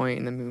plot point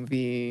in the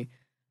movie.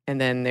 And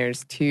then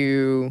there's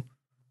 2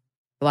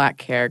 Black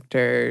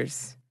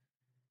characters,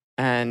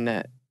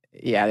 and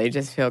they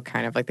just feel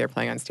kind of like they're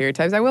playing on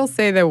stereotypes. I will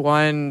say the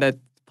one that's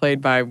played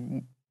by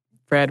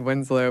Fred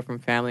Winslow from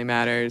Family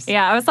Matters.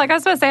 Yeah, I was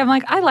supposed to say, I'm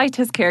like, I liked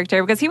his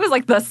character because he was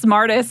like the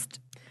smartest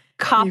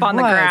cop He on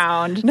the was.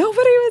 ground.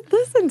 Nobody would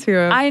listen to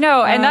him. I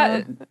know,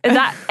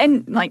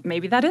 and like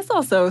maybe that is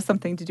also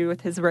something to do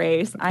with his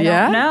race. I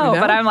don't know,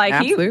 but I'm like,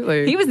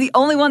 absolutely. he was the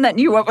only one that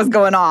knew what was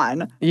going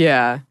on.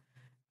 Yeah.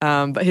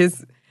 But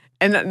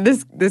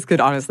this could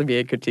honestly be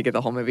a critique of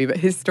the whole movie, but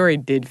his story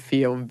did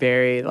feel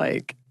very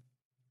like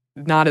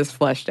not as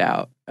fleshed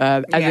out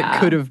as it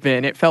could have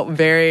been. It felt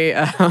very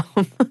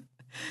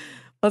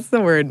what's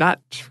the word? Not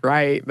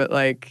trite, but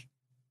like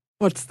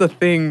what's the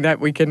thing that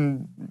we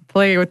can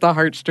play with the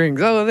heartstrings?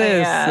 Oh,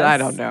 this. Yes. I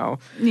don't know.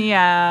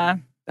 Yeah.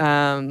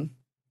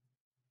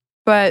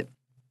 But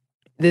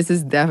this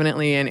is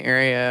definitely an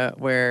area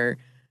where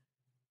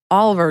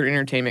all of our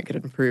entertainment could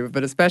improve,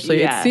 but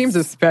especially, it seems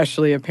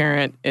especially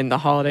apparent in the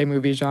holiday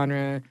movie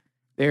genre.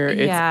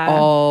 It's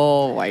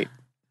all white.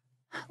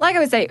 Like I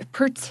would say,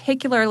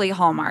 particularly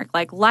Hallmark.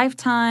 Like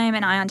Lifetime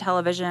and Ion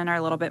Television are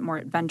a little bit more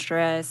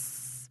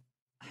adventurous.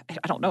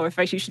 I don't know if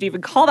you should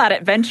even call that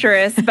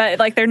adventurous, but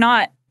like they're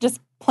not just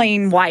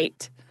plain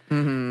white.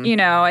 Mm-hmm. You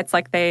know, it's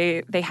like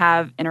they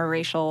have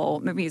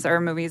interracial movies or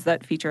movies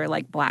that feature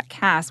like Black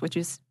cast, which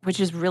is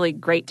really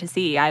great to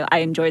see. I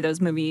enjoy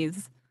those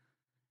movies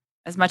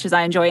as much as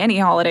I enjoy any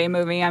holiday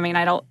movie. I mean,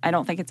 I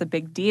don't think it's a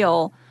big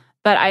deal,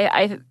 but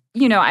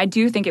I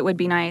do think it would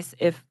be nice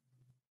if,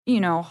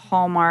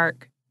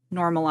 Hallmark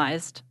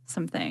normalized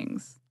some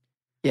things.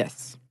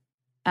 Yes.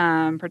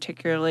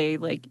 Particularly,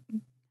 like,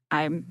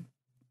 I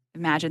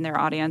imagine their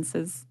audience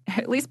is,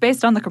 at least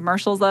based on the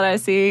commercials that I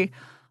see,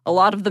 a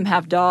lot of them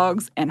have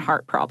dogs and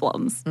heart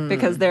problems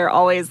because they're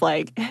always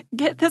like,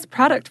 get this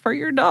product for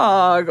your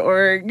dog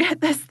or get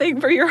this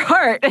thing for your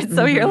heart. And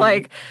so you're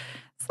like,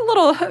 it's a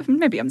little,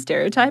 maybe I'm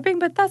stereotyping,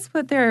 but that's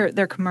what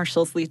their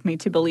commercials lead me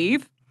to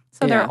believe.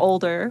 So they're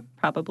older,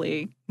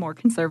 probably more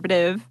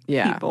conservative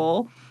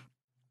people.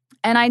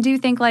 And I do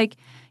think, like,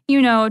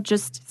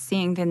 just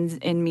seeing things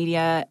in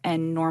media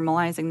and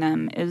normalizing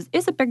them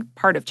is a big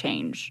part of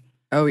change.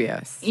 Oh,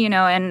 yes.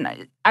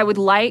 And I would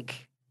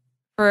like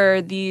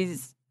for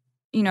these,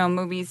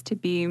 movies to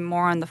be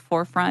more on the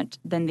forefront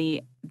than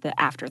the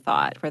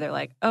afterthought, where they're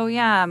like, oh,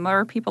 yeah,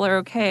 more people are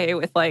okay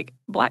with, like,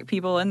 Black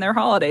people in their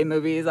holiday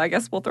movies. I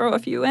guess we'll throw a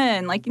few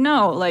in. Like,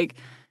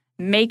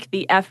 make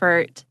the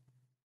effort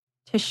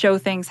to show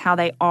things how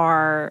they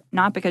are,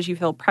 not because you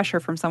feel pressure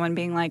from someone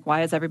being like,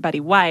 why is everybody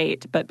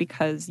white, but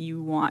because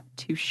you want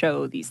to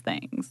show these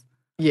things.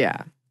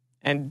 Yeah.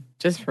 And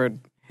just for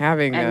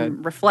having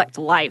and reflect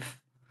life.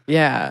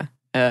 Yeah.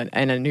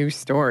 and a new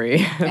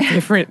story, a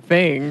different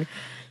thing,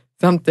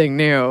 something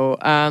new.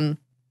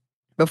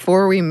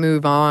 Before we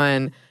move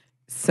on,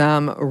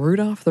 some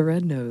Rudolph the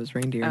Red-Nosed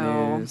Reindeer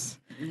news.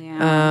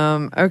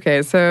 Yeah.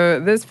 Okay, so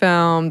this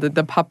film,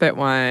 the puppet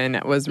one,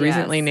 was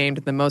recently named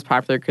the most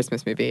popular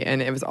Christmas movie,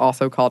 and it was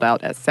also called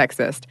out as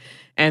sexist.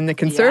 And the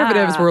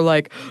conservatives were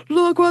like,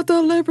 look what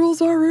the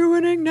liberals are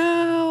ruining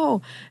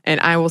now. And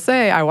I will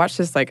say, I watched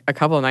this like a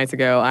couple of nights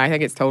ago, and I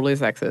think it's totally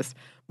sexist.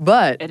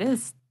 But It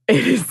is.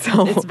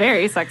 it's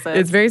very sexist.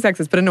 It's very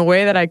sexist, but in a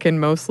way that I can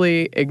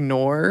mostly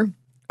ignore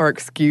or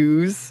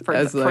excuse for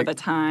the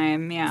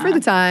time. Yeah. For the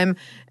time.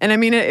 And I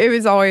mean,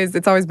 it's always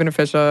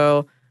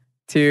beneficial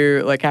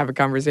to like have a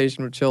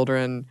conversation with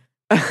children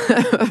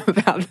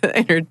about the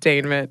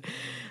entertainment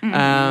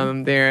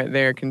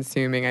they're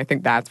consuming. I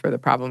think that's where the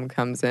problem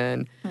comes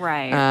in.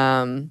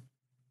 Right.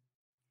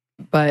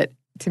 But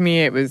to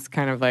me, it was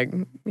kind of like,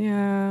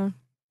 yeah,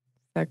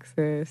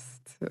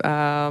 sexist.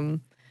 And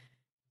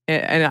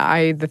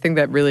the thing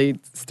that really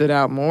stood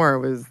out more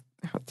was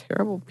how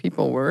terrible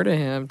people were to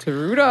him, to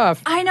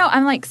Rudolph. I know.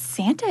 I'm like,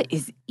 Santa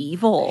is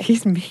evil.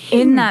 He's mean.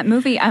 In that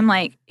movie, I'm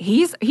like,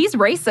 he's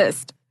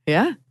racist.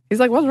 Yeah. He's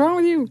like, what's wrong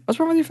with you? What's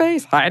wrong with your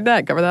face? Hide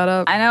that. Cover that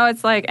up. I know.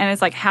 It's like,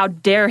 how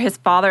dare his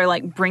father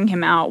like bring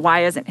him out?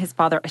 Why isn't his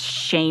father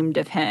ashamed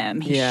of him?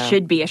 He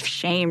should be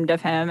ashamed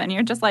of him. And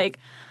you're just like,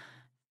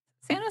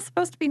 Santa's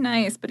supposed to be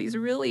nice, but he's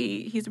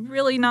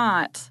really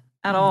not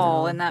at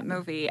all in that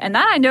movie. And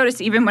that I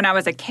noticed even when I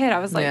was a kid. I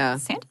was like,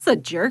 Santa's a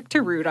jerk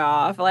to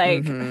Rudolph.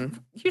 Like,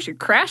 you should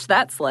crash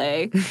that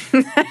sleigh.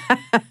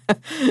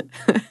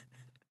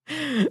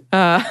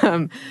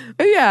 But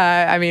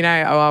yeah, I mean,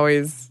 I'm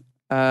always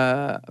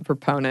a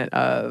proponent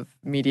of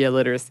media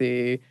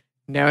literacy,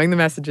 knowing the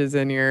messages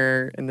in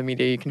the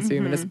media you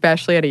consume, and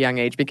especially at a young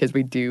age, because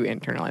we do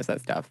internalize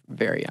that stuff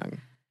very young.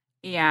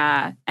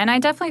 Yeah. And I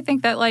definitely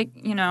think that, like,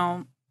 you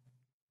know,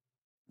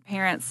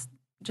 parents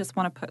just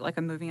want to put like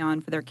a movie on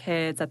for their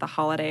kids at the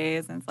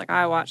holidays. And it's like,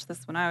 I watched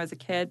this when I was a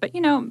kid. But,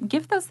 you know,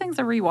 give those things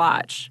a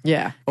rewatch.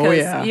 Yeah. Oh,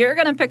 yeah. You're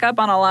going to pick up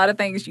on a lot of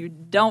things you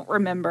don't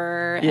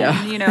remember.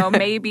 Yeah. And, you know,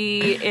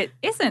 maybe it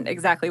isn't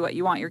exactly what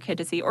you want your kid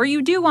to see. Or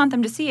you do want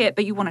them to see it,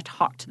 but you want to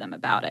talk to them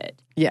about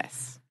it.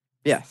 Yes.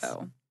 Yes.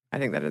 So I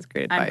think that is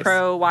great advice. I'm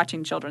pro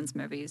watching children's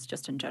movies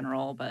just in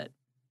general, but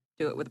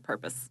do it with a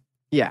purpose.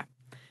 Yeah.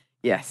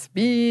 Yes.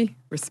 Be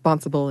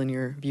responsible in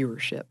your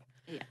viewership.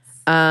 Yes.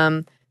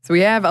 So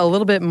we have a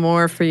little bit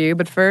more for you,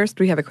 but first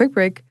we have a quick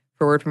break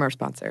for a word from our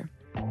sponsor.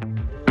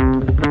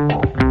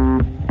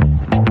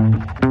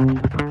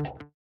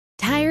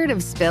 Tired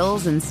of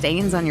spills and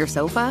stains on your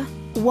sofa?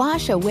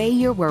 Wash away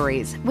your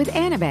worries with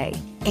Anabei.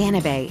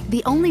 Anabei,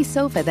 the only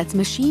sofa that's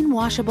machine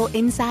washable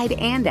inside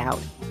and out,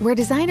 where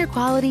designer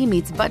quality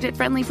meets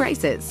budget-friendly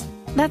prices.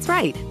 That's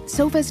right,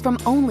 sofas from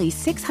only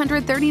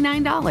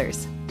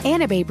 $639.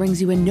 Anabei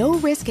brings you a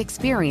no-risk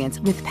experience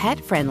with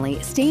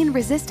pet-friendly,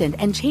 stain-resistant,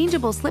 and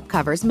changeable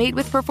slipcovers made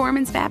with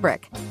performance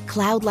fabric,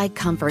 cloud-like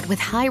comfort with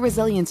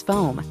high-resilience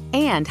foam,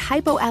 and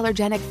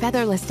hypoallergenic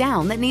featherless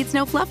down that needs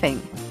no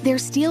fluffing. Their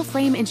steel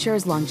frame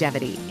ensures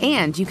longevity,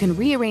 and you can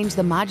rearrange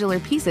the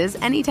modular pieces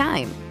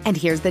anytime. And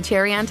here's the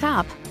cherry on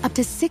top, up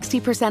to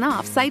 60%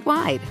 off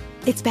site-wide.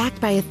 It's backed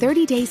by a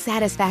 30-day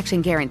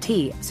satisfaction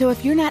guarantee, so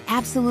if you're not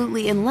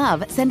absolutely in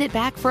love, send it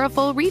back for a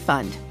full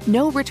refund.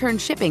 No return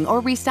shipping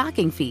or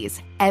restocking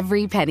fees.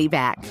 Every penny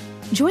back.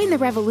 Join the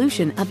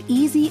revolution of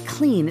easy,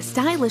 clean,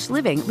 stylish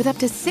living with up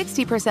to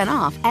 60%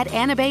 off at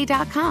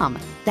anabei.com.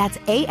 That's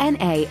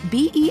ANABEI.com.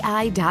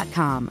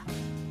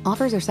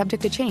 Offers are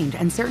subject to change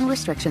and certain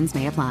restrictions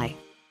may apply.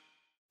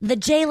 The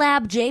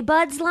JLab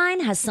J-Buds line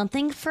has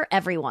something for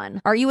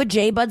everyone. Are you a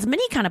J-Buds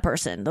mini kind of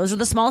person? Those are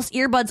the smallest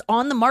earbuds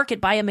on the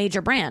market by a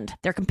major brand.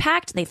 They're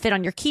compact, they fit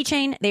on your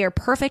keychain, they are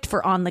perfect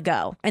for on the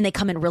go, and they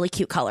come in really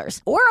cute colors.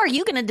 Or are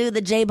you going to do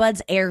the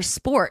J-Buds Air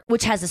Sport,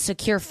 which has a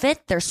secure fit,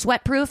 they're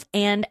sweat-proof,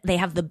 and they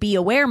have the Be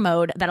Aware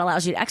mode that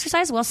allows you to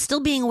exercise while still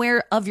being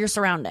aware of your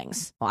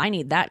surroundings. Well, I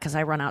need that because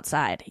I run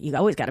outside. You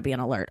always got to be on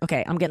alert.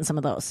 Okay, I'm getting some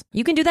of those.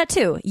 You can do that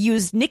too.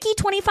 Use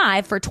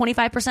Nikki25 for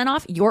 25%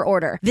 off your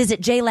order.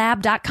 Visit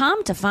JLab.com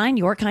to find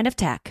your kind of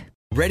tech.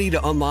 Ready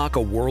to unlock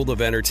a world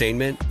of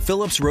entertainment?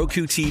 Philips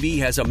Roku TV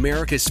has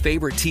America's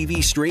favorite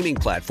TV streaming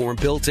platform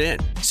built in.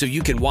 So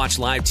you can watch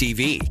live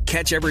TV,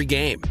 catch every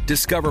game,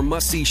 discover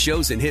must-see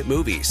shows and hit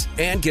movies,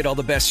 and get all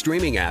the best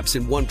streaming apps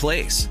in one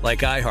place, like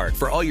iHeart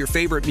for all your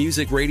favorite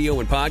music, radio,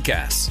 and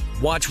podcasts.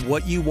 Watch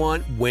what you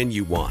want, when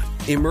you want.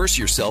 Immerse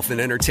yourself in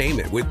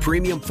entertainment with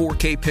premium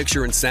 4K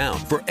picture and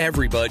sound for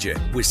every budget,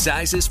 with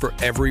sizes for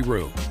every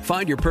room.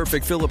 Find your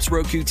perfect Philips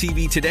Roku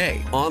TV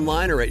today,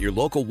 online or at your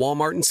local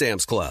Walmart and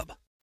Sam's Club.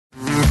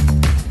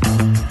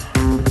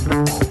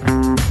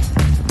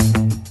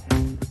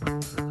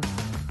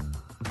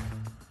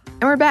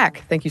 And we're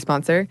back. Thank you,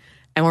 sponsor.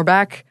 And we're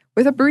back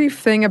with a brief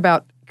thing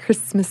about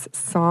Christmas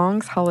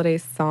songs, holiday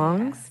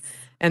songs. Yes.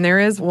 And there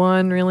is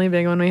one really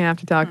big one we have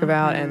to talk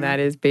about, and that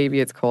is Baby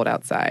It's Cold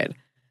Outside.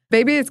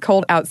 Baby It's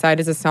Cold Outside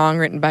is a song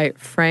written by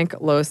Frank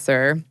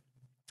Loesser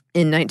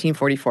in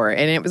 1944.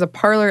 And it was a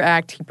parlor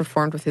act he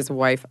performed with his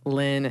wife,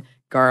 Lynn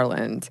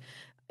Garland.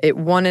 It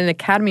won an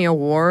Academy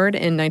Award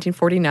in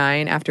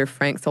 1949 after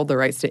Frank sold the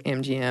rights to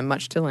MGM,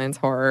 much to Lynn's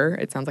horror.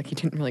 It sounds like he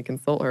didn't really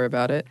consult her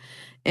about it.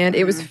 And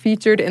it was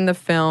featured in the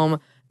film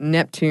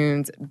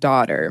Neptune's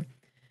Daughter.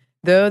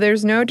 Though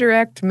there's no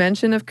direct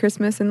mention of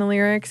Christmas in the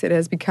lyrics, it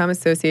has become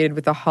associated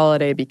with the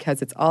holiday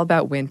because it's all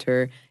about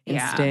winter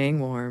and staying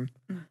warm.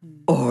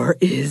 Or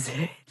is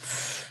it?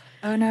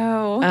 Oh,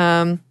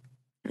 no.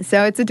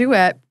 So it's a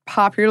duet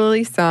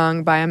popularly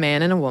sung by a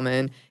man and a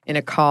woman in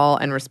a call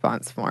and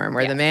response form,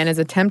 where the man is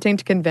attempting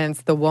to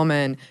convince the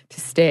woman to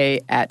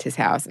stay at his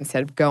house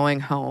instead of going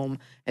home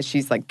as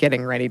she's like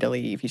getting ready to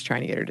leave. He's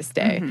trying to get her to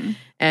stay.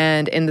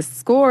 And in the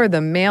score,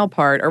 the male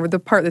part, or the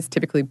part that's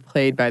typically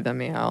played by the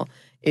male,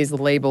 is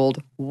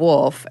labeled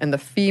wolf, and the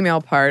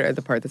female part, or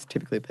the part that's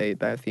typically played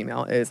by a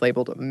female, is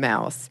labeled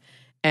mouse.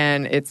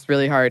 And it's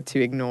really hard to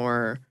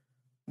ignore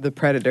the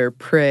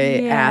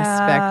predator-prey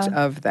aspect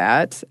of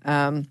that.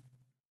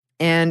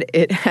 And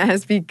it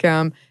has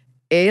become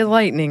a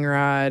lightning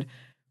rod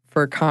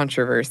for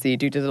controversy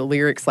due to the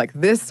lyrics like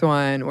this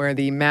one, where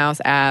the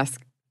mouse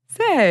asks,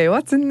 "Say,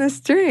 what's in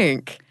this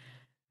drink?"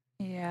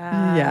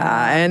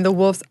 Yeah, and the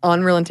wolf's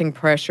unrelenting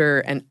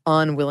pressure and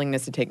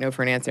unwillingness to take no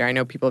for an answer. I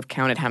know people have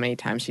counted how many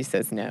times she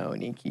says no,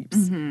 and he keeps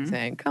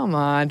saying, "Come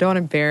on, don't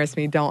embarrass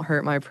me, don't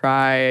hurt my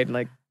pride,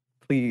 like,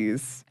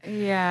 please."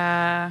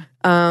 Yeah.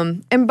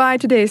 And by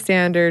today's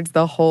standards,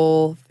 the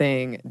whole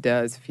thing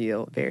does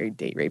feel very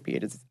date rapey.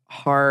 It is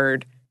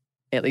hard,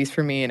 at least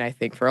for me, and I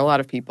think for a lot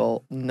of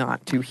people,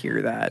 not to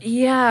hear that.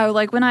 Yeah,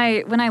 like when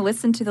I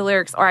listened to the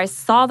lyrics, or I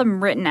saw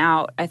them written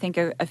out, I think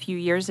a few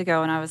years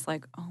ago, and I was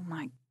like, oh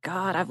my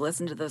God, I've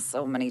listened to this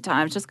so many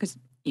times just because,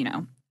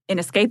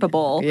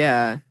 inescapable.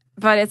 Yeah.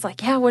 But it's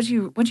like, once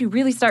you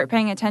really start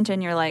paying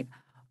attention, you're like,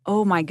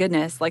 oh my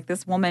goodness, like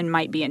this woman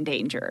might be in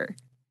danger.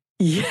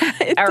 Yeah,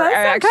 it does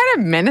sound kind of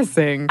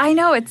menacing. I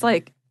know, it's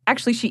like,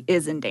 actually she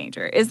is in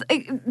danger.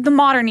 The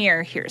modern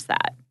ear hears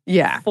that.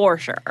 Yeah. For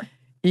sure.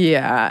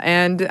 Yeah,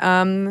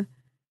 and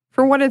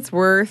for what it's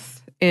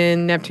worth,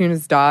 in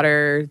Neptune's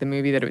Daughter, the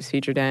movie that it was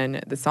featured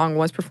in, the song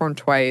was performed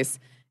twice,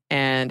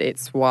 and it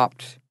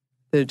swapped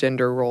the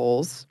gender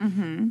roles.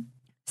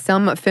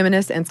 Some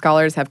feminists and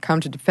scholars have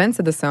come to defense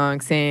of the song,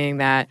 saying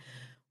that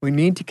we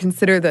need to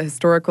consider the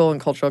historical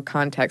and cultural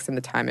context in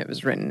the time it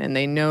was written, and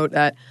they note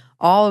that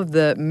all of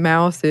the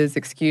mouse's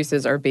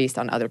excuses are based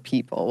on other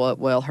people. What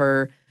will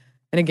her...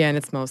 And again,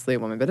 it's mostly a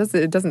woman, but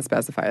it doesn't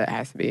specify that it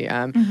has to be.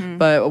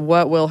 But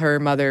what will her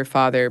mother,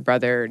 father,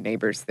 brother,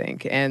 neighbors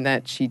think? And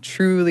that she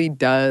truly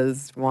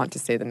does want to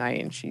stay the night,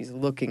 and she's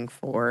looking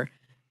for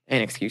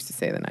an excuse to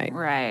stay the night.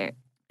 Right.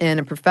 And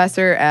a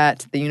professor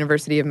at the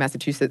University of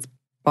Massachusetts,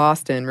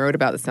 Boston, wrote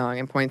about the song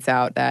and points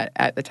out that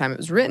at the time it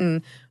was written,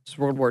 which was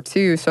World War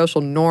II, social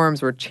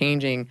norms were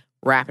changing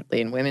rapidly,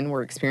 and women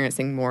were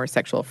experiencing more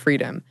sexual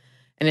freedom.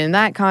 And in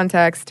that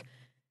context...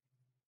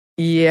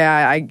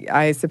 Yeah,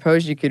 I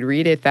suppose you could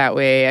read it that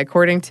way.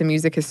 According to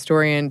music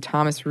historian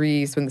Thomas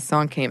Rees, when the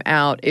song came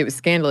out, it was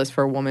scandalous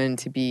for a woman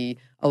to be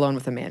alone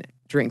with a man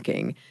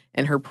drinking.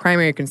 And her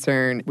primary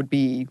concern would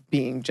be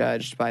being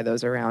judged by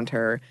those around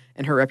her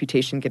and her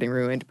reputation getting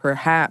ruined.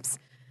 Perhaps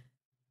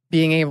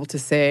being able to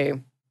say,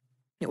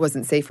 it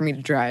wasn't safe for me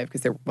to drive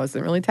because there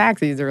wasn't really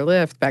taxis or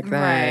Lyft back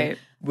then,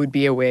 would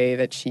be a way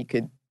that she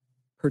could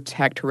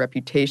protect her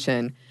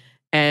reputation.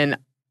 And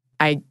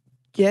I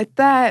get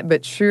that,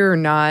 but true or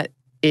not,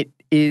 it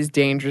is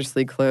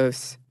dangerously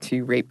close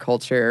to rape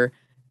culture.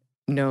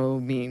 No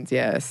means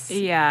yes.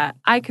 Yeah,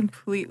 I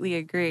completely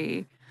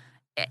agree.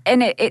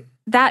 And it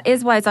that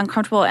is why it's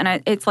uncomfortable.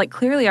 And it's like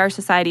clearly our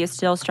society is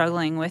still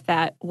struggling with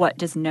that. What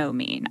does no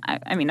mean?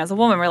 I mean, as a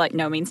woman, we're like,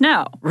 no means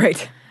no.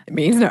 Right. It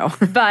means no.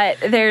 But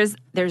there's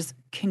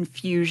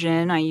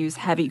confusion. I use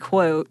heavy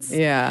quotes.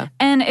 Yeah.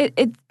 And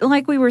it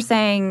like we were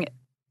saying,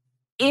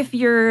 if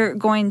you're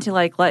going to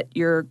like let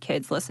your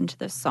kids listen to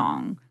this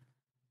song,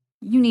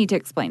 you need to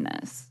explain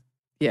this.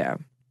 Yeah.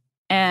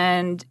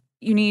 And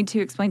you need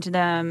to explain to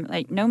them,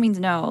 like, no means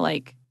no,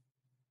 like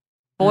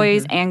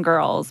boys and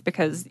girls,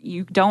 because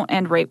you don't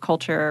end rape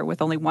culture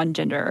with only one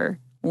gender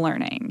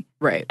learning.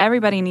 Right.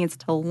 Everybody needs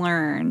to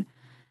learn.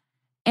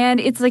 And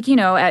it's like,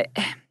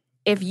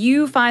 if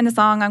you find the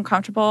song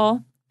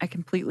uncomfortable, I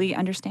completely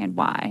understand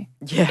why.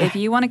 Yeah. If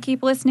you want to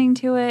keep listening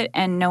to it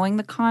and knowing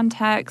the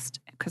context,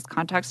 because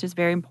context is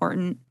very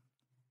important,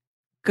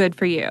 good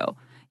for you.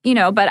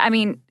 But I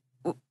mean,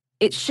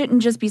 it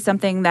shouldn't just be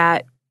something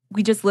that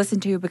we just listen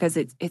to because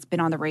it's been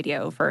on the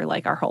radio for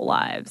like our whole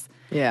lives.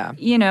 Yeah.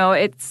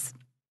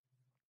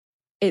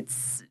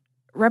 It's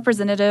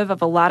representative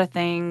of a lot of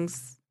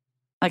things,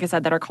 like I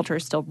said, that our culture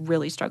is still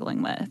really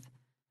struggling with.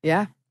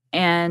 Yeah.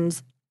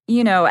 And,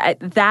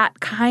 that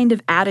kind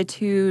of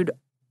attitude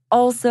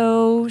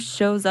also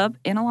shows up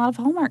in a lot of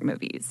Hallmark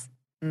movies.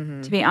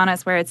 To be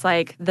honest, where it's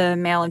like the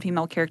male and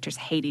female characters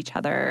hate each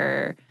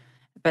other,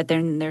 but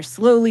then they're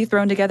slowly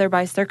thrown together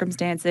by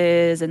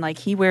circumstances, and like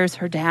he wears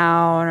her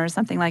down or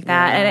something like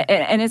that.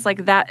 Yeah. And it's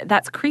like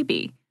that's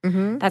creepy.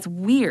 That's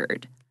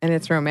weird. And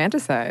it's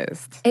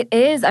romanticized. It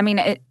is. I mean,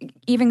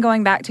 even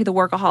going back to the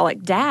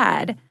workaholic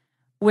dad,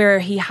 where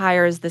he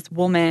hires this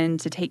woman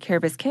to take care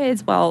of his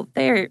kids. Well,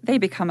 they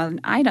become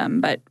an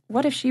item, but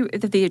what if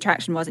the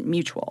attraction wasn't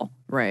mutual?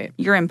 Right.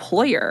 Your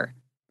employer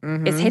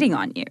is hitting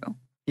on you.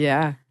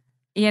 Yeah.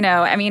 You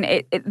know, I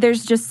mean,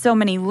 there's just so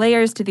many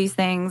layers to these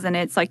things, and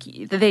it's like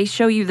they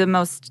show you the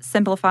most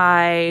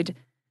simplified,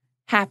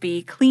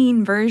 happy,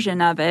 clean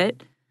version of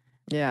it.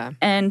 Yeah.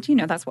 And, you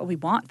know, that's what we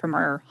want from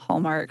our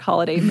Hallmark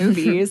holiday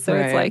movies. So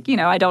it's like, you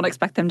know, I don't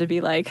expect them to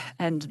be like,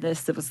 and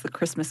it was the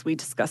Christmas we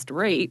discussed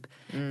rape.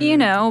 You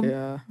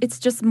know, it's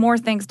just more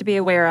things to be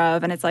aware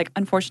of. And it's like,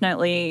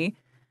 unfortunately,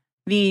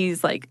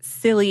 these like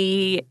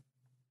silly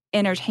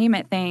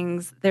entertainment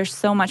things, there's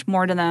so much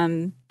more to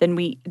them than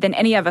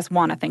any of us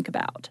want to think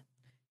about.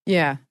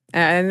 Yeah.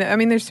 And I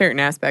mean, there's certain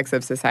aspects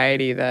of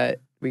society that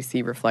we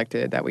see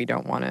reflected that we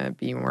don't want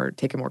to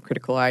take a more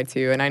critical eye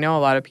to. And I know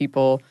a lot of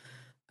people,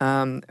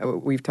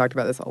 we've talked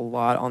about this a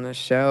lot on the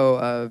show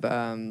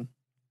of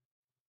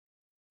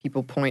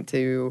people point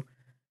to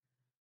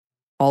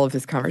all of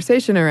this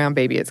conversation around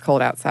Baby It's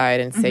Cold Outside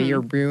and say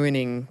you're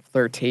ruining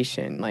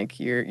flirtation. Like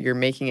you're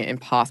making it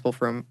impossible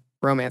for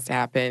romance to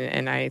happen.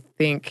 And I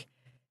think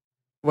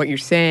what you're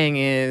saying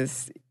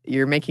is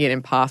you're making it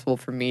impossible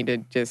for me to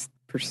just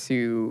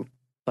pursue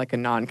like a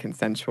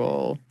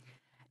non-consensual,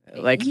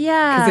 like,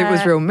 because it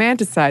was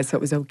romanticized, so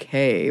it was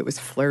okay. It was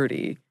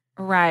flirty.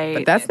 Right.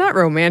 But that's not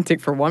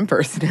romantic for one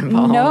person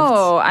involved.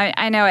 No,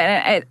 I know.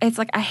 And it's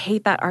like, I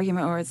hate that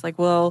argument where it's like,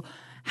 well,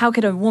 how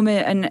could a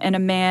woman and a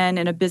man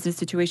in a business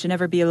situation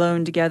ever be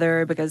alone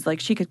together because, like,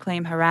 she could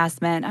claim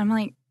harassment? I'm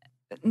like,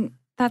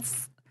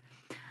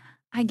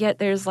 I get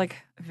there's, like,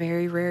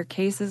 very rare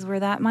cases where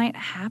that might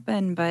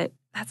happen, but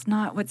that's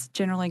not what's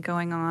generally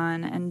going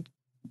on. And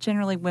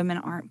generally women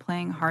aren't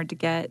playing hard to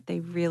get. They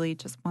really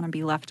just want to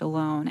be left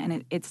alone.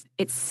 And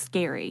it's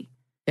scary.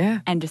 Yeah.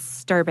 And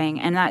disturbing.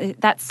 And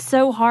that's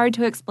so hard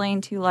to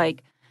explain to,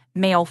 like,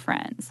 male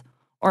friends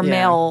or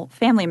male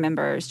family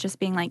members, just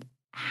being like,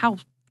 how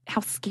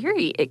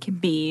scary it can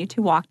be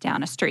to walk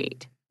down a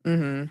street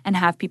and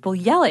have people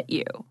yell at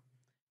you.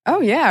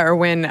 Oh, yeah. Or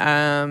when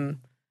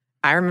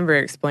I remember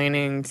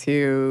explaining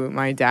to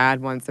my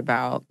dad once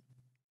about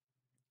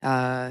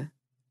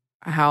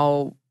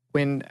how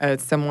when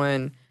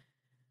someone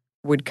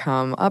would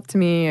come up to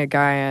me, a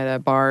guy at a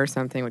bar or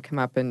something would come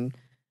up and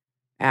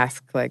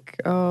ask,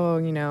 like, oh,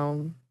 you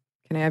know,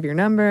 can I have your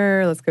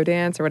number? Let's go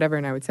dance or whatever.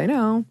 And I would say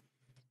no.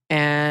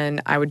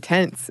 And I would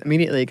tense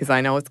immediately because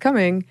I know it's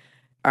coming.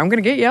 I'm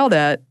going to get yelled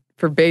at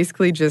for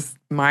basically just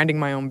minding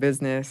my own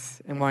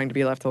business and wanting to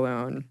be left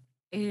alone.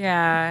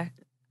 Yeah.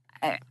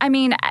 I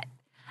mean,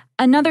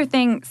 another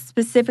thing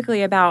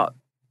specifically about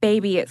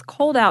Baby It's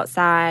Cold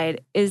Outside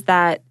is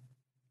that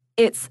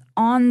it's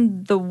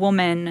on the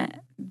woman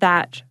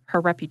that her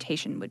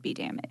reputation would be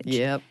damaged.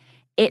 Yep.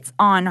 It's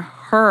on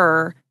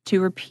her to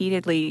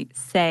repeatedly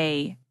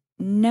say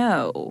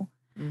no.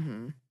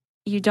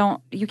 You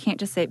can't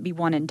just say be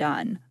one and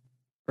done.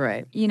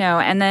 Right. You know,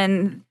 and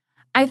then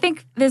I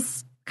think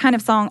this kind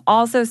of song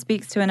also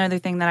speaks to another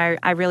thing that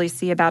I really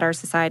see about our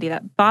society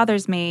that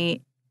bothers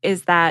me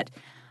is that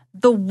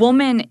the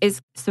woman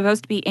is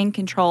supposed to be in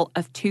control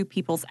of two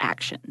people's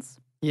actions.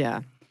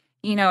 Yeah.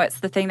 You know, it's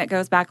the thing that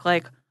goes back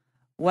like,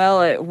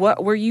 well,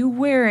 what were you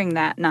wearing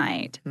that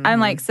night? I'm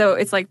like, so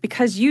it's like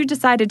because you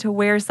decided to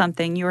wear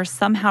something, you are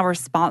somehow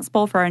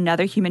responsible for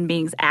another human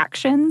being's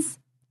actions.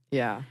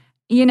 Yeah.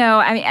 You know,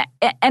 I mean,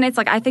 and it's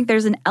like, I think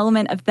there's an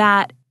element of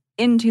that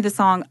into the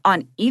song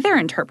on either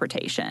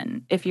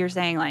interpretation. If you're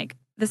saying like,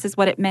 this is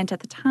what it meant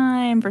at the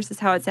time versus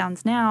how it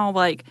sounds now,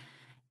 like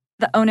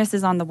the onus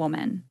is on the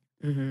woman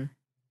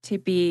to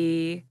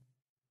be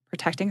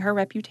protecting her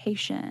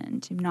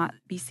reputation, to not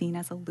be seen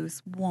as a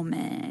loose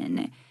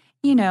woman,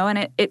 you know,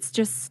 and it's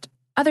just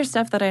other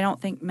stuff that I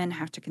don't think men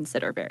have to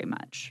consider very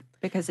much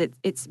because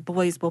it's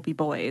boys will be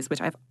boys,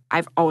 which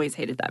I've always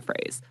hated that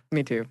phrase.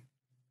 Me too.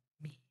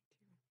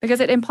 Because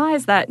it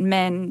implies that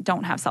men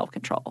don't have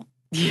self-control.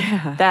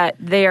 Yeah. That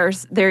they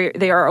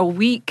are a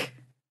weak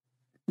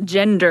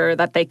gender,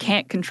 that they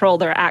can't control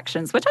their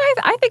actions, which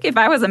I think if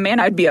I was a man,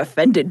 I'd be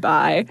offended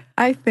by.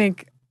 I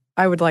think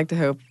I would like to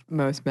hope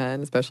most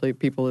men, especially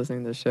people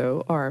listening to the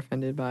show, are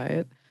offended by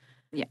it.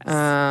 Yes.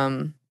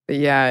 But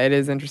yeah, it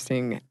is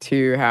interesting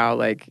too how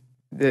like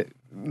the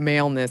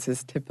maleness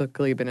has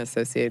typically been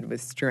associated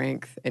with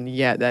strength, and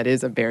yet that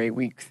is a very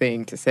weak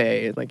thing to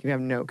say. Like you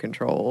have no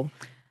control.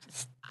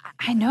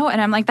 I know,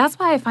 and I'm like, that's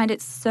why I find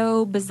it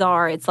so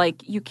bizarre. It's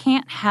like you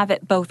can't have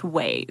it both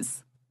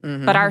ways.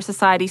 But our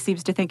society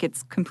seems to think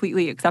it's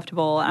completely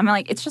acceptable. I'm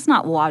like, it's just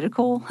not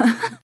logical.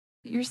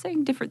 You're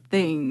saying different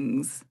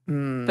things,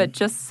 but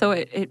just so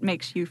it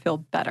makes you feel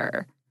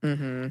better.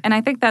 And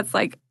I think that's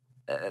like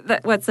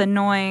what's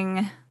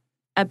annoying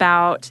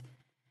about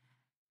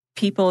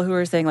people who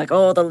are saying like,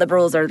 oh, the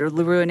liberals are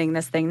ruining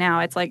this thing now.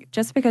 It's like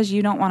just because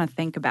you don't want to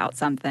think about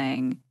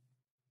something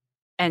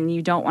and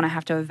you don't want to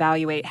have to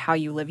evaluate how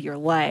you live your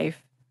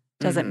life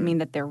doesn't mean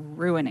that they're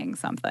ruining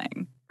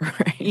something.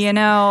 Right. You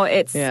know,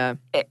 it's yeah.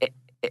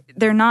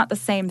 They're not the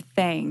same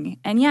thing.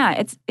 And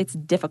yeah, it's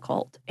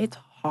difficult. It's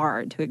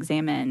hard to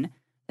examine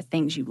the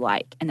things you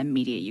like and the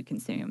media you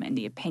consume and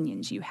the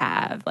opinions you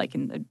have, like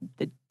in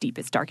the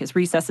deepest, darkest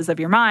recesses of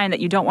your mind that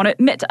you don't want to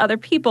admit to other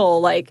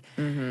people. Like,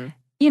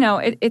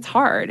 it's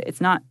hard.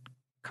 It's not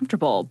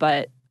comfortable,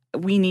 but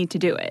we need to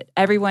do it.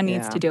 Everyone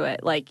needs to do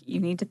it. Like, you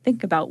need to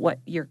think about what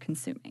you're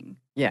consuming.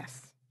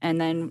 Yes.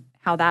 And then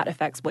how that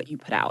affects what you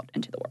put out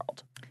into the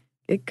world.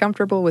 Get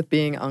comfortable with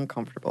being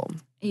uncomfortable.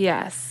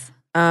 Yes.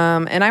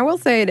 And I will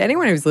say to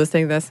anyone who's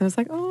listening to this and is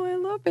like, oh, I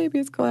love Baby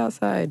It's Cold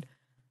Outside.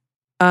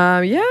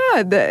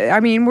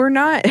 We're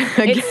not.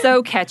 It's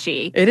so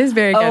catchy. It is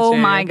very catchy. Oh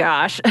my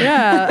gosh.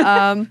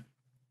 Yeah.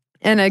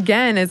 And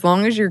again, as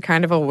long as you're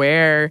kind of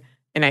aware,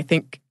 and I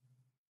think,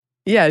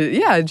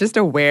 just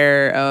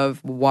aware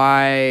of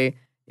why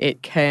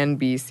it can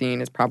be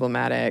seen as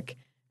problematic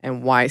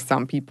and why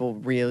some people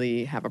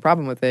really have a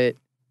problem with it,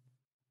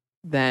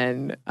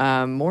 then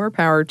more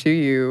power to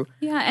you.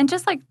 Yeah, and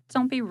just like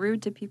don't be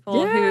rude to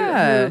people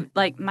who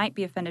like might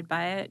be offended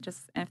by it.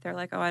 Just if they're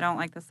like, oh, I don't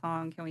like the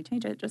song, can we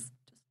change it? Just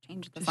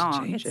change the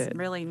song. It's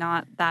really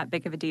not that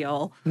big of a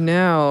deal.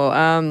 No.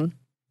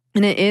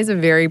 And it is a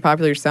very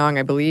popular song.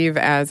 I believe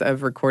as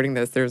of recording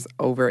this, there's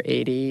over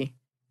 80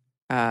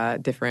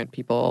 different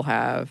people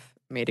have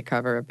made a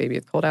cover of Baby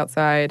It's Cold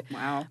Outside.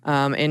 Wow.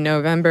 In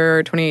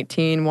November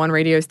 2018, one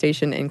radio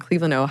station in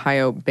Cleveland,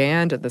 Ohio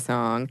banned the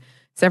song.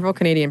 Several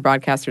Canadian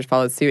broadcasters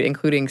followed suit,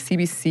 including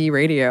CBC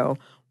Radio,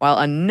 while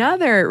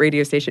another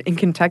radio station in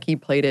Kentucky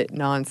played it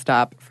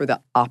nonstop for the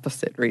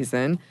opposite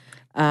reason.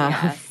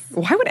 Yes.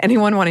 Why would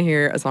anyone want to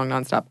hear a song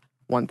nonstop?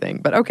 One thing,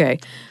 but okay.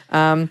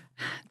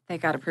 They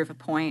got to prove a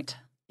point.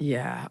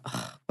 Yeah.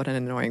 Ugh, what an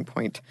annoying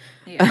point.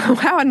 Yeah.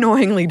 How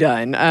annoyingly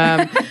done.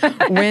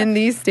 When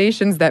these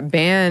stations that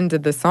banned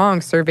the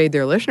song surveyed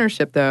their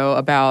listenership, though,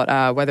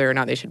 about whether or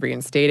not they should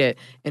reinstate it,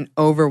 an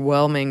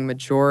overwhelming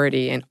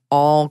majority in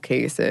all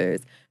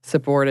cases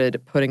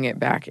supported putting it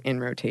back in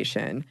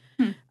rotation.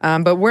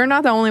 But we're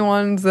not the only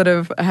ones that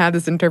have had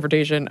this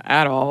interpretation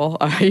at all.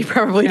 You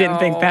probably didn't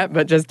think that,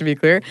 but just to be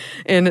clear.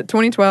 In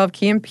 2012,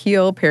 Key and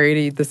Peele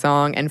parodied the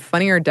song, and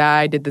Funny or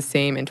Die did the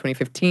same in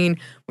 2015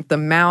 with the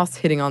mouse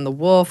hitting on the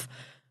wolf,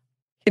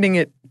 hitting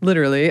it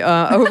literally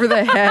over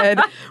the head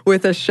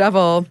with a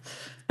shovel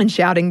and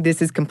shouting,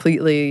 this is a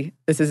completely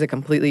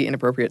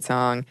inappropriate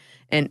song.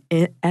 And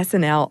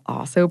SNL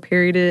also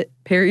parodied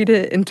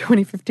it in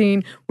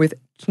 2015 with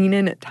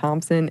Kenan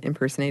Thompson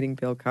impersonating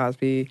Bill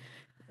Cosby.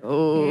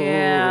 Oh,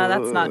 yeah,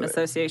 that's not an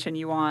association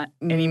you want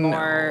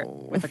anymore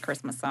with a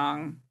Christmas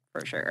song,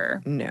 for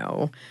sure.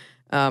 No.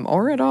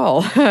 Or at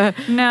all.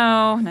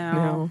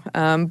 No.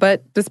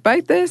 But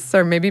despite this,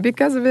 or maybe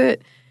because of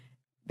it,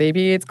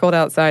 Baby It's Cold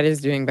Outside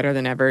is doing better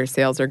than ever.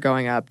 Sales are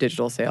going up,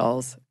 digital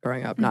sales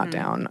going up, not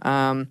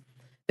down.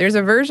 There's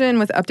a version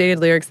with updated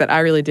lyrics that I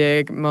really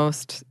dig.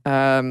 Most,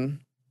 I don't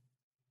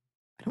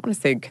want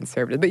to say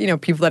conservative,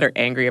 but, people that are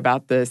angry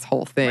about this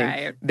whole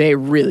thing, They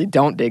really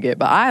don't dig it.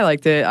 But I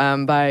liked it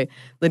by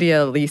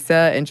Lydia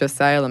Lisa and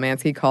Josiah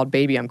Lemansky called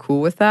Baby, I'm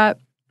Cool With That.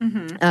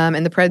 Mm-hmm.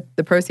 And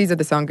the proceeds of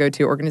the song go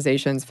to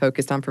organizations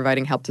focused on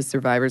providing help to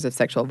survivors of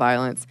sexual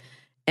violence.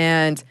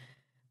 And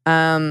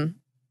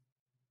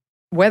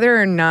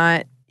whether or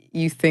not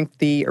you think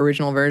the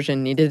original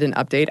version needed an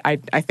update,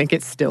 I think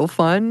it's still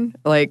fun.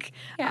 Like,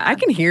 I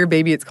can hear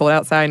Baby It's Cold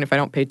Outside, and if I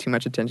don't pay too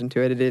much attention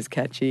to it, it is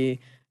catchy.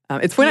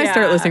 It's when I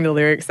start listening to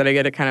lyrics that I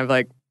get it kind of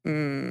like,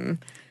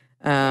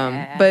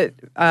 But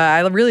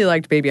I really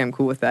liked Baby, I'm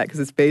Cool With That, because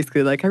it's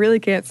basically like, I really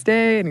can't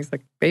stay. And he's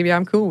like, baby,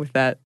 I'm cool with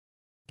that.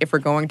 If we're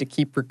going to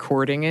keep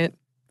recording it,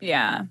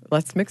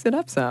 let's mix it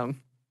up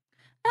some.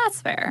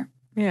 That's fair.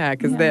 Yeah,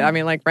 because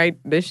right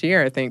this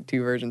year, I think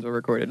 2 versions were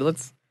recorded.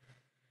 Let's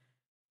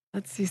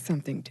see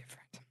something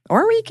different.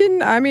 Or we can,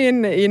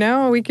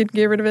 we could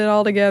get rid of it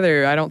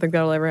altogether. I don't think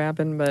that'll ever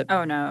happen, but.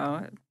 Oh,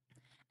 no.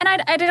 And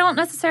I don't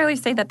necessarily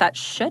say that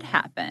should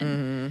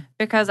happen,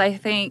 because I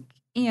think,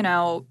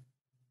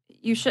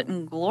 you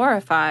shouldn't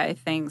glorify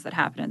things that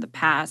happened in the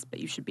past, but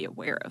you should be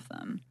aware of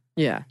them.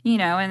 Yeah.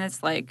 And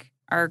it's like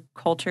our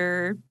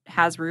culture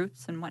has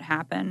roots in what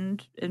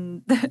happened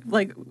in,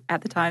 like,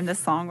 at the time this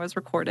song was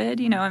recorded.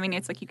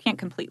 It's like you can't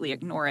completely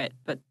ignore it,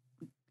 but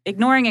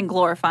ignoring and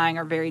glorifying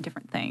are very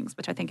different things,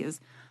 which I think has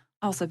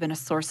also been a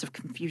source of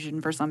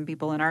confusion for some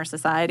people in our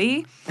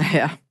society.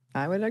 Yeah,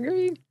 I would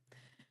agree.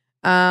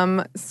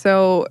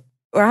 So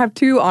I have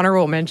 2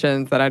 honorable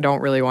mentions that I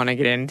don't really want to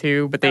get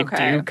into, but they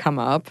do come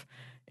up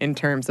in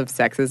terms of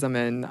sexism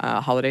in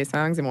holiday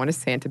songs. And one is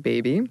Santa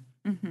Baby,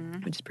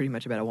 which is pretty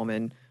much about a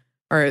woman,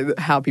 or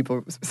how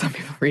some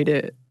people read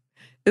it.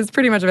 It's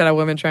pretty much about a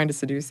woman trying to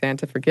seduce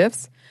Santa for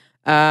gifts.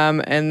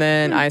 And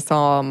then I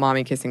saw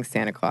Mommy Kissing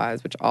Santa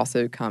Claus, which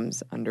also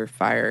comes under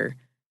fire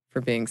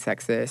for being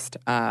sexist.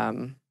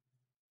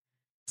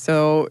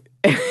 So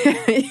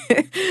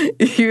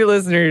you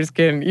listeners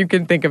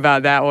can think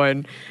about that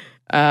one.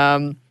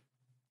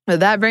 But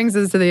that brings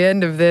us to the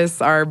end of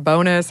this, our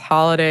bonus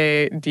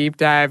holiday deep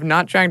dive.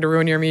 Not trying to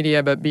ruin your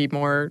media, but be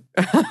more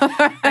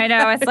I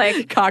know, it's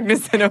like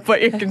cognizant of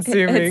what you're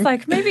consuming. It's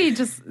like maybe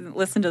just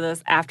listen to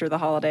this after the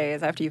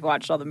holidays, after you've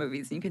watched all the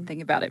movies, and you can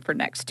think about it for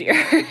next year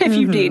if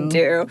you need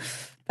to.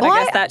 But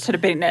I guess that should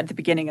have been at the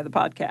beginning of the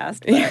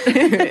podcast.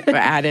 But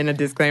add in a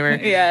disclaimer.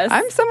 Yes.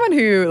 I'm someone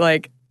who,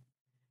 like,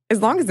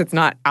 as long as it's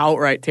not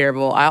outright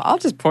terrible, I'll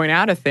just point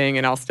out a thing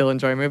and I'll still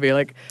enjoy a movie.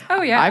 Like,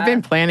 oh yeah, I've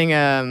been planning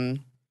a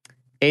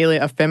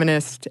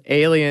feminist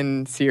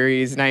alien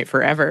series night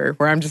forever,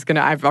 where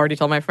I've already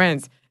told my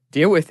friends,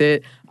 deal with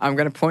it. I'm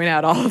gonna point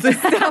out all of this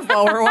stuff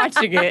while we're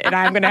watching it, and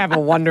I'm gonna have a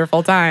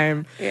wonderful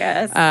time.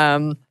 Yes.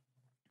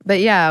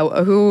 But yeah,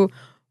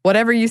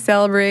 whatever you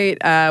celebrate,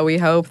 we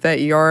hope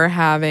that you're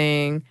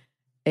having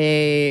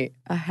a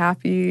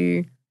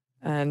happy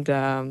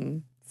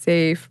and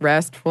safe,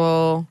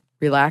 restful,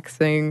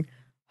 relaxing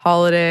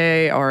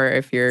holiday, or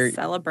if you're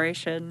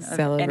celebration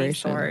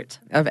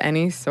of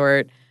any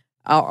sort.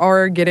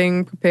 Or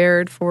getting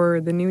prepared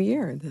for the new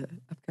year, the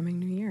upcoming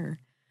new year.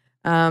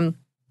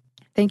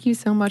 Thank you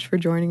so much for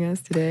joining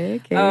us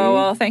today, Katie. Oh,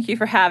 well, thank you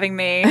for having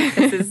me.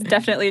 This is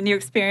definitely a new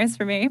experience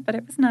for me, but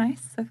it was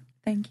nice, so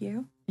thank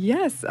you.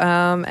 Yes,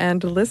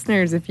 and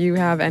listeners, if you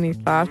have any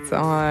thoughts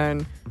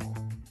on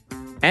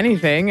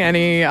anything,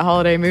 any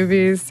holiday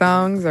movies,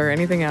 songs, or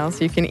anything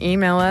else, you can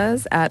email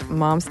us at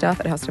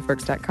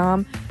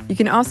momstuff@howstuffworks.com. You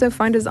can also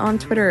find us on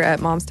Twitter at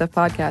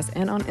momstuffpodcast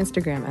and on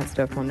Instagram at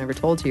Stuff Mom Never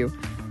Told You.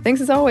 Thanks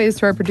as always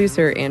to our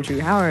producer, Andrew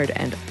Howard,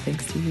 and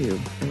thanks to you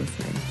for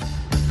listening.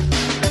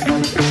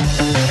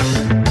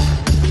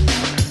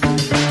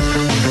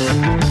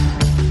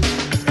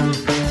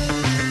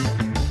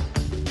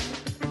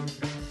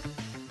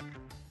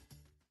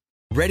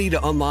 Ready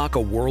to unlock a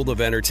world of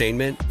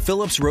entertainment?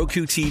 Philips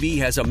Roku TV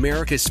has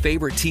America's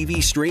favorite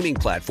TV streaming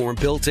platform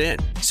built in,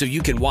 so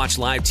you can watch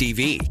live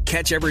TV,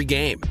 catch every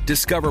game,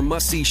 discover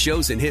must-see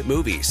shows and hit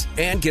movies,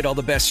 and get all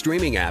the best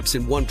streaming apps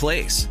in one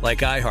place, like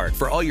iHeart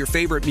for all your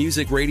favorite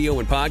music, radio,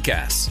 and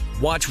podcasts.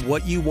 Watch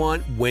what you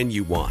want, when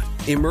you want.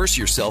 Immerse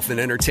yourself in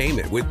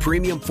entertainment with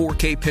premium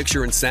 4K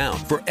picture and sound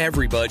for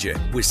every budget,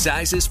 with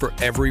sizes for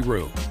every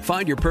room.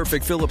 Find your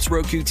perfect Philips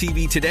Roku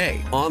TV today,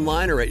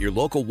 online or at your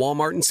local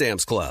Walmart and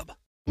Sam's Club.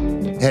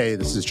 Hey,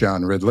 this is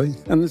John Ridley.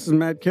 And this is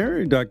Matt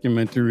Carey,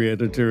 documentary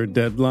editor at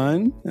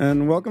Deadline.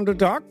 And welcome to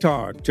Doc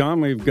Talk.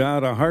 John, we've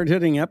got a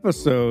hard-hitting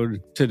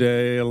episode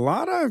today. A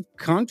lot of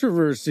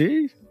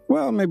controversy.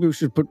 Well, maybe we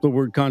should put the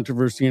word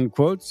controversy in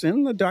quotes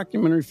in the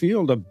documentary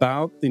field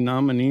about the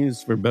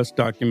nominees for Best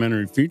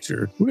Documentary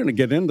Feature. We're going to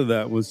get into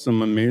that with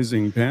some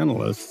amazing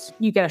panelists.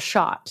 You get a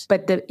shot,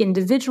 but the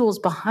individuals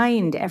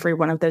behind every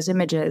one of those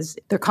images,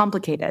 they're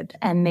complicated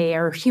and they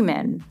are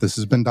human. This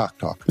has been Doc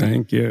Talk.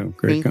 Thank you.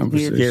 Great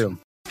conversation.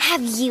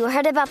 Have you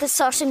heard about the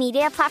social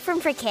media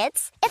platform for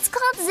kids? It's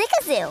called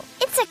Zigazoo.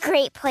 It's a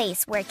great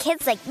place where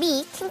kids like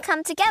me can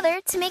come together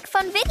to make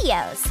fun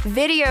videos.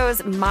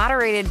 Videos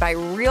moderated by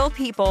real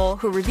people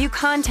who review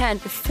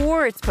content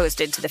before it's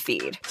posted to the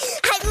feed.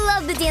 I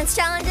love the dance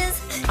challenges.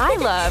 I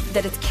love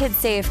that it's Kid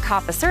Safe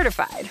COPPA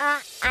certified.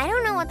 I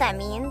don't know what that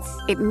means.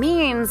 It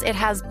means it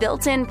has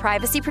built-in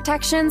privacy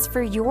protections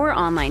for your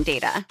online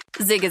data.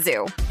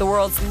 Zigazoo, the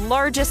world's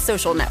largest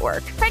social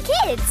network. For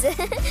kids.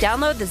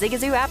 Download the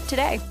Zigazoo app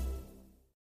today.